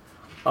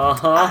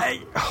 Uh-huh.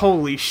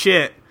 Holy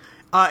shit.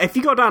 If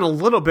you go down a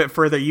little bit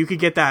further, you could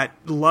get that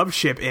love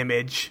ship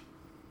image.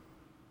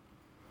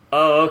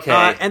 Oh,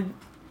 okay.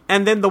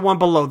 And then the one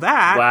below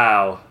that.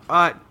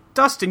 Wow.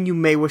 Dustin, you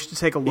may wish to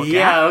take a look at.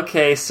 Yeah,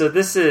 okay, so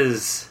this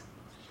is...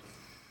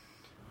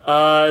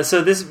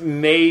 so this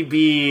may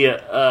be,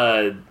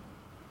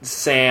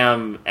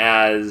 Sam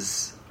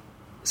as...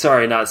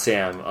 Sorry, not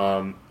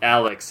Sam.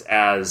 Alex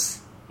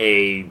as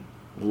a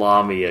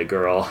Lamia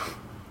girl.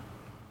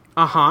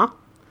 Uh-huh.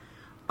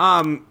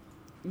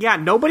 Yeah,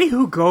 nobody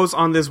who goes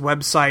on this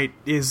website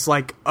is,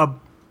 like, a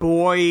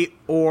boy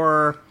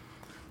or,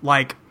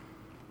 like,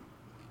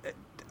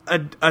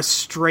 a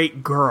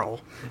straight girl.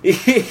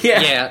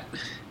 Yeah.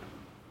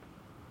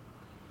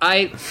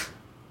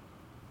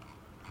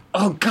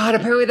 Oh god,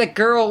 apparently that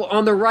girl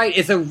on the right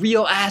is a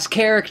real ass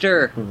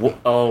character.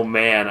 Oh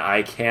man,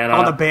 I cannot...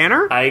 On the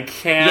banner? I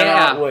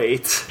cannot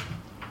wait.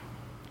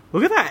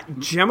 Look at that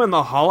Gem and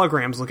the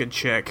Holograms looking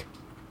chick.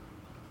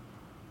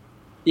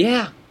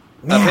 Yeah.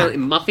 Man. Apparently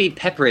Muffy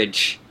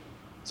Pepperidge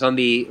is on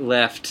the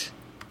left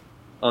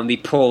on the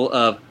poll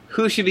of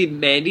who should be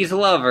Mandy's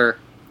lover.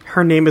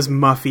 Her name is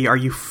Muffy. Are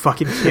you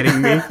fucking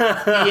kidding me?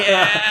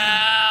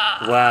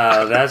 Yeah.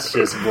 Wow, that's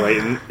just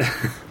blatant.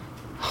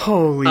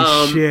 Holy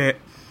shit.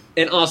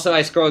 And also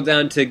I scrolled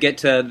down to get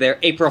to their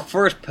April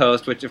 1st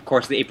post, which of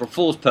course is the April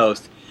Fool's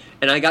post,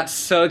 and I got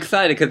so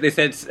excited because they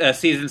said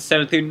seasons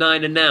 7 through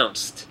 9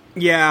 announced.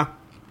 Yeah.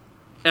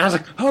 And I was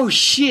like, oh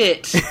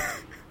shit!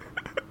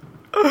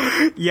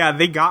 Yeah,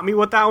 they got me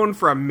with that one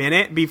for a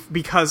minute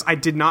because I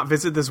did not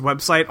visit this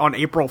website on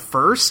April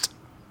 1st.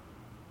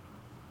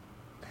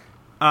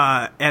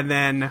 And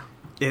then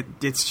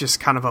it's just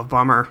kind of a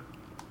bummer.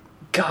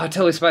 God,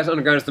 Totally Spies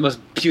Underground is the most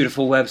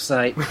beautiful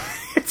website.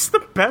 It's the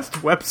best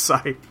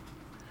website.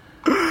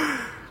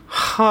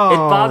 It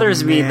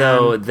bothers me, man.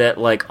 though, that,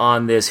 like,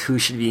 on this Who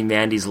Should Be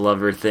Mandy's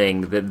Lover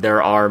thing, that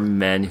there are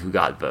men who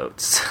got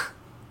votes.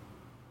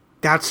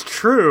 That's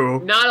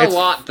true. Not a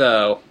lot,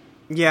 though.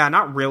 Yeah,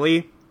 not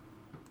really.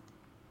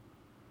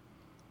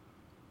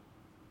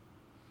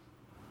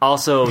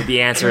 Also,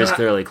 the answer is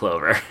clearly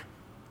Clover.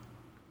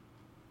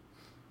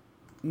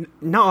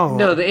 No.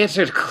 No, the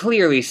answer is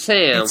clearly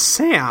Sam. It's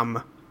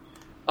Sam.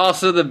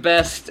 Also, the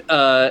best,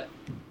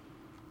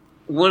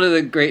 one of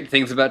the great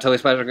things about Totally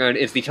Spies Underground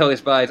is the Totally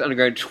Spies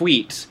Underground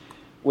tweets,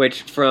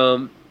 which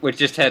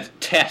just has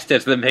test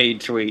as the main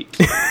tweet.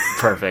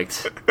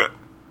 Perfect.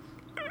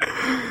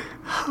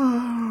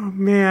 Oh,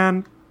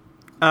 man.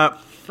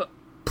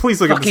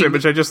 Please look at this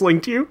image I just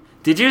linked you.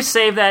 Did you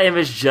save that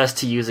image just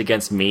to use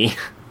against me?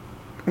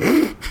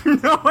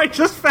 No, I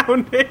just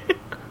found it.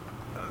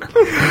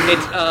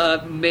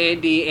 It's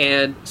Mandy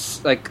and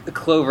like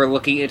Clover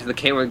looking into the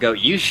camera and go,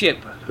 "You ship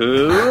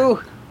who?"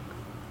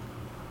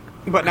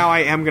 But now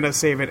I am gonna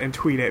save it and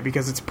tweet it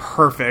because it's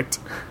perfect.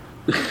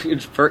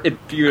 It's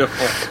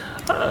beautiful.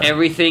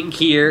 Everything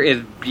here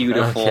is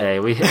beautiful. Okay,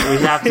 we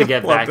have to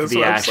get Love back to this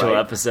the actual website.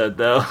 episode,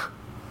 though.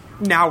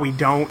 Now we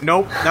don't.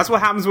 Nope. That's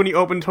what happens when you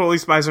open Totally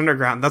Spies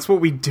Underground. That's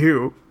what we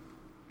do.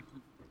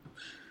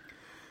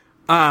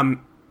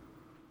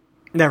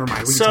 Never mind.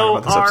 We can So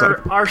talk about this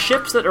episode. are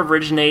ships that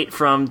originate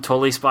from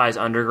Totally Spies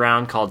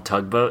Underground called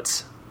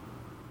tugboats?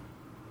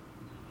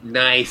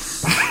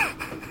 Nice.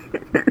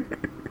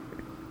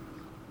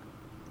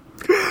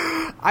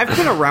 I've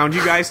been around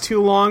you guys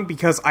too long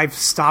because I've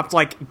stopped,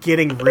 like,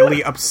 getting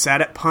really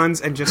upset at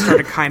puns and just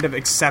started kind of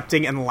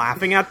accepting and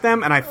laughing at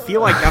them, and I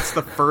feel like that's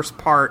the first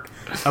part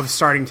of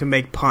starting to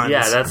make puns.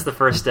 Yeah, that's the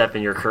first step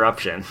in your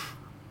corruption.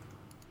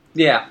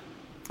 Yeah.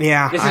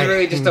 Yeah. This is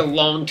really just a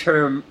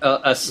long-term,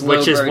 a slow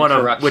Which is burn one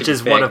of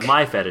corruption one of fic.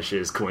 my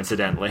fetishes,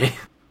 coincidentally.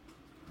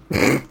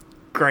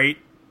 Great.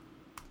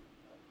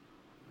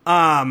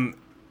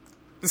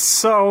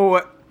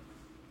 So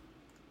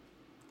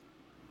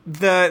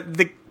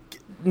the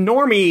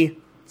normie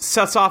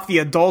sets off the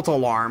adult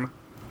alarm.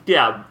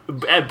 Yeah,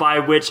 by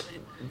which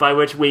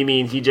we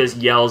mean he just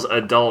yells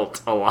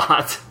 "adult" a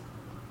lot.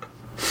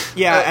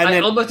 Yeah, and I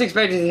then almost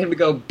expected him to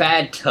go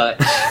bad touch.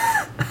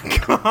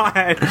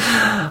 God.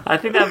 I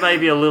think that might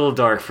be a little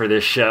dark for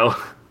this show.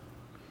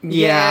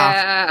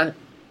 Yeah.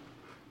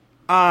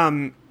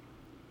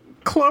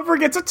 Clover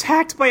gets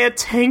attacked by a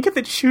tank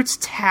that shoots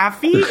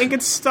taffy and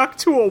gets stuck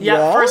to a Yeah,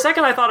 wall. for a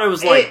second I thought it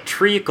was like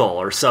treacle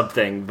or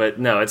something, but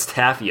no, it's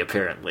taffy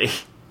apparently.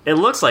 It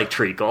looks like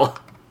treacle.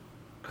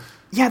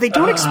 Yeah, they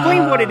don't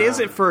explain what it is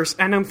at first,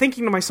 and I'm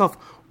thinking to myself,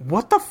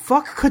 what the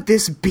fuck could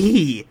this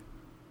be?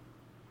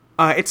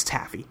 It's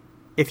taffy.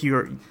 If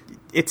you're...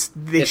 It's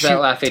that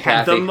Laffy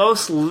Taffy. The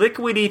most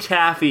liquidy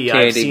taffy I've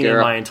Candy seen in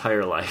girl. my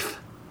entire life.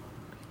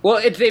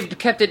 Well, they've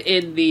kept it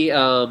in the,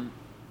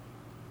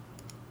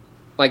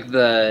 like,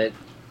 the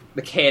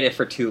cannon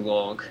for too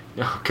long.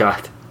 Oh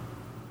god.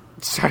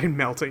 started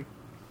melting.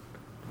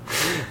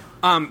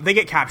 They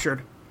get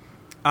captured.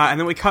 And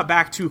then we cut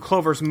back to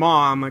Clover's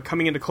mom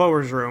coming into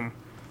Clover's room.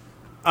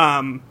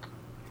 And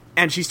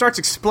she starts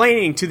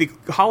explaining to the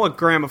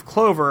hologram of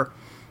Clover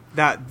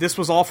that this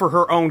was all for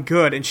her own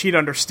good and she'd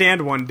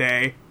understand one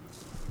day.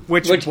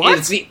 Which what?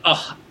 is the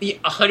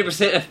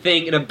 100% a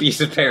thing an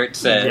abusive parent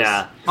says.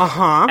 Yeah.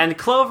 Uh-huh. And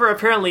Clover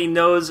apparently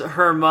knows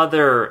her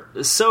mother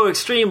so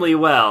extremely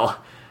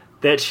well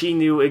that she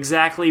knew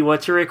exactly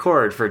what to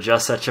record for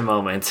just such a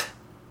moment.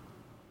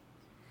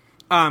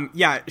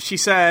 Yeah, she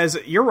says,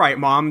 "You're right,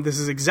 Mom. This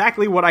is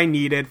exactly what I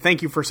needed.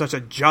 Thank you for such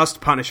a just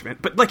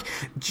punishment." But, like,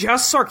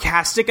 just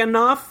sarcastic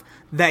enough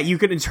that you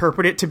could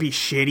interpret it to be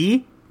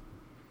shitty.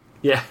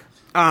 Yeah.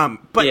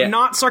 But Yeah.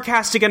 not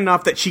sarcastic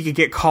enough that she could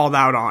get called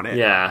out on it.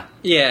 Yeah.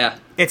 Yeah.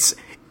 It's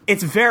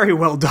very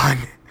well done.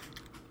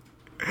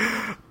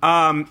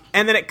 And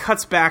then it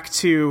cuts back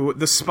to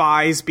the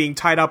spies being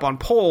tied up on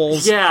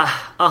poles. Yeah.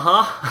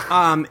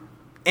 Uh-huh.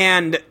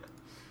 And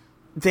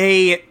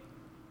the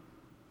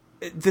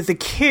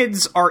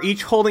kids are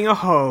each holding a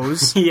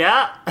hose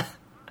Yeah.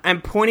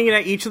 and pointing it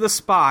at each of the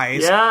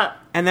spies. Yeah.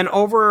 And then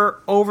over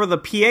the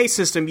PA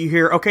system, you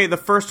hear, okay, the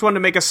first one to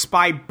make a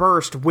spy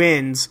burst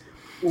wins.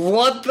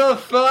 What the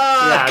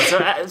fuck?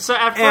 Yeah, so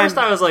at first And-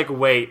 I was like,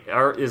 wait,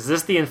 is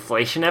this the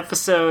inflation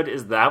episode?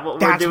 Is that what we're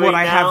That's doing what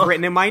I now? have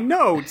written in my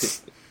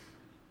notes.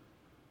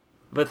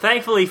 But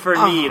thankfully for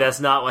me, that's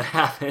not what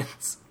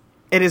happens.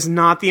 It is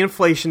not the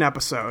inflation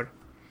episode.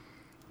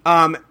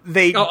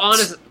 They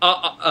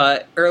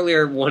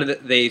Earlier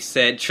they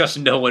said trust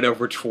no one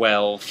over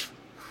 12.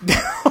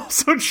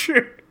 also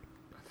true.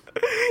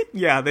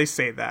 Yeah, they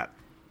say that.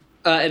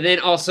 And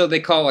then also they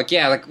call look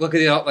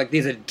at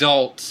these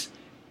adults.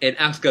 And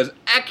Alex goes,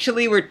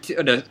 actually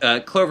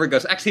Clover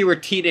goes, actually we're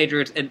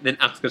teenagers. And then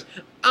Alex goes,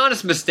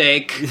 honest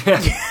mistake.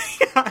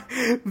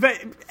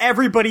 But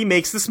everybody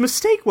makes this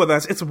mistake with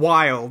us. It's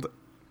wild.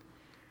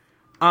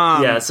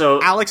 Yeah,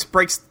 so Alex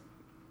breaks.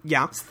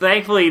 Yeah.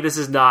 thankfully this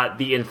is not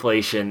the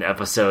inflation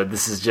episode.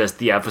 This is just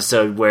the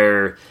episode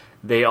where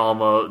they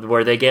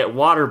get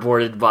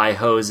waterboarded by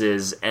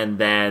hoses, and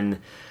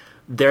then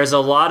there's a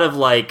lot of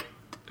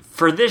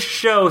for this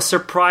show,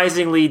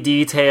 surprisingly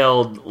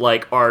detailed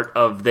art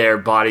of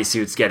their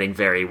bodysuits getting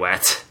very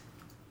wet.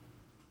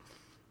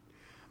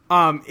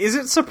 Is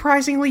it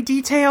surprisingly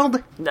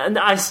detailed?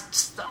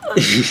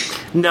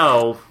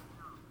 No.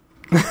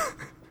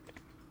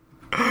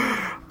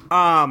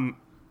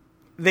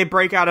 They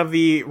break out of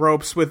the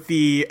ropes with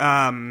the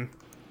Yeah,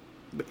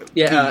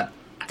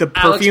 the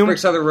Alex perfume.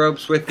 breaks out the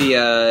ropes with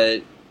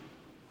the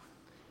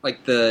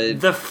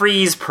The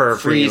freeze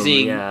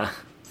perfume.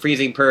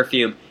 freezing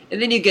perfume.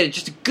 And then you get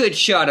just a good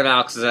shot of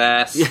Alex's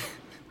ass.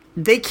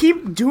 They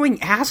keep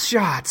doing ass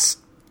shots.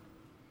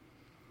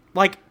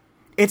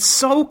 It's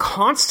so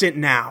constant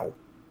now.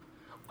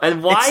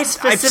 And why I've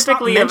stopped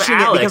specifically of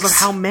mentioning Alex? it because of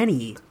how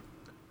many.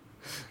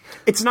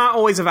 It's not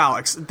always of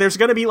Alex. There's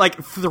going to be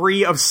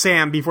 3 of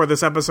Sam before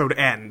this episode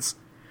ends.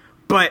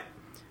 But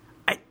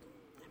I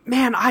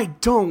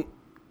don't.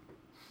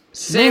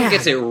 Sam Man.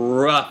 gets it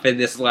rough in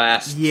this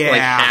last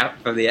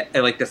half of the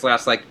this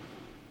last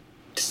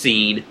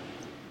scene.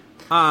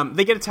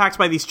 They get attacked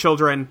by these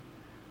children.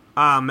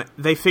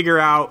 They figure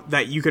out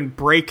that you can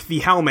break the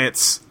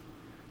helmets.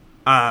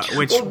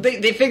 Which Well,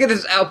 they figure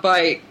this out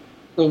by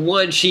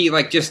one, she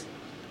just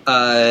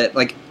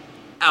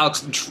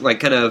Alex like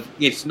kind of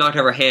gets knocked out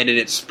of her hand and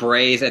it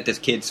sprays at this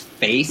kid's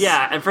face.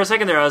 Yeah, and for a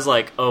second there I was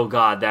like, oh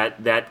god,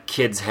 that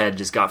kid's head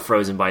just got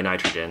frozen by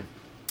nitrogen.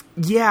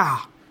 Yeah.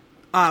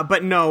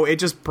 But no, it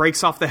just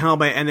breaks off the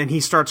helmet, and then he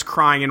starts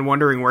crying and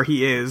wondering where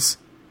he is.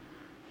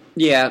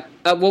 Yeah.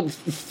 Well,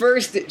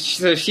 first,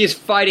 so she's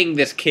fighting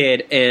this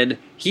kid, and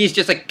he's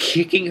just, like,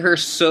 kicking her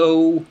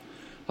so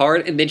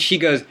hard, and then she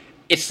goes,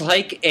 it's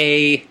like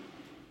a...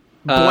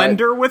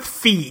 blender with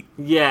feet.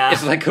 Yeah.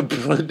 It's like a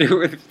blender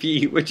with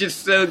feet, which is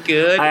so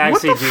good. I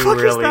actually What the fuck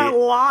is that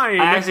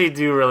line? I actually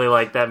do really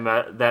like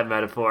that that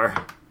metaphor.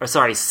 Or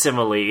sorry,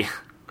 simile.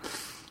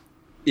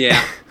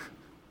 Yeah.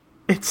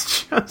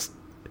 It's just...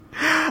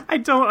 I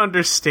don't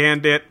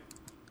understand it.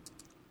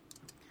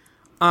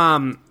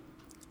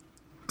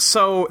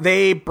 So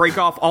they break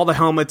off all the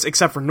helmets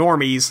except for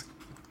Normie's,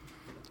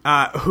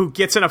 who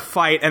gets in a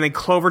fight, and then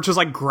Clover just,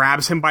 like,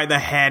 grabs him by the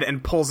head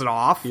and pulls it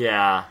off.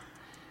 Yeah.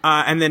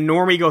 And then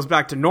Normie goes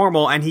back to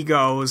normal, and he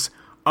goes,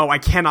 oh, I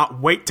cannot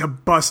wait to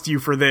bust you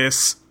for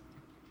this.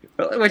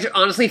 Which,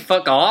 honestly,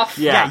 fuck off.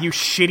 Yeah, you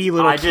shitty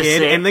little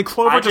kid. And then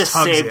Clover just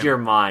hugs saved him. your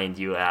mind,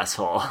 you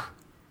asshole.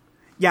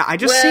 Yeah, I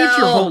just saved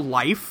your whole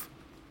life.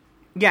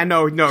 Yeah,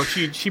 no,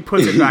 she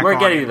puts it back on. We're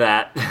getting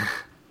to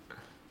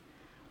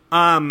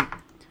that.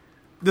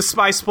 The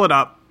spies split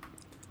up.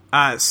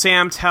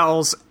 Sam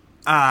tells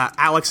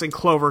Alex and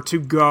Clover to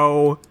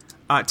go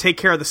take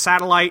care of the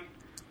satellite.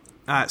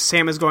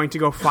 Sam is going to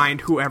go find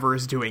whoever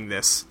is doing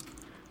this.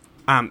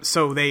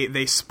 So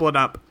they split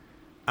up.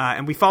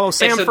 And we follow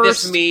Sam so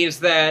first. This means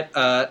that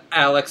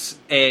Alex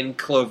and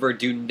Clover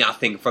do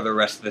nothing for the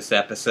rest of this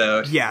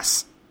episode.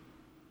 Yes.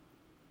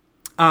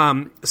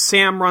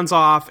 Sam runs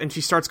off, and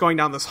she starts going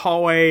down this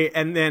hallway,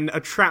 and then a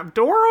trap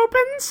door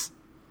opens.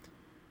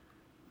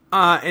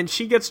 And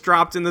she gets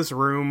dropped in this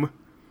room.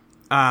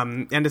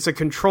 And it's a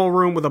control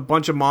room with a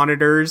bunch of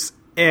monitors.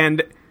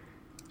 And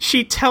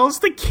she tells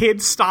the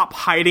kid, stop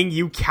hiding,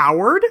 you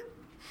coward.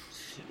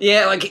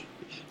 Yeah, like,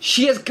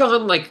 she has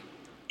gone, like,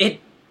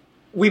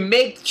 we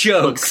make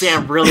jokes. Look,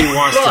 Sam really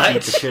wants to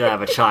beat the shit out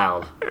of a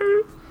child.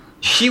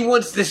 She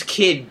wants this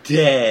kid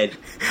dead.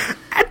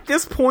 At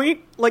this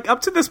point, like,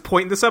 up to this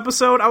point in this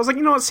episode, I was like,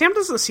 you know what, Sam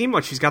doesn't seem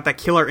like she's got that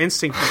killer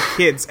instinct for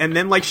kids. And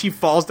then, like, she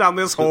falls down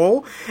this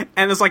hole,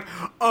 and it's like,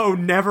 oh,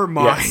 never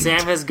mind. Yeah,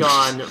 Sam has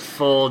gone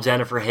full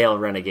Jennifer Hale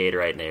renegade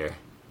right now.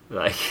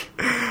 Like,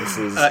 this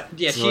is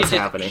she's what's just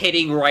happening.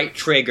 hitting right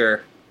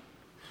trigger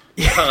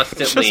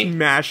constantly. Just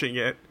mashing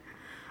it.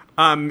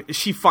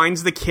 She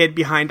finds the kid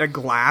behind a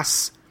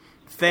glass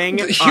thing.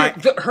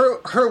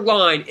 Her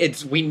line,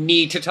 it's, we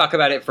need to talk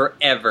about it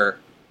forever.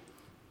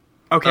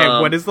 Okay,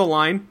 what is the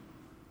line?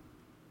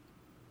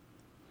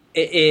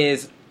 It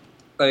is,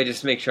 let me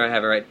just make sure I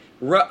have it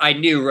right. I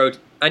knew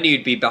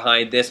you'd be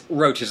behind this.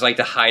 Roaches like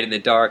to hide in the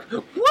dark.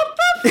 What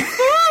the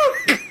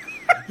fuck?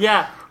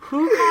 Yeah,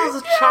 who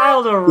calls a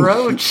child a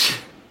roach?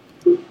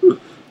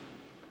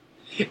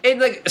 And,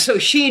 like, so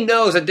she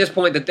knows at this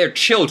point that they're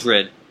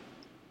children.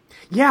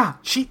 Yeah,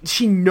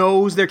 she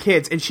knows they're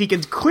kids, and she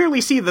can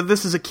clearly see that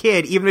this is a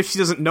kid, even if she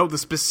doesn't know the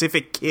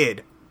specific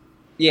kid.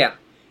 Yeah.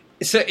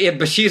 So, yeah,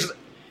 but she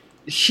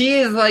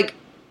is, like,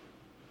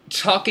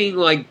 talking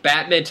like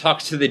Batman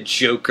talks to the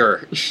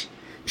Joker.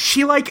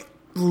 She, like,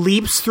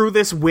 leaps through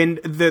this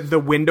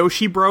the window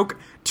she broke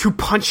to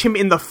punch him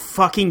in the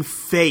fucking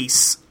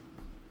face.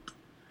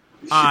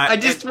 I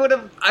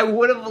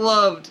would have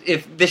loved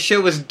if this show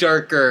was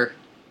darker,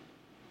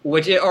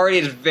 which it already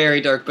is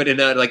very dark, but in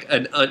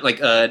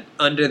a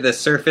under the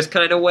surface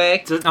kind of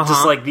way.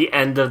 Just like the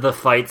end of the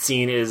fight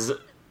scene is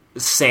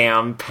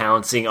Sam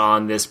pouncing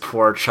on this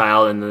poor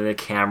child, and then the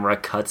camera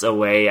cuts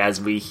away as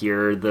we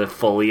hear the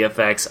Foley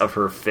effects of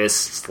her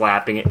fist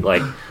slapping it,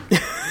 like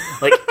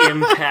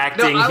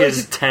impacting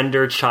his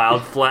tender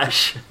child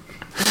flesh.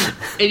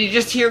 And you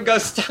just hear him go,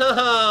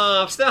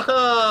 stop,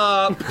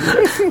 stop.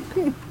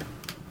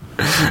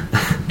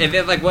 And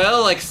then, like,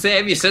 well, like,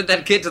 Sam, you sent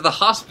that kid to the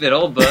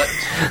hospital, but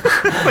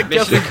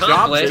mission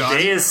accomplished. The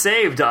day is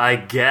saved, I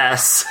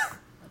guess.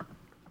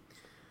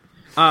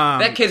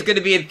 That kid's going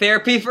to be in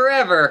therapy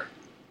forever.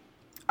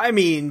 I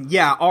mean,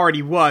 yeah,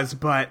 already was,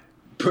 but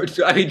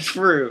I mean,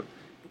 true.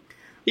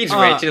 He's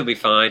rich, it'll be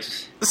fine.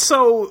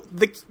 So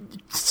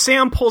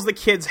Sam pulls the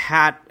kid's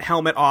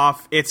helmet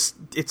off. It's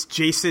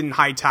Jason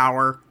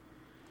Hightower.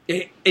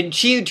 And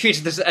she treats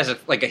this as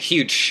a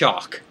huge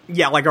shock.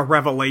 Yeah, like a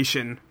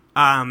revelation.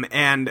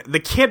 And the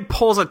kid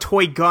pulls a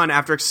toy gun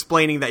after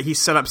explaining that he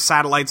set up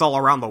satellites all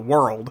around the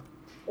world.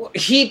 Well,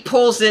 he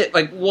pulls it,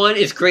 like, one,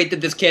 it's great that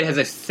this kid has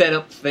a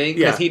setup thing,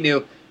 because he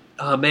knew,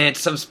 oh man,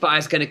 some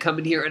spy's gonna come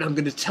in here and I'm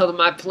gonna tell them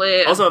my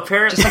plan. Also,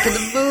 apparently, just like in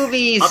the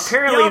movies.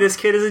 Apparently, this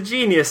kid is a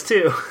genius,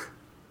 too.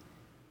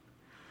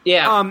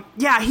 Yeah.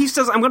 He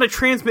says, I'm gonna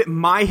transmit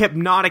my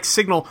hypnotic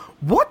signal.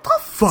 What the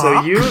fuck?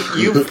 So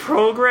you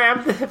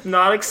programmed the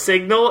hypnotic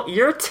signal?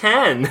 You're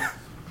 10.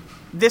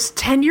 This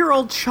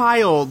 10-year-old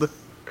child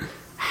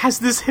has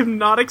this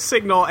hypnotic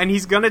signal, and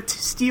he's gonna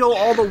steal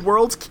all the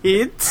world's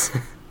kids?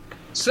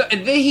 So,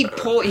 and then he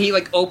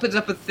opens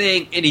up a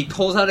thing, and he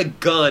pulls out a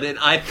gun, and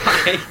I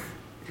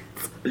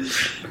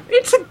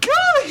It's a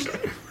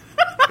gun!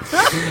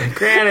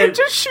 Granted, It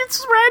just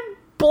shoots red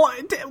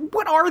blood.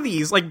 What are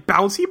these? Like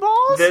bouncy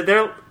balls?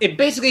 they're It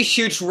basically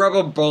shoots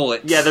rubber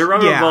bullets. yeah, they're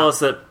rubber Yeah. bullets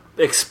that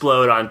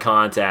explode on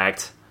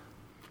contact.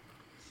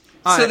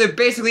 So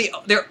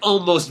they're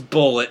almost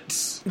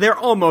bullets. They're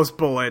almost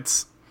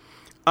bullets.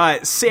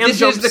 Sam This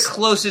jumps. is the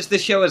closest the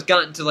show has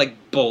gotten to,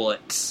 like,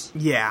 bullets.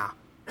 Yeah.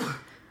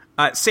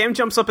 Sam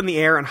jumps up in the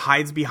air and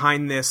hides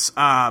behind this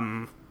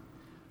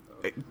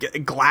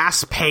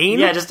glass pane.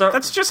 Yeah, just a-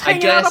 that's just I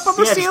hanging out guess- up on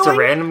the Yeah, just a ceiling.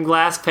 random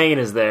glass pane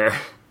is there.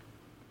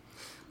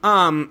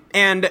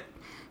 And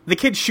the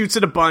kid shoots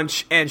it a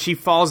bunch, and she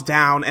falls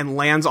down and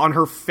lands on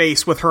her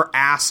face with her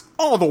ass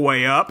all the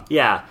way up.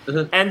 Yeah.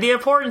 And the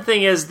important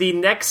thing is the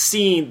next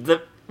scene,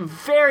 the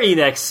very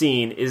next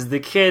scene, is the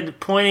kid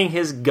pointing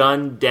his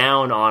gun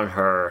down on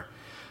her.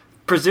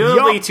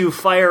 Presumably Yup. to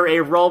fire a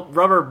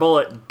rubber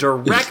bullet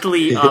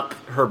directly up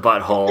her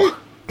butthole.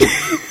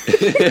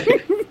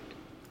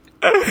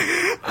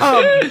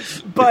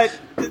 But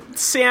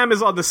Sam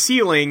is on the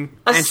ceiling,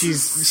 and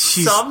she's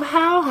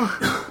Somehow?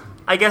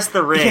 I guess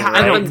the ring, yeah,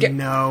 right? I don't get-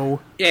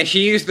 know. Yeah, she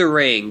used the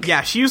ring.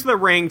 Yeah, she used the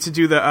ring to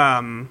do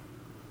the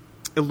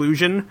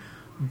illusion,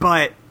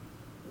 but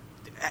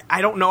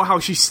I don't know how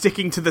she's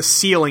sticking to the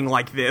ceiling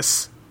like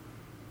this.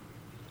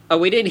 Oh,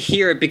 we didn't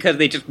hear it because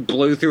they just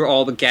blew through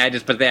all the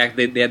gadgets, but they had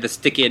the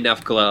sticky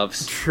enough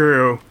gloves.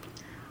 True.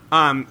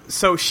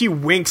 So she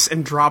winks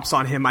and drops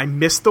on him. I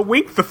missed the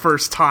wink the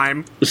first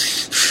time.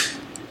 She's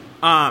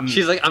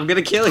like, I'm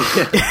gonna kill you.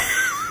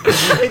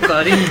 Hey,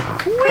 buddy.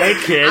 Hey,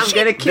 kid. I'm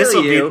gonna kill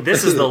this'll you.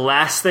 This is the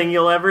last thing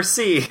you'll ever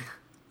see.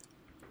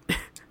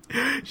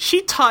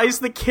 She ties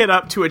the kid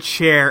up to a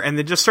chair and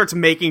then just starts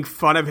making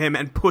fun of him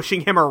and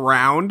pushing him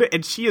around,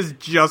 and she is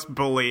just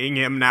bullying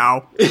him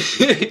now.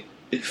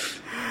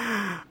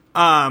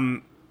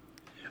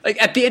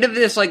 Like, at the end of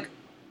this, like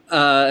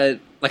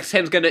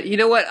Sam's gonna, you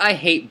know what? I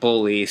hate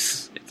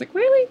bullies. It's like,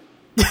 really?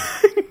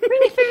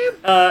 Really, Sam?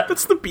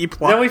 That's the B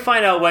plot. Then we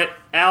find out what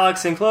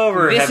Alex and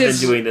Clover This have been is-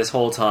 doing this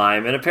whole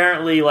time, and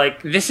apparently,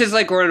 like, This is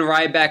like when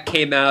Ryback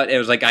came out, it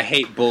was like, I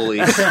hate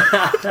bullies.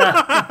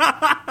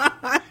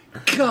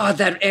 God,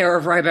 that era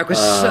of Ryback was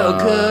so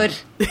good.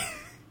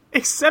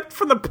 Except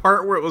for the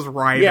part where it was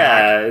Ryback.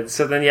 yeah.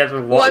 So then you have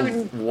to Well, I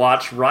mean-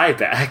 watch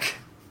Ryback.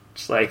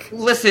 Just like,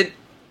 Listen,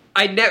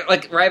 I never,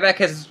 like, Ryback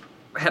has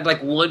had,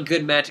 like, one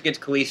good match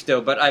against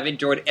Kalisto, but I've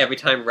enjoyed every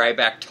time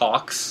Ryback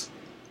talks.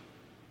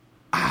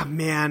 Ah,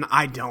 man,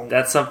 I don't.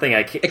 that's something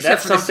I can't. Except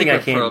That's for the something I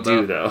secret can't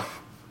promo. do though.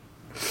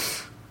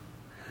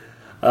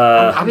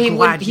 I mean,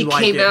 when glad he you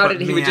like came it, out but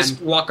and he would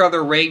just walk around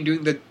the ring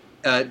doing the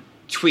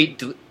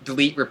tweet,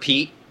 delete,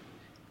 repeat.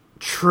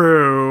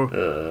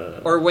 True.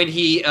 Or when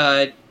he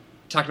talked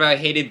about how he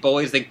hated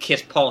bullies, then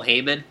kissed Paul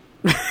Heyman.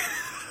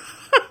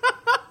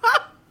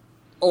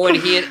 Or when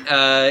he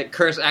and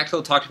Curtis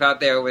Axel talked about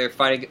they're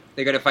going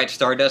to fight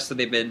Stardust, so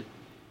they've been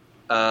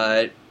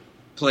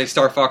playing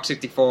Star Fox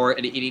 64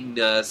 and eating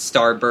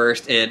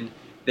Starburst, and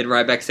then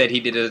Ryback said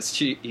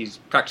he's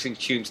practicing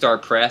Shooting Star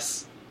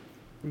Press.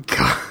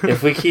 God.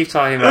 If we keep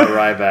talking about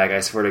Ryback,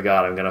 I swear to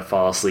God, I'm gonna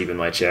fall asleep in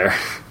my chair.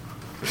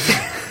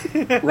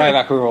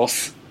 Ryback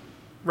rules.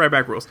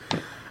 Ryback rules.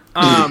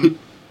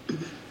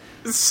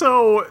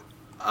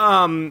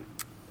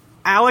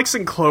 Alex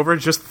and Clover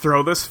just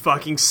throw this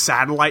fucking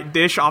satellite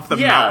dish off the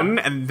Yeah. mountain,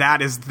 and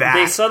that is that.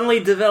 They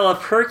suddenly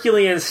develop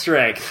Herculean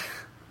strength,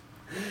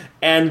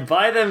 and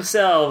by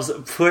themselves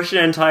push an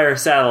entire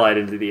satellite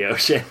into the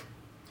ocean.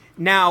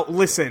 Now,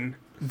 listen,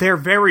 they're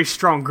very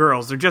strong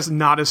girls. They're just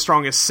not as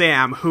strong as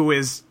Sam, who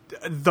is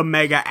the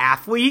mega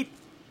athlete.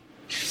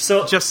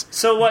 So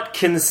what?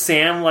 Can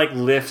Sam like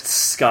lift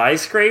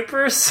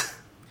skyscrapers?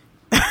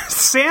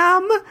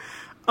 Sam,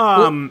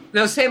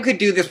 No, Sam could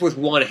do this with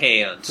one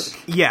hand.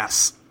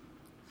 yes.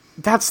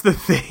 That's the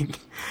thing.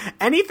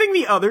 Anything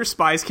the other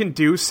spies can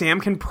do, Sam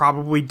can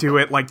probably do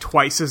it like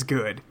twice as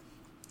good.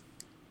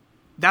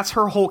 That's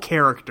her whole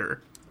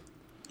character.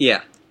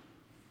 Yeah.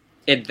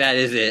 And that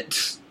is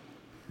it.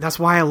 That's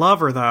why I love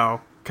her,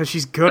 though, because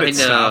she's good I at know.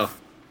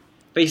 stuff.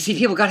 But you see,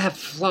 people gotta have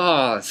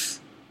flaws.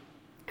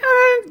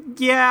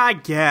 Yeah, I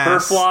guess. Her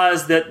flaw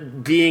is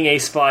that being a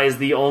spy is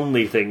the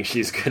only thing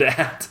she's good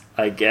at,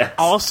 I guess.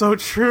 Also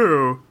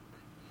true.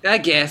 I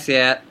guess,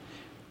 yeah.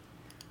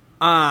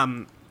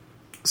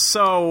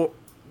 So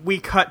we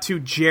cut to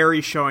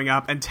Jerry showing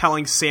up and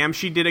telling Sam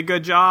she did a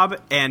good job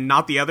and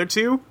not the other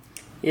two.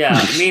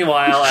 Yeah,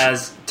 meanwhile,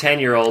 as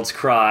 10-year-olds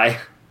cry.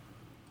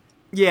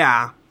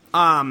 Yeah.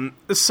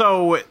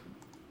 So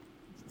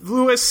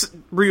Lewis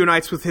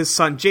reunites with his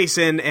son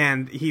Jason,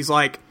 and he's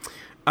like,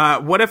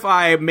 what if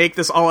I make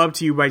this all up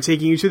to you by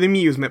taking you to the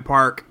amusement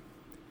park?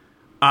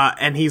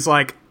 And he's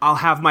like, I'll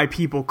have my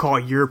people call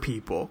your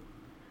people.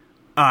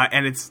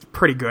 And it's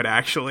pretty good,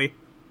 actually.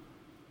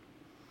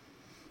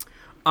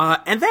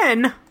 And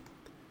then,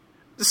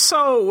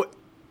 so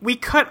we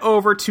cut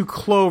over to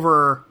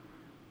Clover.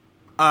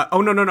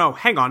 No,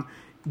 hang on.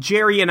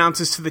 Jerry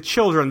announces to the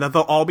children that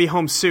they'll all be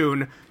home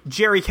soon.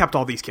 Jerry kept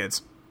all these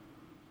kids.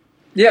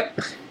 Yep.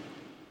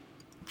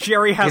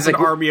 Jerry has He's an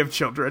like, army of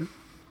children.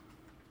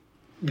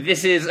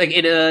 this is like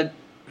in a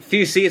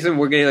few seasons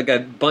we're getting like a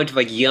bunch of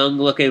like young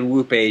looking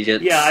Whoop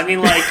agents. Yeah, I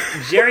mean, like,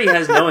 Jerry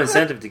has no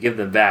incentive to give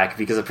them back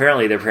because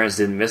apparently their parents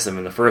didn't miss them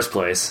in the first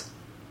place.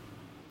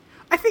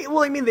 I think,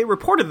 well, I mean, they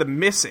reported them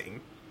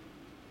missing.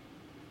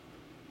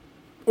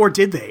 Or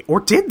did they? Or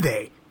did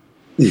they?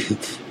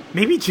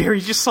 Maybe Jerry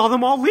just saw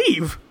them all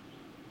leave.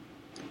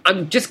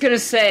 I'm just gonna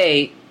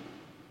say,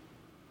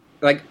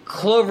 like,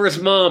 Clover's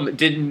mom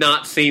did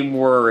not seem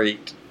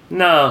worried.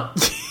 No.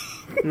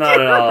 Not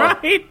at all.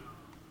 Right?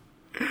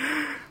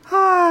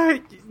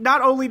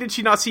 Not only did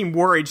she not seem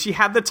worried, she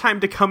had the time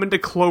to come into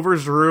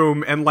Clover's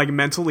room and, like,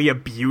 mentally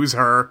abuse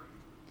her.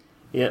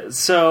 Yeah,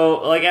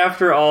 so, like,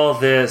 after all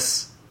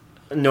this,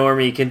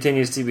 Normie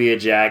continues to be a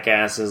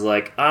jackass, is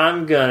like,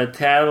 I'm gonna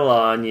tattle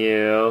on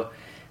you,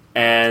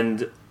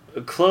 and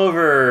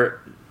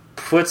Clover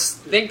puts...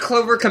 Then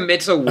Clover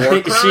commits a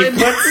war crime?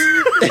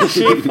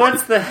 she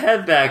puts the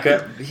head back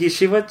up.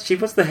 She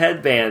puts the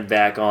headband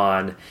back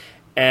on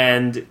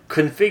and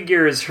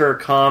configures her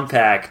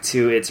compact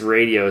to its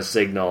radio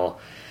signal,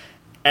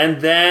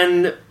 and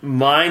then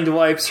mind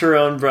wipes her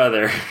own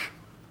brother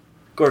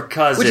or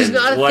cousin, Which is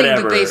not a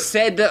whatever. thing that they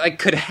said that like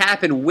could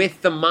happen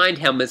with the mind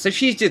helmet. So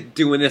she's just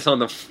doing this on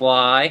the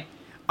fly.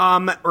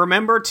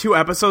 Remember 2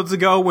 episodes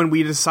ago when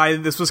we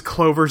decided this was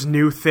Clover's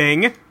new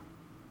thing?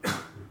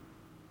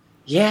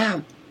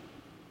 Yeah.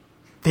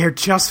 They're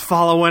just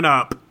following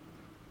up.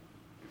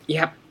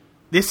 Yep.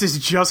 This is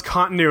just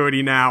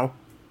continuity now.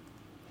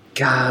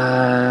 God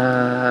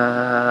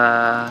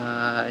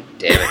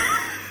damn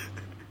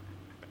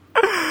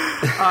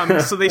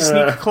it. So they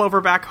sneak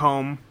Clover back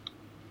home.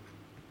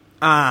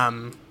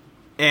 And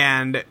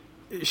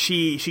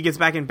she gets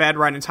back in bed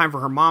right in time for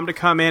her mom to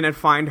come in and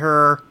find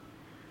her.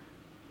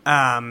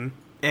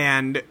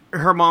 And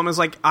her mom is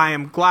like, I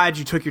am glad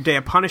you took your day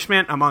of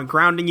punishment. I'm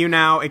ungrounding you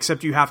now,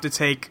 except you have to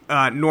take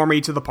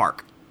Normie to the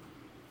park.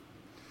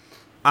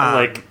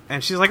 And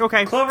she's like,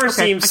 okay. Clover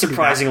seems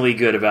surprisingly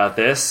good about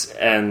this,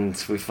 and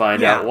we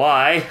find out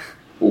why.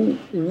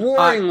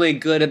 Worryingly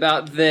good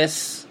about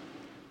this.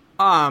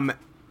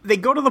 They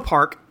go to the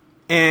park,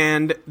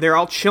 and they're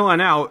all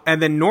chilling out,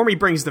 and then Normie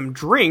brings them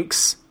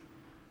drinks.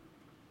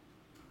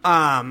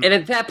 And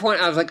at that point,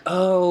 I was like,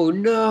 oh,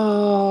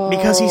 no.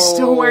 Because he's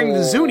still wearing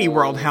the Zuni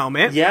World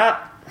helmet.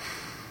 Yeah.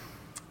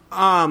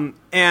 And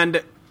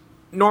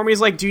Normie's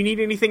like, do you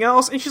need anything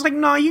else? And she's like,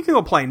 no, you can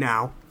go play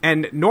now.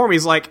 And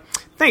Normie's like,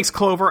 thanks,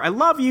 Clover, I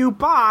love you,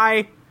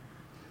 bye.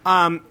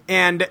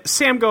 And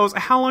Sam goes,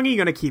 how long are you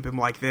going to keep him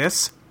like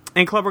this?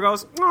 And Clover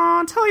goes,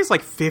 until he's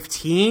like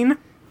 15.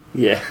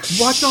 Yeah.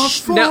 What the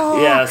fuck? No.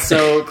 Yeah,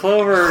 so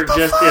Clover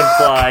just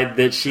implied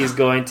that she's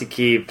going to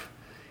keep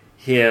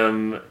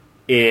him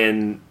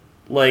in,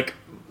 like,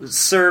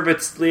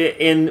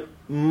 in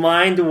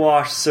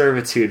mind-washed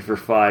servitude for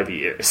 5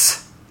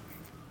 years.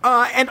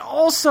 And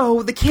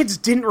also, the kids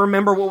didn't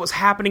remember what was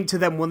happening to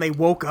them when they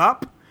woke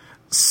up.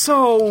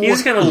 So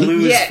He's gonna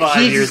lose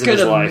 5 years of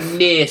his life. He's gonna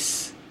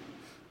miss.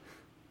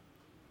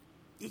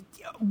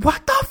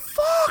 What the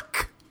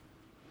fuck?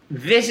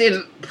 This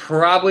is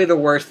probably the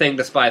worst thing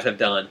the spies have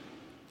done.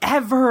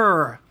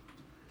 Ever.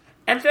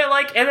 And they're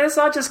like, and it's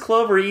not just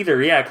Clover either.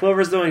 Yeah,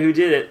 Clover's the one who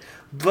did it.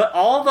 But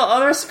all the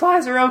other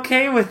spies are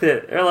okay with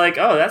it. They're like,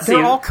 oh,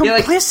 they're all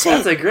complicit.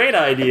 That's a great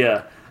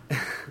idea.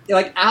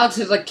 Like, Alex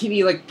is like, can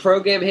you, like,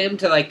 program him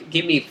to, like,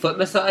 give me foot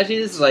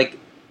massages? Like,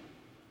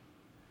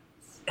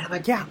 and I'm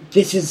like, yeah,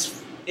 this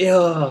is,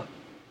 ugh.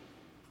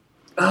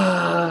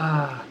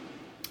 And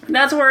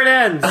that's where it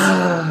ends.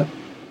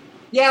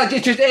 Yeah,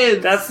 it just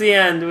ends. That's the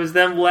end. It was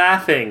them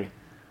laughing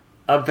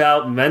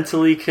about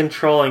mentally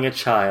controlling a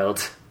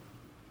child.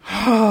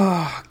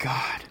 Oh,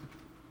 God.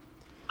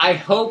 I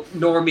hope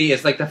Normie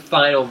is, like, the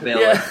final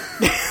villain. Yeah.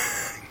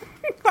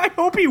 I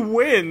hope he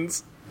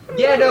wins.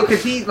 Yeah, no,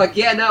 because he, like,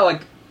 yeah, no,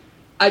 like,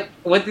 I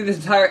went through this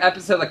entire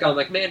episode, like, I'm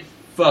like, man,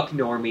 fuck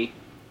Normie.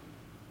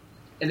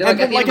 And then, like,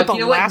 then, at the end, you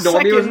know what,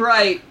 Normie was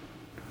right.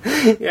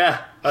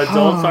 Yeah,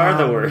 adults are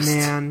the worst.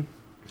 Man.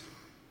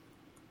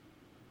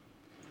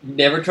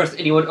 Never trust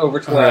anyone over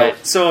 12.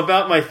 Alright, so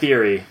about my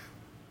theory.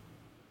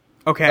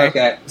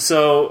 Okay.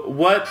 So,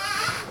 what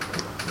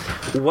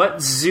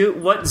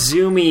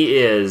Zoomy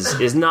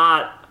is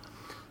not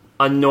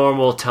a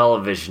normal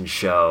television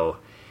show.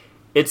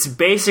 It's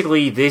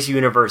basically this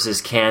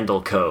universe's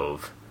Candle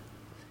Cove,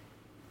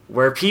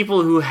 where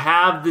people who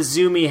have the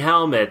Zoomy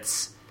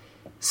helmets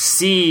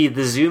see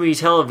the Zoomy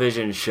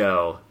television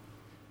show,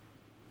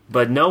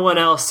 but no one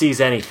else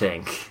sees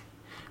anything,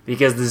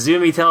 because the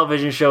Zoomy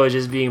television show is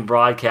just being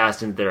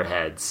broadcast into their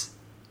heads.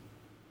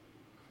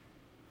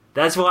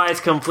 That's why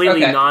it's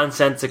completely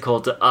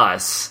nonsensical to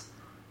us,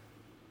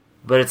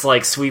 but it's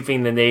like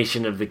sweeping the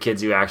nation of the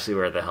kids who actually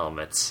wear the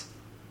helmets.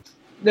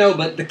 No,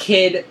 but the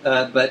kid,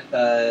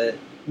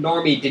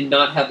 Normie did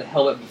not have the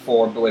helmet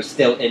before, but was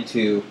still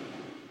into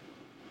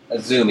a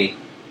Zoomy.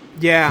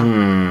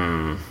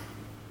 Yeah.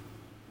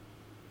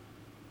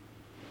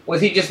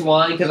 Was he just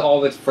lying because all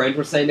of his friends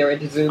were saying they were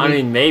into Zoomy? I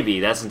mean, maybe.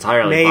 That's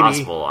entirely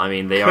possible. I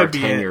mean, they are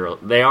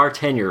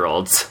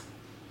 10-year-olds.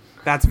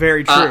 That's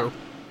very true.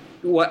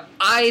 what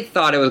I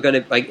thought it was going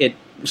to like it.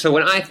 So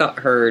when I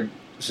heard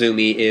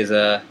Zumi is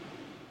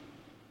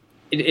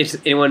it's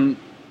anyone.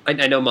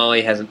 I know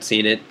Molly hasn't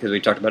seen it because we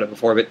talked about it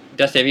before. But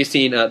Dustin, have you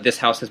seen This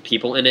House Has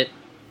People in It?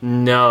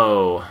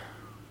 No.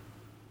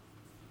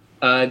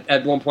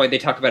 At one point, they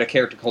talk about a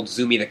character called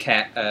Zumi the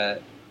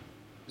cat.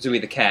 Zumi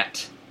the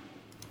cat.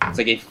 It's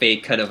like a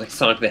fake kind of like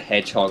Sonic the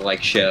Hedgehog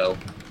like show.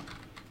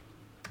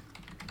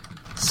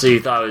 So you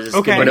thought it was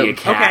just going to be a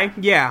cat?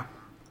 Okay, yeah.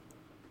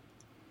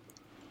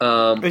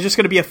 It's just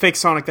going to be a fake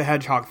Sonic the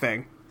Hedgehog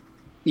thing.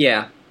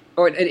 Yeah.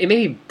 Or it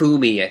may be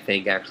Boomy, I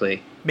think,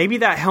 actually. Maybe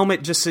that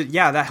helmet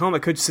that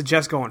helmet could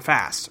suggest going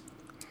fast.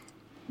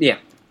 Yeah.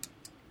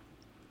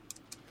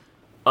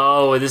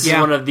 Oh, this is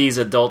one of these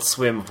Adult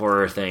Swim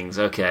horror things.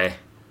 Okay.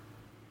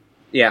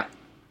 Yeah.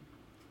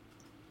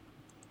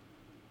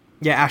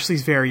 Yeah,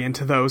 Ashley's very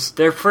into those.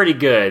 They're pretty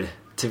good,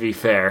 to be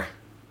fair.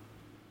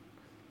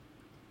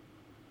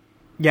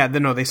 Yeah,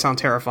 no, they sound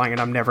terrifying,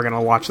 and I'm never going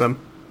to watch them.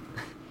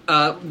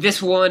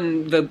 This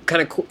one,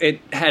 it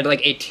had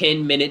like a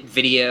 10-minute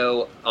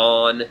video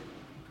on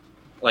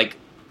like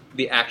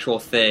the actual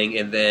thing,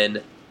 and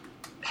then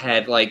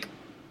had like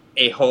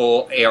a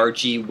whole ARG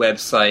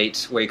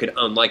website where you could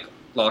unlock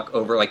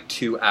over like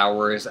 2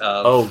 hours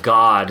of. Oh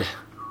God!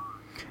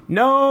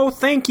 No,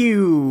 thank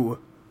you.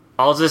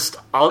 I'll just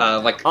watch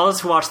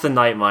the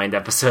Nightmind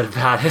episode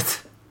about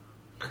it.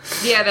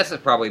 Yeah, that's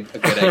probably a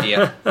good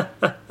idea.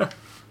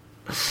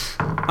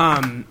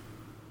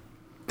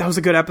 That was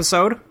a good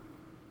episode.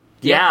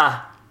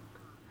 Yeah.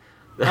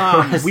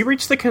 We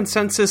reached the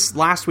consensus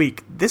last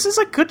week. This is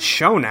a good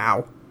show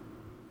now.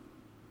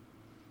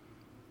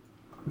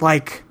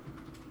 Like,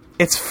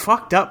 it's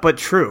fucked up but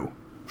true.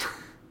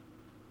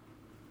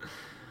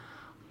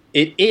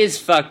 It is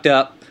fucked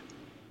up.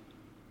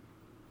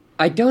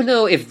 I don't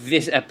know if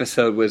this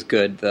episode was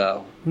good,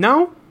 though.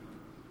 No?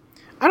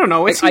 I don't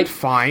know. It seemed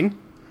fine.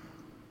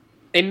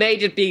 It may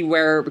just be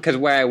where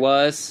I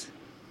was.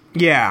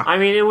 Yeah. I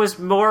mean, it was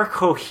more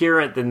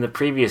coherent than the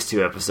previous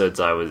two episodes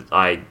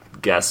I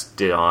guessed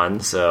it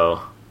on,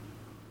 so.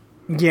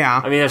 Yeah.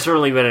 I mean, there's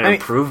certainly been an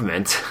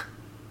improvement.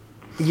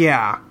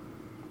 Yeah.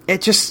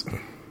 It just.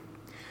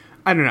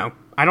 I don't know.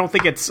 I don't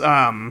think it's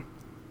bad.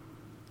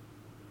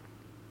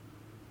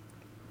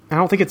 I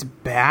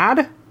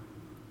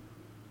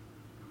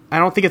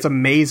don't think it's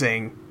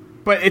amazing.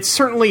 But it's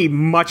certainly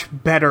much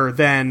better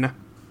than.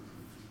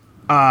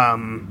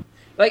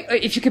 Like,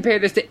 if you compare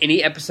this to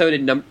any episode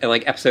in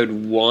like episode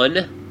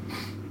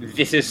 1,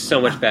 this is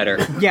so much better.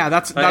 Yeah,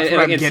 that's what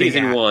I'm getting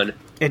season at. 1.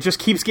 It just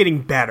keeps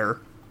getting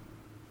better.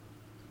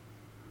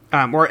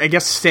 Or I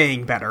guess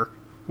staying better,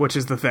 which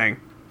is the thing.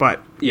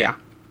 But, yeah.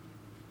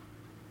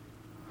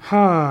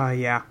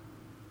 Yeah.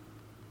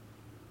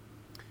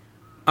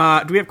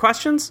 Do we have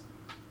questions?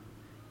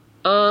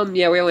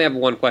 Yeah, we only have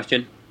one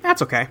question.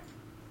 That's okay.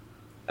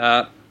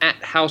 At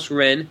House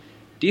Wren,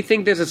 do you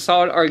think there's a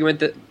solid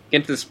argument that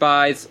against the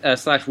spies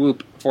 /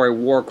 Whoop for a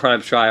war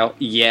crimes trial?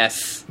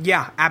 Yes.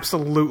 Yeah,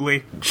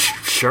 absolutely.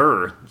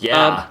 Sure.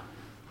 Yeah.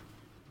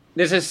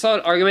 There's a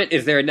solid argument.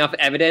 Is there enough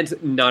evidence?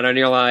 Not on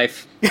your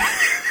life.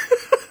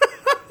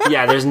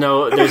 Yeah, there's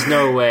no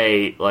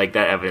way like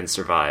that evidence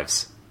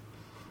survives.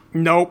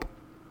 Nope,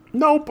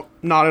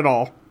 not at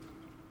all.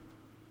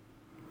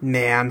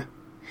 Man.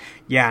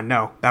 Yeah,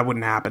 no, that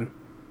wouldn't happen.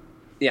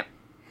 Yeah.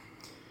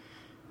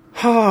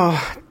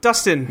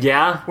 Dustin.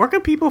 Yeah? Where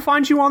can people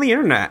find you on the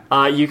internet?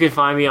 You can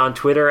find me on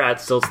Twitter at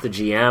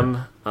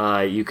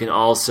StiltsTheGM. You can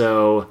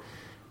also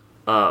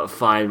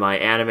find my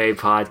anime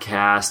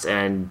podcast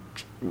and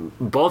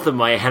both of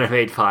my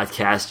anime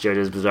podcasts,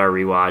 JoJo's Bizarre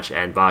Rewatch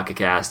and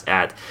BakaCast,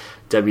 at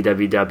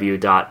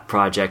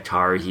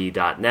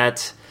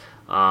www.projectharuhi.net.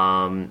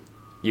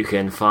 You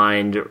can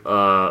find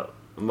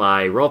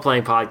my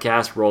role-playing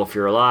podcast, Roll for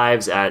Your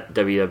Lives, at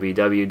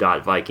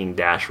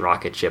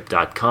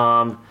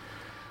www.viking-rocketship.com.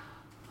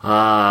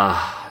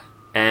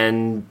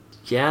 And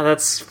yeah,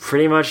 that's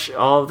pretty much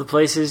all of the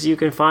places you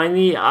can find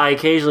me. I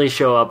occasionally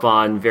show up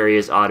on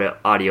various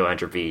audio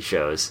entropy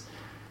shows.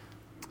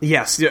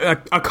 Yes, a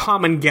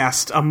common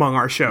guest among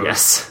our shows.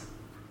 Yes.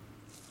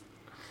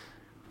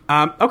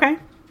 Okay.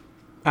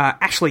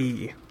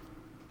 Ashley.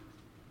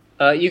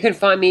 You can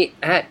find me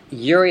at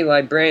Yuri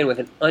Librarian with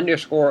an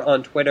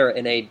 _on Twitter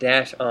and a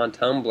dash on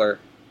Tumblr.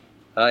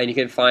 And you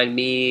can find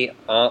me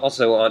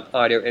also on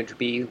Audio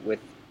Entropy with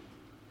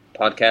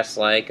podcasts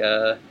like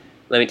Let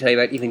Me Tell You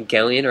About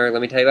Evangelion, or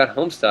Let Me Tell You About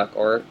Homestuck,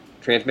 or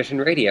Transmission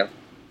Radio.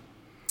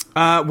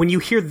 When you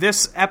hear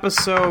this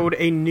episode,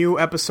 a new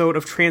episode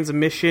of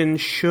Transmission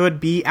should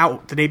be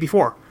out the day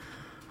before.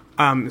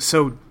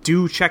 So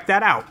do check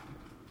that out.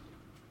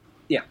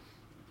 Yeah.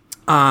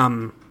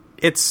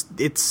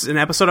 It's an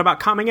episode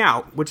about coming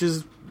out, which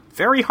is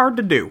very hard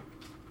to do.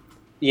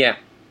 Yeah.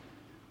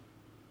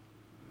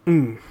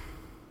 You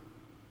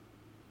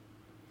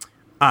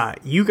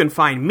can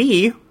find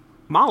me,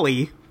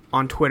 Molly,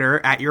 on Twitter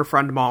at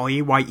yourfriendmolly,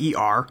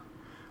 YER,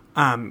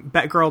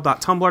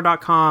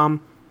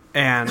 betgirl.tumblr.com,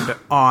 and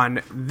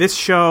on this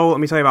show, Let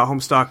Me Tell You About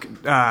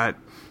Homestuck,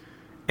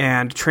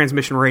 and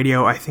Transmission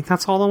Radio. I think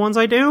that's all the ones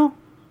I do.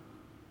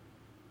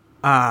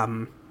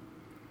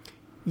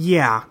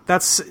 Yeah,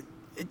 that's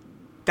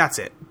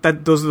it.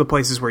 Those are the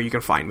places where you can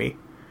find me.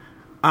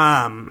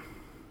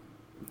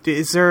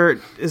 Is there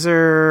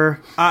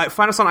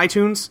find us on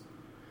iTunes,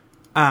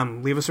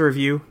 leave us a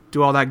review,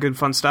 do all that good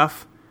fun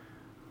stuff.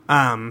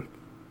 And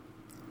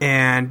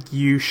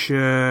you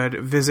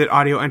should visit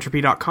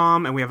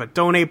audioentropy.com, and we have a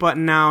donate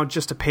button now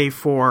just to pay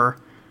for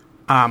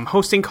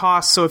hosting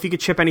costs. So if you could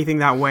chip anything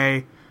that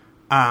way,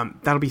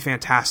 that'll be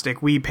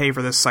fantastic. We pay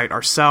for this site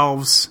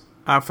ourselves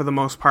for the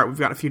most part. We've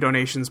got a few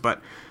donations,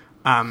 but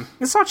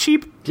it's not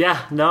cheap.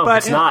 Yeah, no, But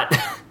it's not.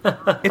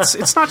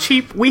 It's not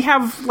cheap. We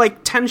have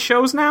like 10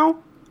 shows now,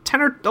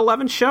 10 or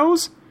 11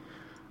 shows.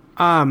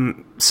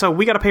 So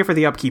we got to pay for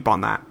the upkeep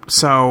on that.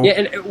 So Yeah,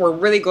 and we're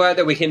really glad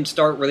that we can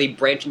start really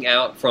branching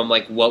out from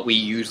like what we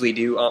usually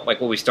do,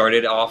 like what we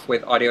started off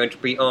with Audio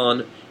Entropy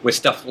on, with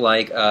stuff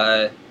like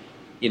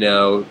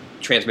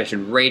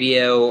Transmission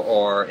Radio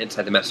or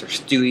Inside the Master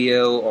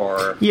Studio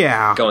or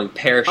yeah, Going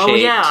Pear-Shaped. Oh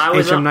yeah, I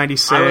was on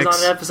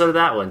HM96. an episode of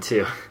that one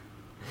too.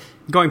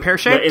 Going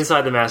pear-shaped?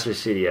 Inside the Master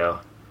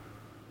Studio.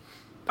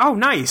 Oh,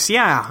 nice.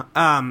 Yeah.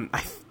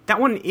 That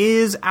one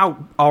is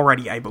out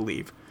already, I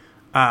believe.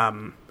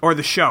 Or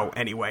the show,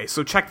 anyway.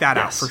 So check that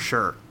out for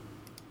sure.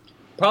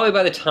 Probably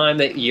by the time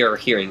that you're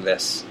hearing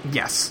this.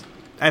 Yes.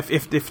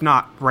 If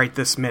not right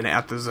this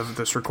minute as of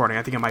this recording.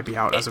 I think it might be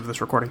out as of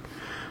this recording.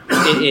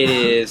 It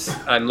is.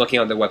 I'm looking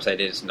on the website.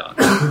 It is not.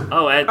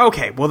 Oh, and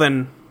okay. Well,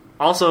 then...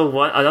 Also,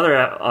 another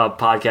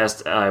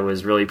podcast I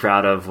was really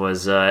proud of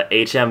was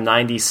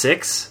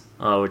HM96,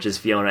 which is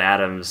Fiona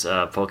Adams'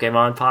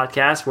 Pokemon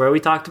podcast, where we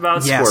talked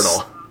about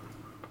Squirtle.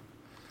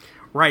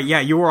 Right, yeah,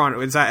 you were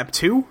on... Is that Ep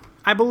 2,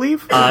 I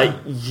believe?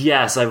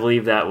 Yes, I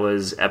believe that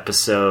was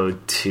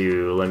episode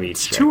 2. Let me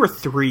check. 2 or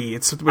 3.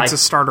 It's a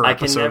starter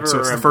episode, so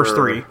it's the first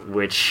 3.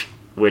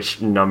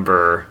 Which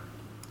number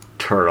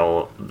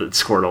turtle the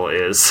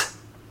Squirtle is.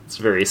 It's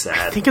very sad.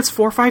 I think it's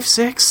 4, 5,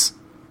 6.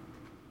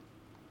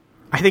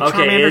 I think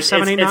Charmander's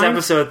 7, 8, 9. It's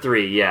episode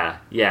 3, yeah.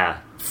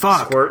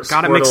 Fuck,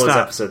 got it mixed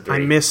up. Episode 3. I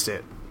missed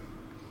it.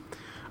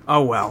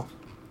 Oh well.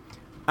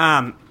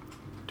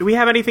 Do we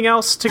have anything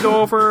else to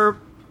go over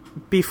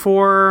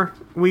before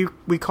we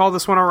call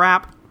this one a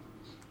wrap?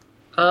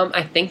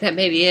 I think that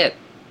may be it.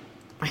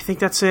 I think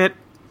that's it.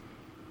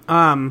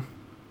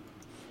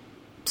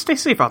 Stay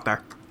safe out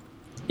there.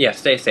 Yeah,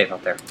 stay safe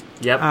out there.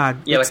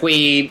 Yep.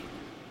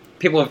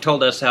 People have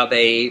told us how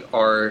they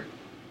are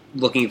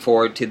looking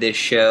forward to this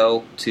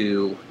show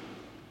to,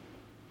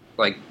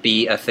 like,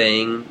 be a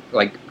thing,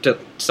 like,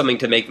 something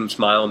to make them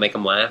smile and make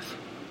them laugh.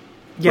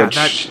 Yeah,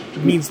 that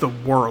means the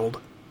world.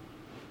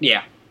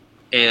 Yeah.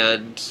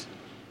 And,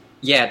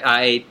 yeah,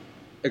 I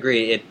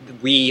agree.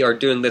 We are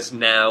doing this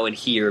now and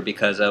here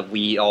because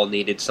we all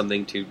needed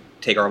something to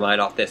take our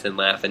mind off this and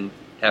laugh and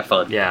have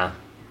fun. Yeah.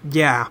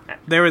 Yeah.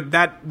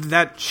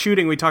 That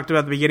shooting we talked about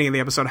at the beginning of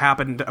the episode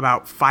happened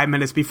about 5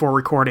 minutes before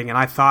recording, and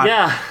I thought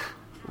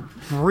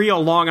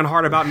real long and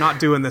hard about not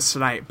doing this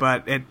tonight,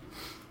 but it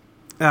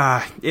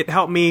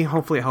helped me.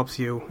 Hopefully it helps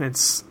you.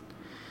 It's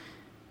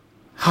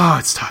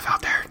tough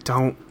out there.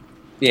 Don't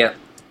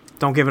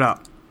give it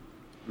up.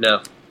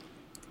 No.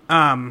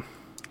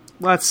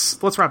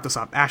 Let's wrap this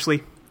up.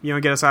 Ashley, you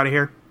want to get us out of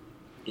here?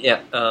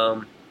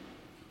 Yeah.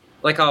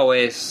 Like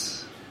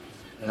always,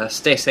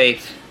 stay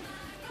safe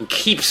and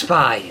keep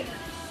spying.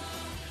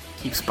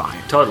 Keep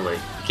spying. Totally.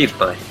 Keep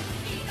spying.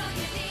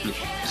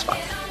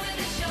 Spy.